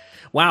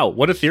 Wow,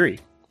 what a theory.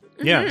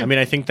 Mm-hmm. Yeah, I mean,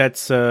 I think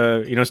that's,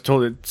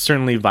 it's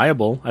certainly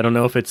viable. I don't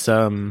know if it's,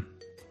 I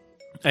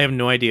have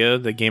no idea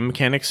the game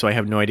mechanics, so I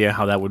have no idea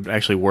how that would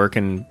actually work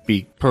and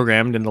be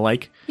programmed and the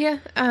like. Yeah,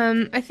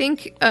 I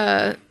think,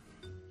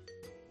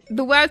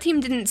 the WoW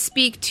team didn't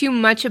speak too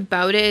much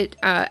about it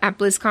at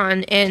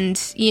BlizzCon,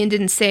 and Ian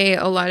didn't say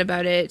a lot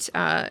about it.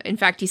 In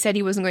fact, he said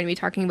he wasn't going to be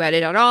talking about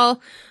it at all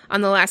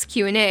on the last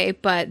Q&A,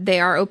 but they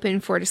are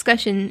open for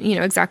discussion,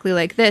 exactly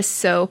like this.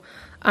 So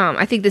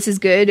I think this is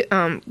good.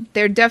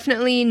 They're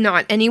definitely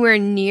not anywhere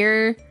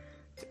near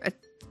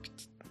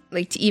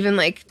to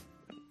even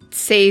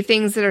say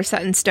things that are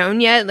set in stone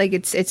yet.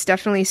 It's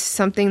definitely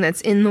something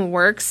that's in the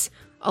works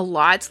a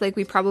lot.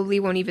 We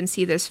probably won't even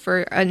see this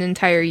for an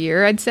entire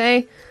year, I'd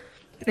say.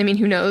 I mean,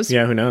 who knows?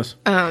 Yeah, who knows?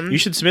 You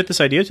should submit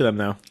this idea to them,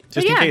 though,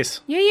 just in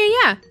case.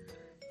 Yeah.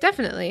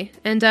 Definitely.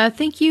 And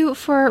thank you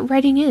for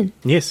writing in.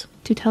 Yes.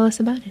 To tell us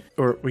about it.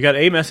 Or we got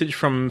a message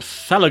from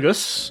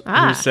Thalagus,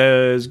 who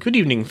says, "Good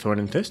evening, Thorn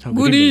and Fist."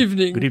 Good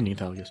evening. Good evening,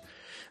 Thalagus.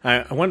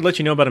 I wanted to let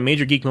you know about a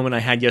major geek moment I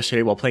had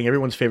yesterday while playing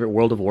everyone's favorite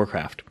World of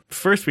Warcraft.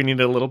 First, we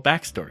needed a little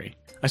backstory.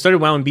 I started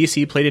WoW in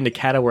BC, played into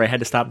Kata where I had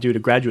to stop due to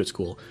graduate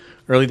school.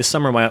 Early this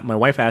summer, my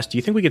wife asked, "Do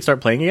you think we could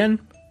start playing again?"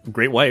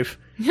 Great wife.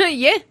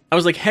 Yeah. I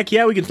was like, heck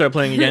yeah, we can start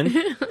playing again.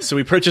 So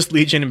we purchased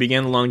Legion and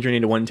began the long journey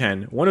to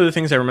 110. One of the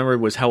things I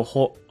remembered was how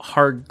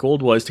hard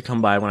gold was to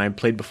come by when I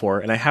played before,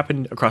 and I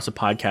happened across a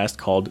podcast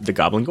called The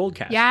Goblin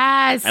Goldcast.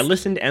 Yes! I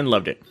listened and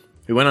loved it.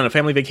 We went on a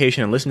family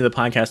vacation and listened to the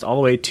podcast all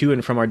the way to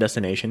and from our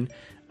destination.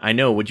 I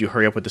know, would you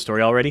hurry up with the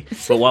story already?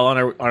 But while on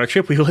our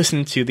trip, we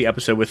listened to the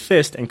episode with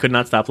Fist and could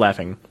not stop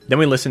laughing. Then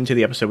we listened to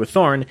the episode with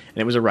Thorn, and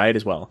it was a riot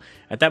as well.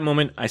 At that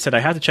moment, I said I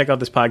have to check out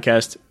this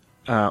podcast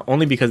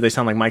only because they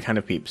sound like my kind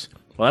of peeps.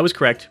 Well, I was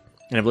correct,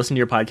 and I've listened to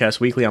your podcast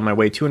weekly on my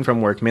way to and from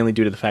work, mainly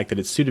due to the fact that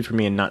it's suited for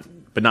me and not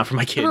for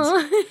my kids.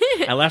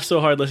 I laughed so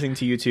hard listening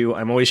to you two.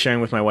 I'm always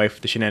sharing with my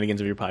wife the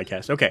shenanigans of your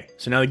podcast. Okay,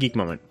 so now the geek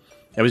moment.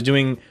 I was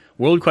doing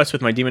World Quest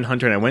with my Demon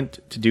Hunter, and I went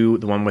to do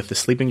the one with the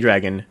Sleeping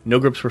Dragon. No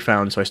groups were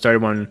found, so I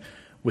started one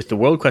with the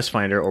World Quest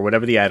Finder, or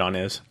whatever the add-on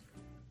is.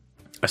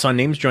 I saw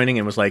names joining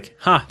and was like,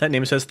 that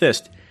name says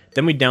Thist.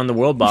 Then we downed the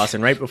world boss,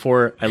 and right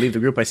before I leave the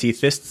group, I see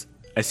Thist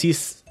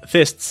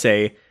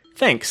say,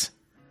 "Thanks."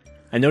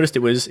 I noticed it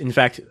was, in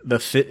fact, the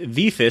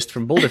Fist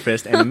from Boulder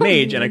Fist and a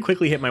mage, and I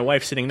quickly hit my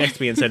wife sitting next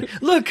to me and said,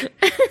 "Look!"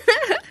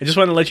 I just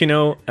wanted to let you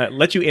know,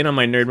 let you in on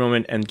my nerd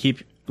moment, and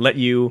let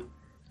you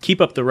keep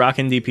up the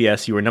rockin'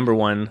 DPS. You were number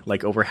one,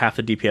 over half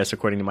the DPS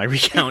according to my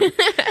recount.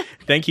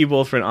 Thank you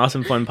both for an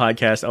awesome, fun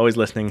podcast. Always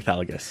listening,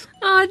 Thalagus.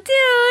 Aw,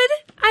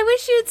 dude. I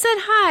wish you had said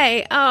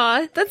hi.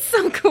 Aw, that's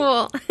so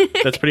cool.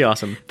 That's pretty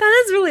awesome.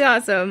 That is really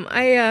awesome.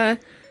 I,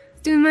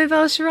 doing my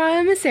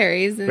Val'sharah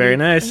emissaries. And very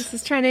nice. I was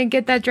just trying to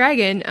get that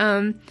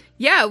dragon.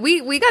 Yeah,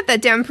 we got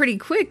that down pretty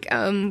quick.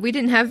 We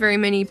didn't have very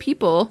many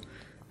people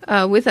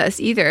with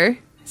us either,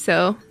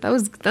 so that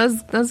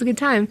was a good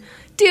time.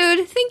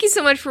 Dude, thank you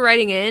so much for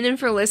writing in and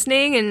for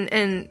listening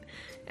and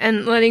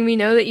letting me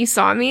know that you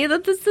saw me.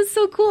 That's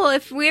so cool.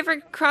 If we ever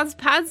cross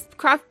paths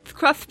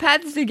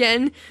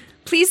again,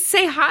 please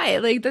say hi.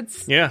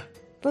 Yeah.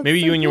 That's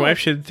Maybe so you and your cool. wife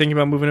should think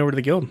about moving over to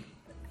the guild.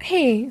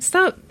 Hey,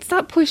 stop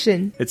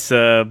pushing. It's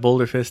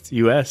Boulder Fist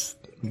US,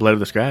 Blood of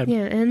the Scribe. Yeah,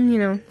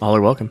 and All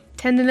are welcome.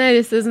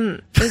 tendinitis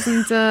isn't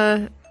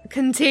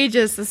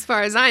contagious as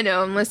far as I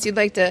know, unless you'd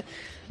like to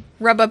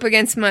rub up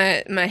against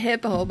my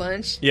hip a whole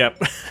bunch.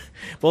 Yep.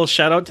 Well,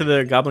 shout out to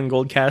the Goblin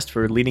Gold cast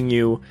for leading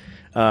you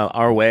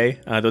our way.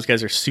 Those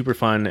guys are super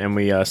fun, and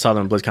we saw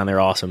them at BlizzCon. They're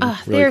awesome. Really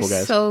They're cool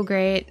guys. so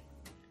great.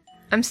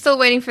 I'm still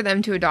waiting for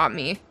them to adopt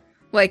me,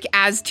 like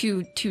as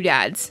two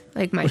dads,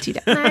 like my two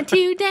dads, my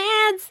two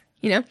dads.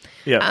 You know?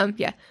 Yeah.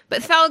 Yeah.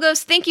 But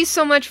Thalgos, thank you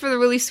so much for the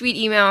really sweet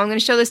email. I'm going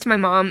to show this to my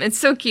mom. It's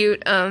so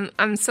cute.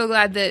 I'm so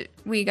glad that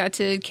we got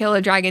to kill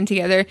a dragon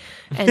together.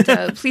 And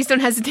please don't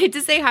hesitate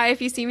to say hi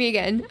if you see me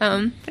again.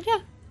 But yeah,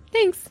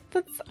 thanks.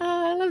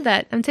 I love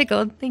that. I'm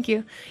tickled. Thank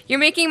you. You're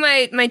making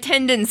my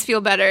tendons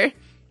feel better.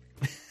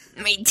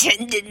 My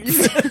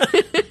tendons.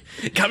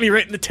 Got me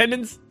right in the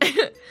tendons.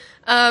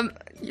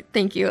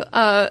 Thank you.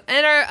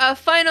 And our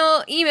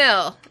final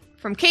email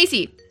from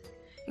Casey.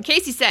 And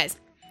Casey says,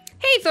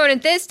 "Hey, Thorn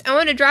and Thist, I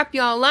want to drop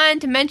you all a line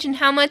to mention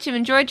how much I've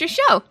enjoyed your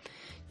show.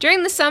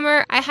 During the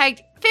summer, I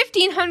hiked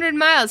 1,500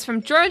 miles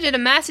from Georgia to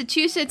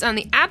Massachusetts on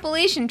the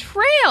Appalachian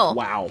Trail.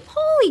 Wow.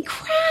 Holy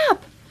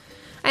crap!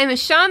 I am a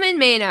shaman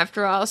main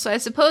after all, so I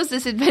suppose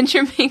this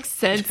adventure makes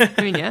sense.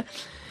 I mean, yeah.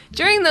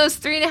 During those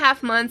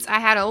 3.5 months, I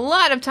had a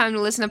lot of time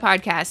to listen to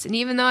podcasts, and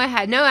even though I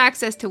had no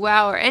access to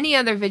WoW or any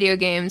other video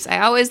games,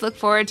 I always look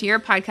forward to your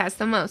podcast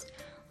the most.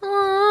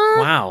 Aww,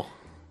 Wow.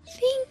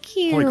 thank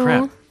you. Holy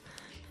crap.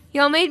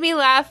 Y'all made me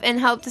laugh and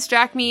helped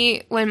distract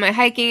me when my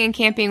hiking and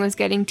camping was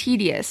getting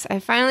tedious. I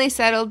finally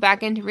settled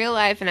back into real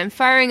life, and I'm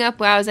firing up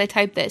WoW as I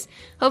type this.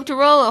 Hope to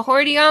roll a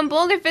Horde on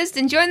Boulder Fist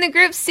and join the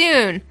group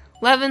soon.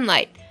 Love and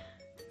light."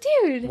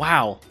 Dude,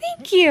 Wow.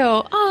 thank you.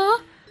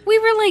 Aw, we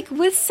were like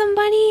with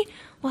somebody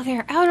while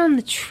they're out on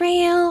the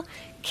trail,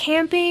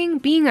 camping,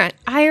 being an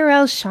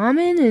IRL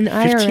shaman in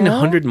IRL.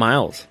 1,500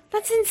 miles.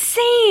 That's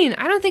insane.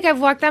 I don't think I've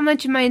walked that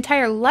much in my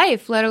entire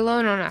life, let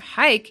alone on a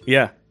hike.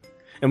 Yeah.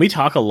 And we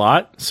talk a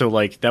lot, so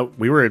like that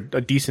we were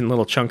a decent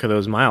little chunk of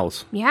those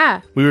miles.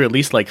 Yeah. We were at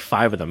least like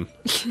 5 of them.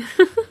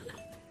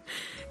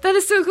 That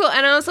is so cool.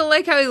 And I also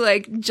like how he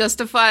like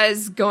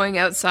justifies going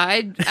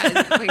outside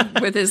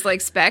like, with his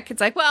like spec. It's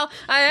like, well,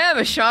 I am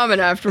a shaman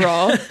after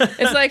all.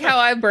 It's like how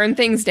I burn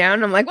things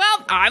down. I'm like,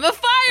 well, I'm a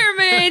fire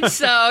mage,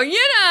 so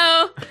you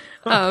know.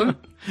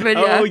 But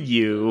yeah. Oh,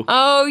 you.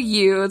 Oh,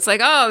 you. It's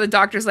like, oh, the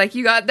doctor's like,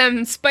 you got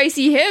them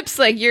spicy hips.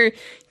 Like your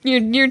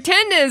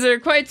tendons are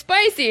quite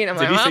spicy. And I'm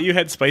Did like, you well, say you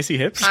had spicy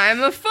hips?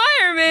 I'm a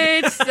fire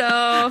mage,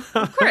 so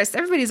of course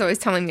everybody's always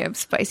telling me I have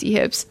spicy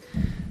hips.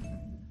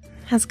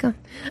 How's it going?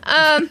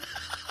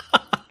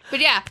 But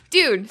yeah,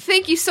 dude,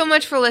 thank you so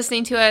much for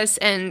listening to us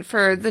and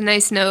for the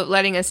nice note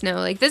letting us know.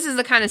 Like, this is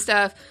the kind of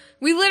stuff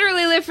we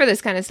literally live for.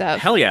 This kind of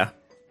stuff. Hell yeah.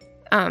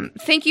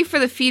 Thank you for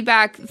the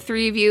feedback,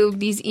 3 of you.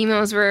 These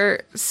emails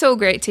were so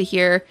great to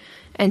hear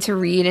and to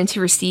read and to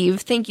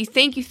receive. Thank you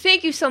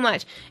so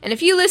much. And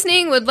if you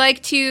listening would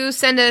like to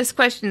send us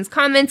questions,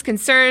 comments,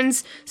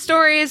 concerns,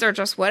 stories, or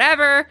just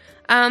whatever,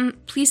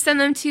 please send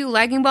them to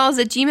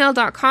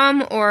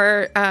laggingballs@gmail.com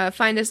or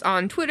find us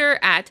on Twitter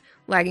at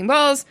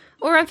laggingballs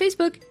or on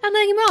Facebook at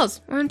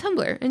laggingballs or on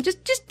Tumblr. And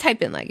just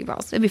type in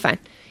laggingballs. It'll be fine.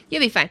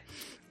 You'll be fine.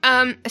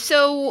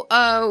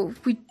 So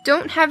we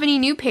don't have any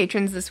new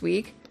patrons this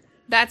week.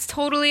 That's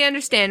totally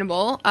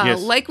understandable.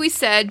 Yes. Like we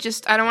said,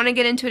 I don't want to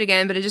get into it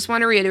again, but I just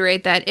want to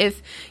reiterate that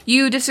if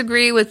you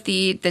disagree with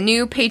the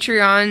new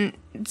Patreon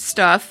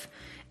stuff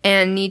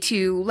and need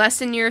to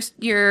lessen your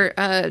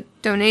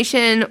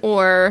donation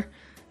or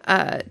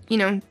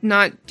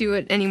not do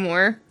it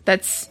anymore,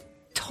 that's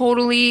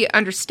totally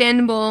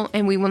understandable,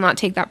 and we will not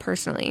take that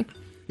personally.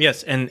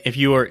 Yes, and if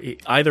you are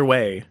either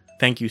way,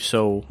 thank you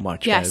so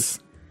much, Yes. guys.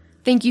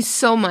 Thank you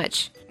so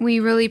much. We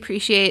really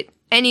appreciate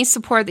any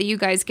support that you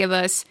guys give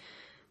us.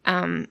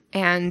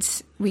 And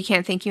we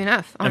can't thank you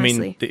enough,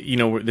 honestly. I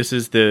mean, this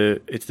is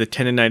it's the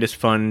tendinitis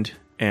fund,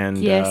 and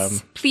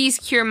Yes. Please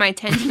cure my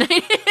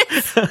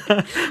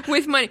tendinitis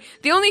with money.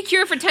 The only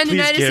cure for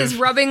tendinitis give. is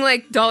rubbing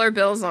like dollar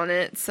bills on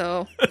it.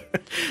 So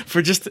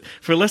for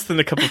less than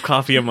a cup of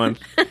coffee a month,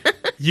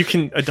 you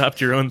can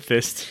adopt your own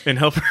fist and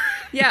help her.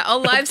 yeah, I'll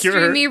live cure her.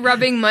 stream me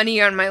rubbing money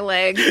on my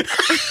leg.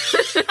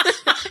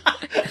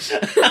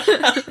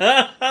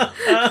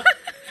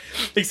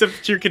 Except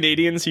that you're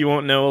Canadian, so you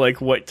won't know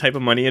like what type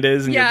of money it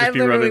is, and Yeah, you'll I just be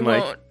literally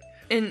rubbing won't.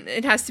 And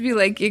it has to be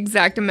like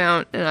exact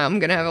amount, and I'm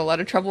gonna have a lot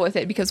of trouble with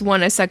it because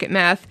 1, I suck at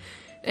math,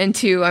 and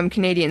 2, I'm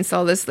Canadian, so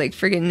all this like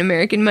friggin'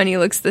 American money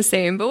looks the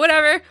same. But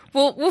whatever,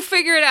 we'll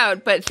figure it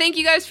out. But thank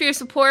you guys for your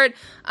support.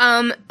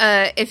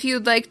 If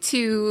you'd like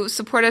to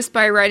support us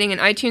by writing an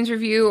iTunes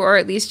review, or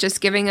at least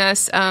just giving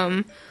us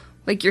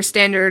like your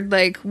standard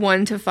like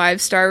 1 to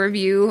 5 star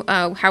review,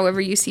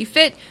 however you see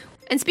fit.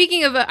 And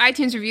speaking of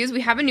iTunes reviews,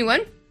 we have a new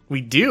one. We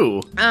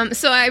do.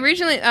 So I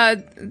originally,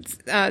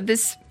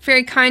 this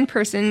very kind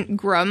person,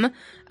 Grum,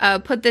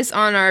 put this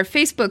on our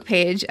Facebook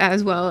page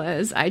as well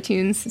as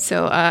iTunes.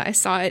 So I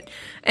saw it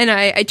and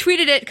I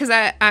tweeted it because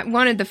I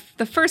wanted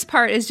the first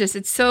part is just,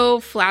 it's so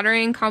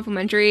flattering,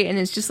 complimentary, and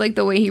it's just like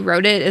the way he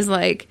wrote it is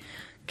like,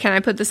 can I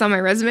put this on my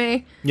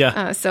resume?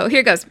 Yeah. So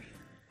here goes.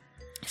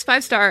 It's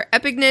 5-star,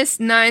 epicness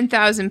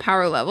 9,000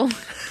 power level.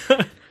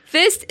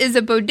 Fist is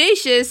a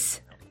bodacious,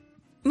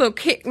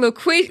 loquacious,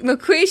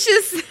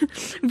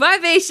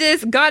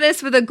 vivacious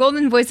goddess with a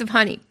golden voice of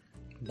honey.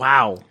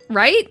 Wow.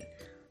 Right?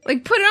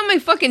 Like, put it on my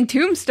fucking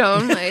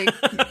tombstone. Like,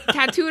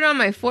 tattoo it on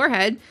my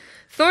forehead.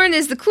 Thorn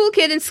is the cool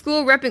kid in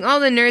school, repping all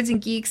the nerds and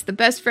geeks, the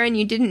best friend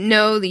you didn't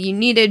know that you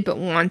needed but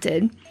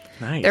wanted.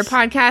 Nice. Their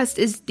podcast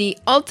is the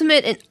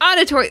ultimate in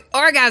auditory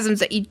orgasms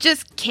that you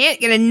just can't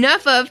get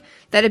enough of,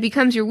 that it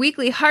becomes your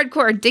weekly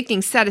hardcore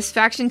addicting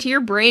satisfaction to your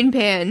brain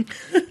pan.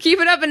 Keep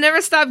it up and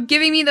never stop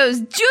giving me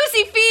those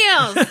juicy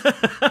feels. Like,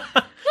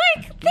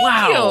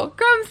 thank you.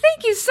 Grums,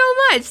 thank you so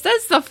much.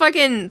 That's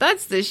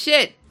the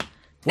shit.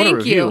 What Thank a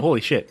review. you.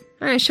 Holy shit.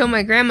 I'm going to show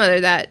my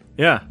grandmother that.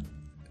 Yeah.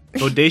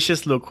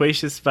 Audacious,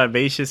 loquacious,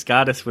 vivacious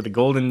goddess with a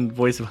golden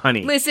voice of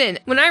honey. Listen,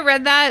 when I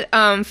read that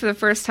for the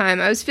first time,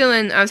 I was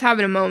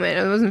having a moment.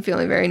 I wasn't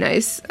feeling very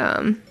nice.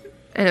 And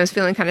I was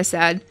feeling kind of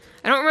sad.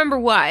 I don't remember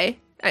why.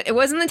 It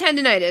wasn't the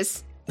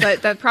tendinitis,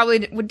 but that probably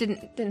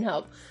didn't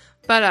help.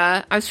 But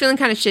I was feeling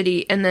kind of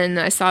shitty, and then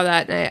I saw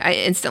that, and I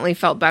instantly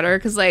felt better,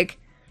 because, like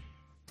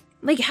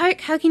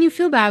how can you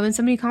feel bad when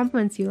somebody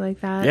compliments you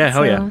like that? Yeah,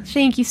 hell yeah.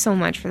 Thank you so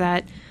much for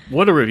that.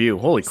 What a review.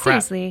 Holy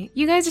crap. Seriously,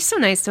 you guys are so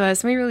nice to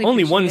us. We really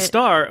Only appreciate 1 it.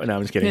 star. Oh, no,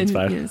 I'm just kidding. It's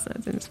 5.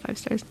 It's 5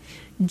 stars.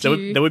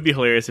 That would be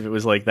hilarious if it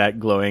was like that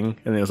glowing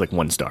and it was like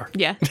 1 star.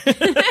 Yeah.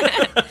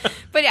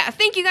 But yeah,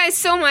 thank you guys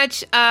so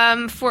much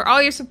for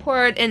all your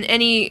support in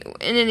any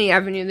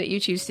avenue that you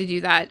choose to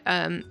do that.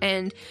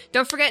 And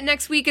don't forget,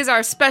 next week is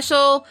our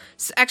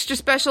extra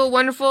special,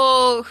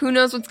 wonderful, who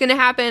knows what's going to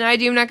happen.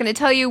 I'm not going to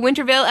tell you,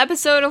 Wintervale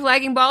episode of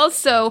Lagging Balls.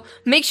 So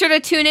make sure to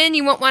tune in.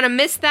 You won't want to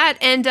miss that.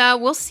 And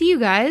we'll see you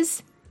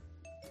guys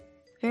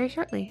very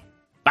shortly.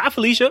 Bye,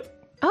 Felicia.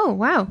 Oh,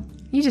 wow.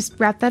 You just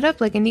wrapped that up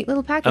like a neat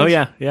little package. Oh,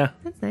 yeah.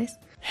 That's nice.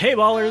 Hey,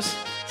 ballers.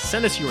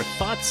 Send us your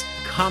thoughts,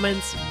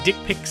 comments, dick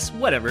pics,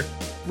 whatever.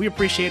 We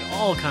appreciate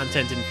all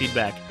content and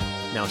feedback.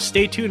 Now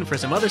stay tuned for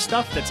some other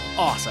stuff that's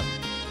awesome.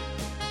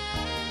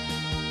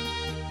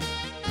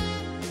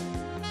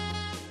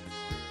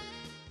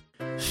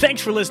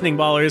 Thanks for listening,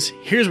 ballers.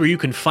 Here's where you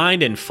can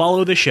find and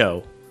follow the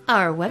show.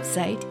 Our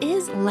website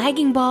is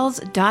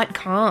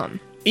laggingballs.com.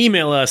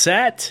 Email us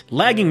at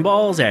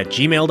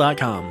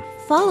laggingballs@gmail.com.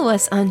 Follow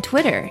us on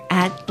Twitter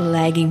at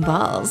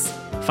laggingballs.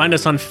 Find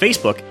us on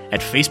Facebook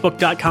at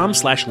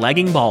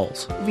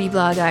facebook.com/laggingballs.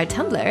 Reblog our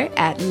Tumblr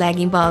at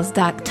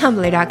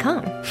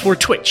laggingballs.tumblr.com. For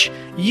Twitch,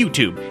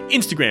 YouTube,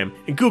 Instagram,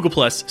 and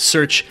Google+,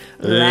 search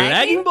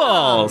Lagging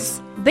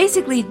Balls.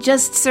 Basically,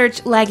 just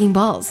search Lagging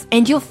Balls,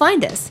 and you'll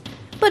find us.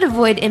 But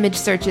avoid image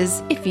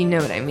searches, if you know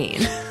what I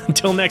mean.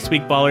 Until next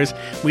week, ballers,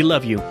 we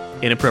love you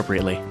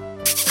inappropriately.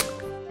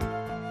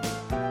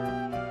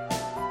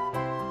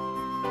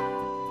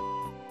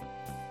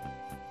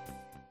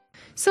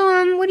 So,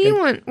 what do you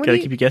want? Gotta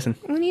keep you guessing.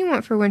 What do you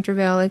want for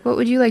Wintervale? Like, what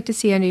would you like to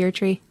see under your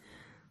tree?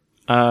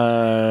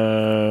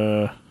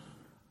 I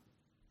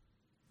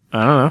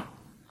don't know.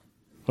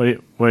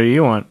 What do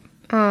you want?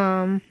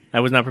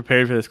 I was not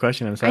prepared for this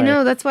question. I'm sorry. I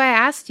know, that's why I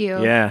asked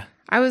you. Yeah.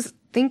 I was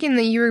thinking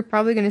that you were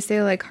probably going to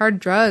say, like, hard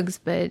drugs,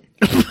 but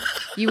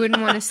you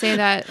wouldn't want to say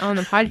that on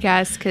the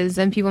podcast because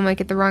then people might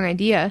get the wrong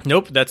idea.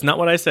 Nope, that's not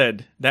what I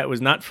said. That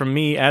was not from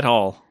me at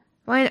all.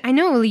 Well, I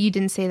know you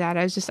didn't say that.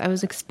 I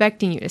was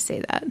expecting you to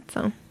say that,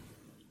 so.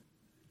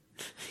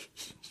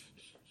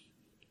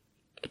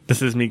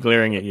 This is me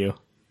glaring at you.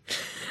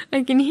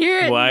 I can hear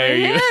it. Why are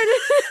you?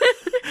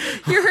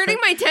 You're hurting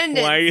my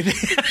tendons. Why are you?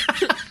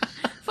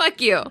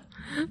 Fuck you.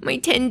 My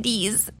tendies.